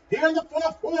go. Here in the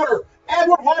fourth quarter,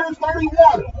 Edward Waters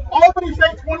 31, Albany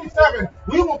State 27.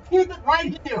 We will keep it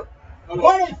right here.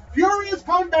 What a furious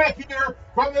comeback here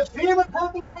from this team in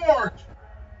purple and orange.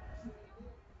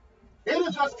 It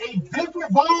is just a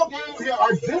different ball game here,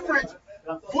 a different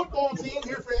football team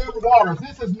here for Edward Waters.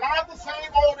 This is not the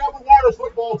same old Edward Waters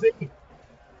football team.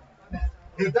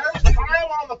 If there's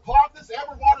time on the clock, this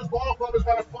Edward Waters Ball Club is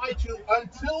going to fight you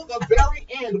until the very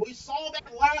end. We saw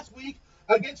that last week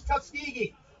against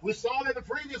Tuskegee. We saw that the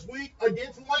previous week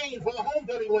against Lane for the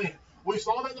homecoming win. We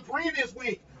saw that the previous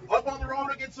week up on the road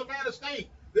against Savannah State.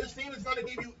 This team is going to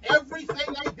give you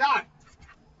everything they got.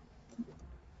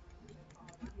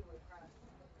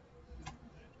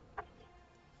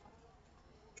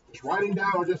 Just writing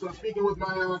down, just speaking with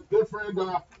my good friend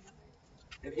and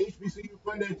HBCU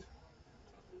pundit,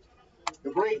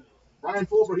 the great Ryan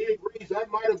Fulber. He agrees that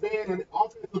might have been an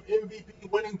offensive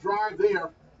MVP winning drive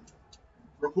there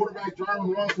for quarterback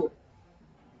Jarwin Russell.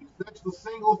 He sets the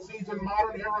single-season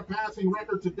modern-era passing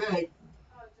record today.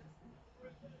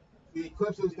 He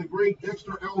eclipses the great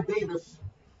Dexter L. Davis.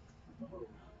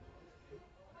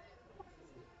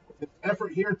 His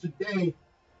effort here today,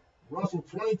 Russell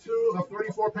 22 of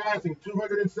 34 passing,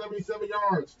 277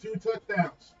 yards, 2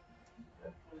 touchdowns.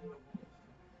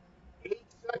 8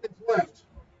 seconds left.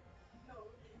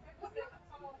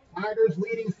 Tigers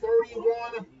leading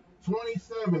 31-27.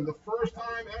 The first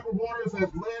time Edward Waters has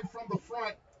led from the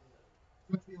front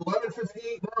since the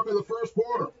 11:58 mark of the first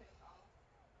quarter.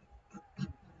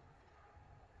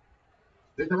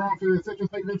 Stick around for the Central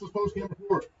St. Vincent's postgame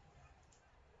report.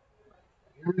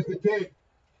 Here is the kick.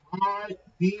 High,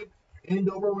 deep, end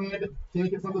over red,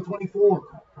 taken from the 24,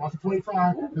 across the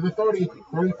 25, to the 30,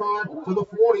 35, to the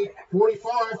 40,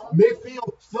 45,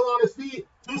 midfield, still on his feet,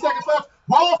 2 seconds left,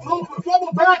 ball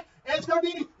fumbled back, and it's going to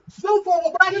be still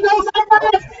fumbled back, and goes out of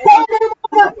bounds, ball game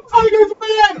over, Tigers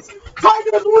win,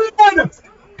 Tigers win,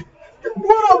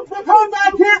 what a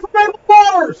comeback here from Edward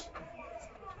Waters,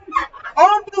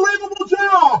 unbelievable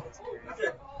job,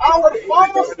 our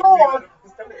final score,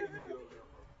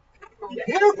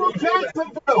 here from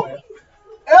Jacksonville,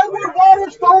 Edward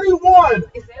Waters 31,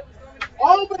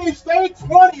 Albany State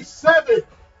 27.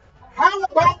 How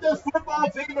about this football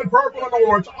team in purple and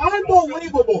orange?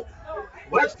 Unbelievable.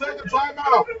 Let's take a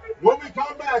timeout. When we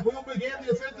come back, we'll begin the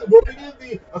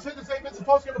Ascension St. Vincent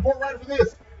postgame report right after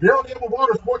this here on the Edward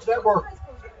Waters Sports Network.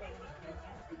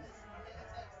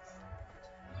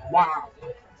 Wow.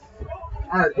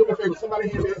 All right, do me a favor. Somebody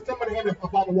hand me a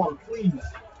bottle of water, please.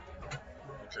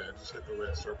 Okay, just hit the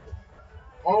red circle.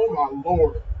 Oh, my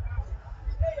Lord.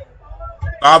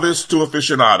 Novice to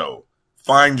aficionado,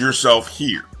 find yourself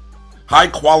here. High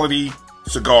quality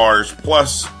cigars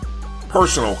plus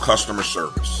personal customer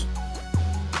service.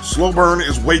 Slow Burn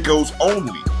is Waco's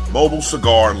only mobile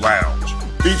cigar lounge,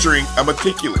 featuring a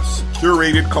meticulous,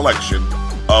 curated collection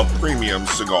of premium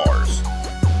cigars.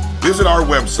 Visit our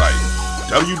website,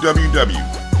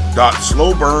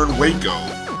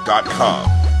 www.slowburnwaco.com.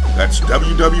 That's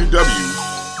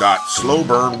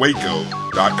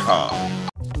www.slowburnwaco.com.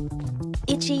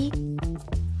 Itchy,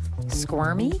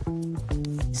 squirmy,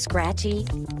 scratchy,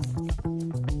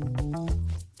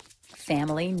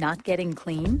 family not getting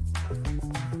clean?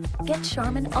 Get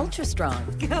Charmin Ultra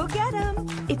Strong. Go get 'em!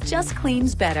 It just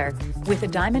cleans better. With a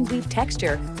diamond weave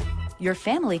texture, your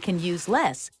family can use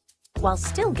less while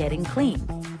still getting clean.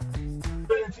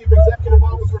 Chief Executive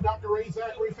Officer Dr. Ray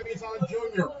Zachary Faison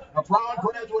Jr., a proud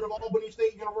graduate of Albany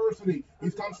State University.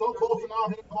 He's come so close to now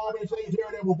hitting Albany State here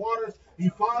at Edward Waters. He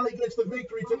finally gets the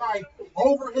victory tonight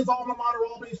over his alma mater,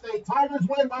 Albany State. Tigers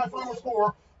win by a final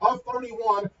score of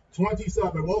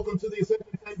 31-27. Welcome to the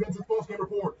Ascension St. Vincent postgame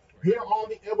report here on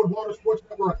the Edward Waters Sports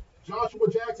Network. Joshua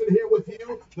Jackson here with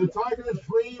you. The Tigers'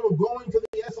 dream of going to the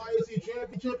SIAC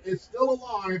Championship is still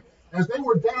alive as they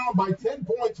were down by 10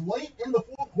 points late in the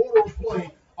fourth quarter of play.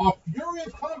 A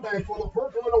furious comeback for the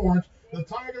purple and orange. The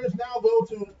Tigers now go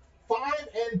to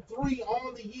 5-3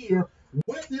 on the year.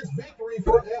 With this victory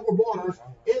for Edward Waters,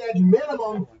 it at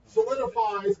minimum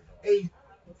solidifies a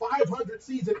 500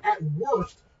 season at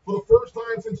worst for the first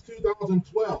time since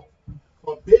 2012.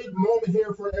 A big moment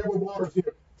here for Edward Waters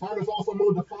here. Tigers also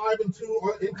moved to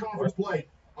 5-2 in conference play.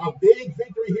 A big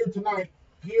victory here tonight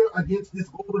here against this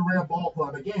Golden Ram Ball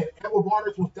Club. Again, Edward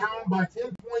Waters was down by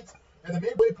 10 points at the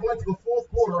midway point of the fourth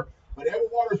quarter, but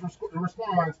Edward Waters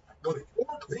responds with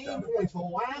 14 points. The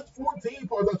last 14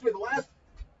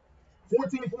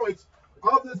 points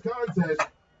of this contest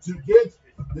to get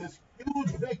this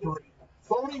huge victory,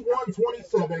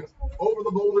 31-27 over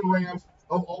the Golden Rams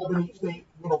of Albany State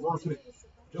University.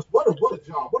 Just what a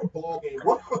job, what a ball game,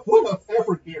 what an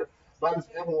effort here by this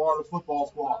Edward Waters football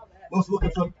squad. Let's look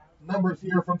at some numbers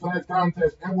here from tonight's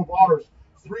contest. Edward Waters,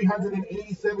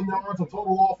 387 yards of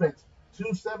total offense,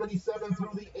 277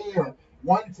 through the air,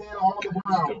 110 on the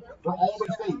ground. For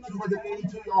Albany State,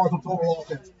 282 yards of total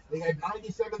offense. They had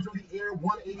 97 through the air,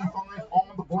 185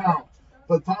 on the ground.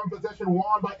 The time of possession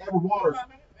won by Edward Waters,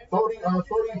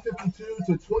 30-52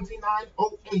 to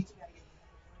 29-08.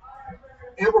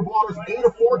 Edward Waters 8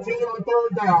 of 14 on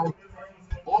third down.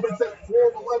 Albany State 4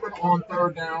 of 11 on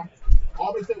third down.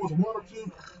 Albany State was 1 or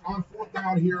 2 on fourth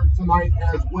down here tonight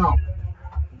as well.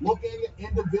 Looking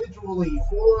individually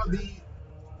for the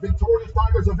victorious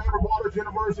Tigers of Edward Waters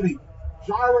University,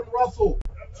 Jaron Russell,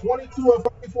 22 of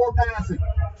 34 passing,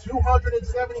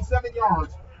 277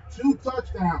 yards, 2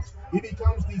 touchdowns. He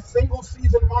becomes the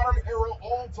single-season modern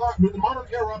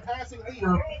era passing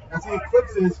leader as he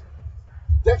eclipses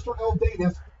Dexter L.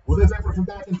 Davis with his effort from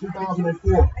back in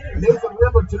 2004. Nathan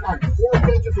River tonight, 4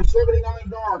 catches for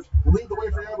 79 yards to lead the way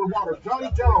for Edward Waters.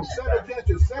 Johnny Jones, 7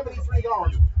 catches, 73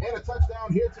 yards, and a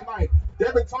touchdown here tonight.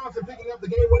 Devin Thompson picking up the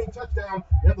game-winning touchdown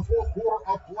in the fourth quarter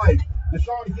of play.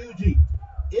 Deshaun Hugie,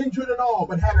 injured and all,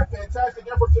 but had a fantastic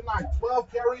effort tonight.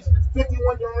 12 carries,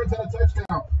 51 yards, and a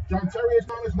touchdown. John Terrius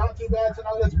Thomas, not too bad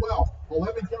tonight as well.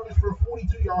 11 carries for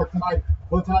 42 yards tonight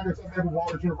for the Tigers of Edward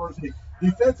Waters University.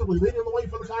 Defensively, leading the way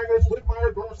for the Tigers,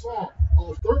 Whitmire Garcon.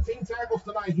 13 tackles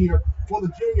tonight here for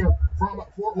the junior from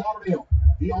Fort Lauderdale.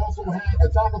 He also had a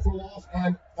tackle for loss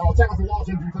and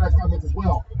injury tonight's contest as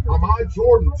well. Ahmad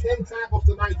Jordan, 10 tackles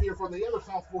tonight here for the other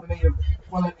South Florida native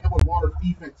for that Edward Waters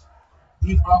defense.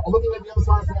 Looking at the other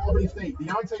side for Albany State,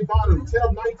 Deontay Badu, 10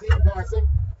 of 19 passing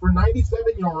for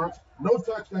 97 yards, no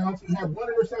touchdowns. He had 1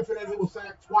 interception and he was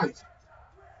sacked twice.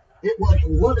 It was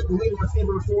Levitt, the leading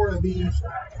receiver for the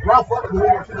Ralph Levitt, the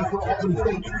leading receiver for Albany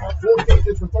State, 4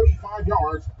 catches for 35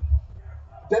 yards.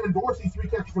 Devin Dorsey, 3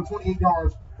 catches for 28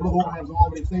 yards for the Golden Rams of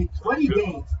Albany State. Freddie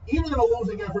Gaines, even in a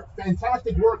losing effort,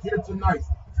 fantastic work here tonight.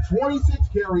 26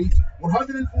 carries,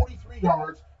 143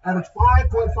 yards, averaged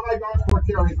 5.5 yards per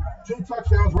carry, 2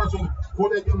 touchdowns rushing for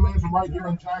that young man from right here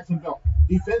in Jacksonville.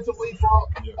 Defensively for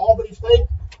Albany State,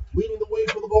 leading the way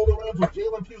for the Golden Rams was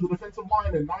Jalen Pugh, the defensive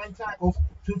lineman, 9 tackles,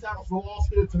 2 tackles for loss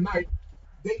here tonight.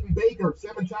 Dayton Baker,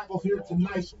 7 tackles here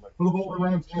tonight for the Golden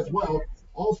Rams as well.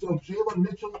 Also, Jalen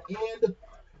Mitchell and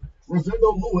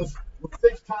Rosendo Lewis with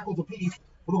 6 tackles apiece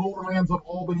for the Golden Rams of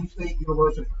Albany State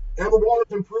University. Edward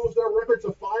Waters improves their record to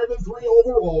 5-3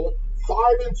 overall,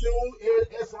 5-2 in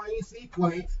SIAC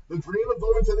play. The dream of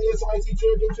going to the SIAC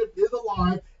championship is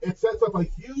alive. It sets up a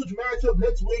huge matchup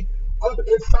next week up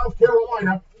in South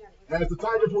Carolina, as the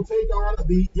Tigers will take on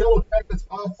the Yellow Jackets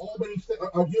of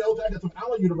Yellow Jackets of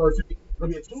Allen University. It'll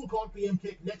be a 2:00 p.m.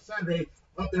 kick next Saturday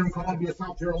up there in Columbia,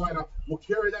 South Carolina. We'll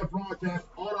carry that broadcast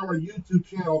on our YouTube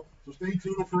channel, so stay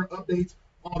tuned for updates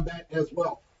on that as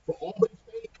well. For Albany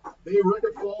State, their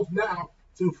record falls now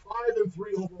to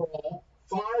 5-3 overall,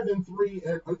 5-3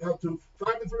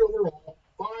 overall,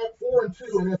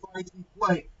 4-2 in SIAC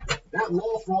play. That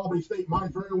loss for Albany State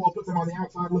might very well put them on the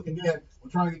outside looking in. We're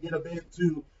trying to get a bid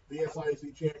to the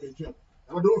SIAC championship.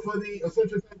 That'll do it for the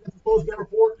Ascension Post Game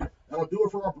Report. That'll do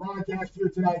it for our broadcast here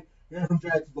tonight here from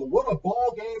Jacksonville. What a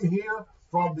ball game here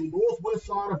from the northwest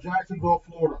side of Jacksonville,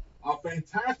 Florida. A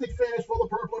fantastic finish for the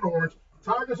Purple and Orange.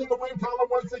 Tigers in the win column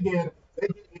once again. They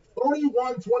get a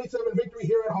 31-27 victory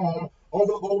here at home over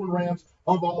the Golden Rams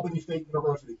of Albany State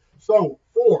University. So,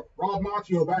 for Rob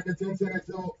Macchio back at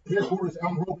 1010XL headquarters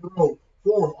on Roper Road,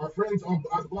 for our friends on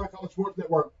the Black College Sports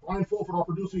Network, Brian Fulford, our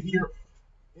producer here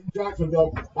in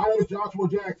Jacksonville, my name is Joshua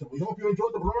Jackson. We hope you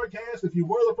enjoyed the broadcast. If you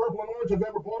were the Purple and Orange of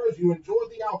Edward Waters, you enjoyed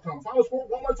the outcome. Final score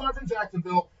one more time from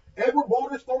Jacksonville. Edward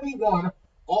Waters 31,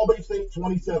 Albany State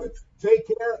 27. Take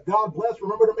care. God bless.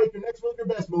 Remember to make your next move your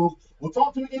best move. We'll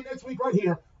talk to you again next week right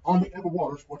here on the Edward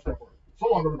Waters Sports Network. So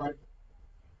long, everybody.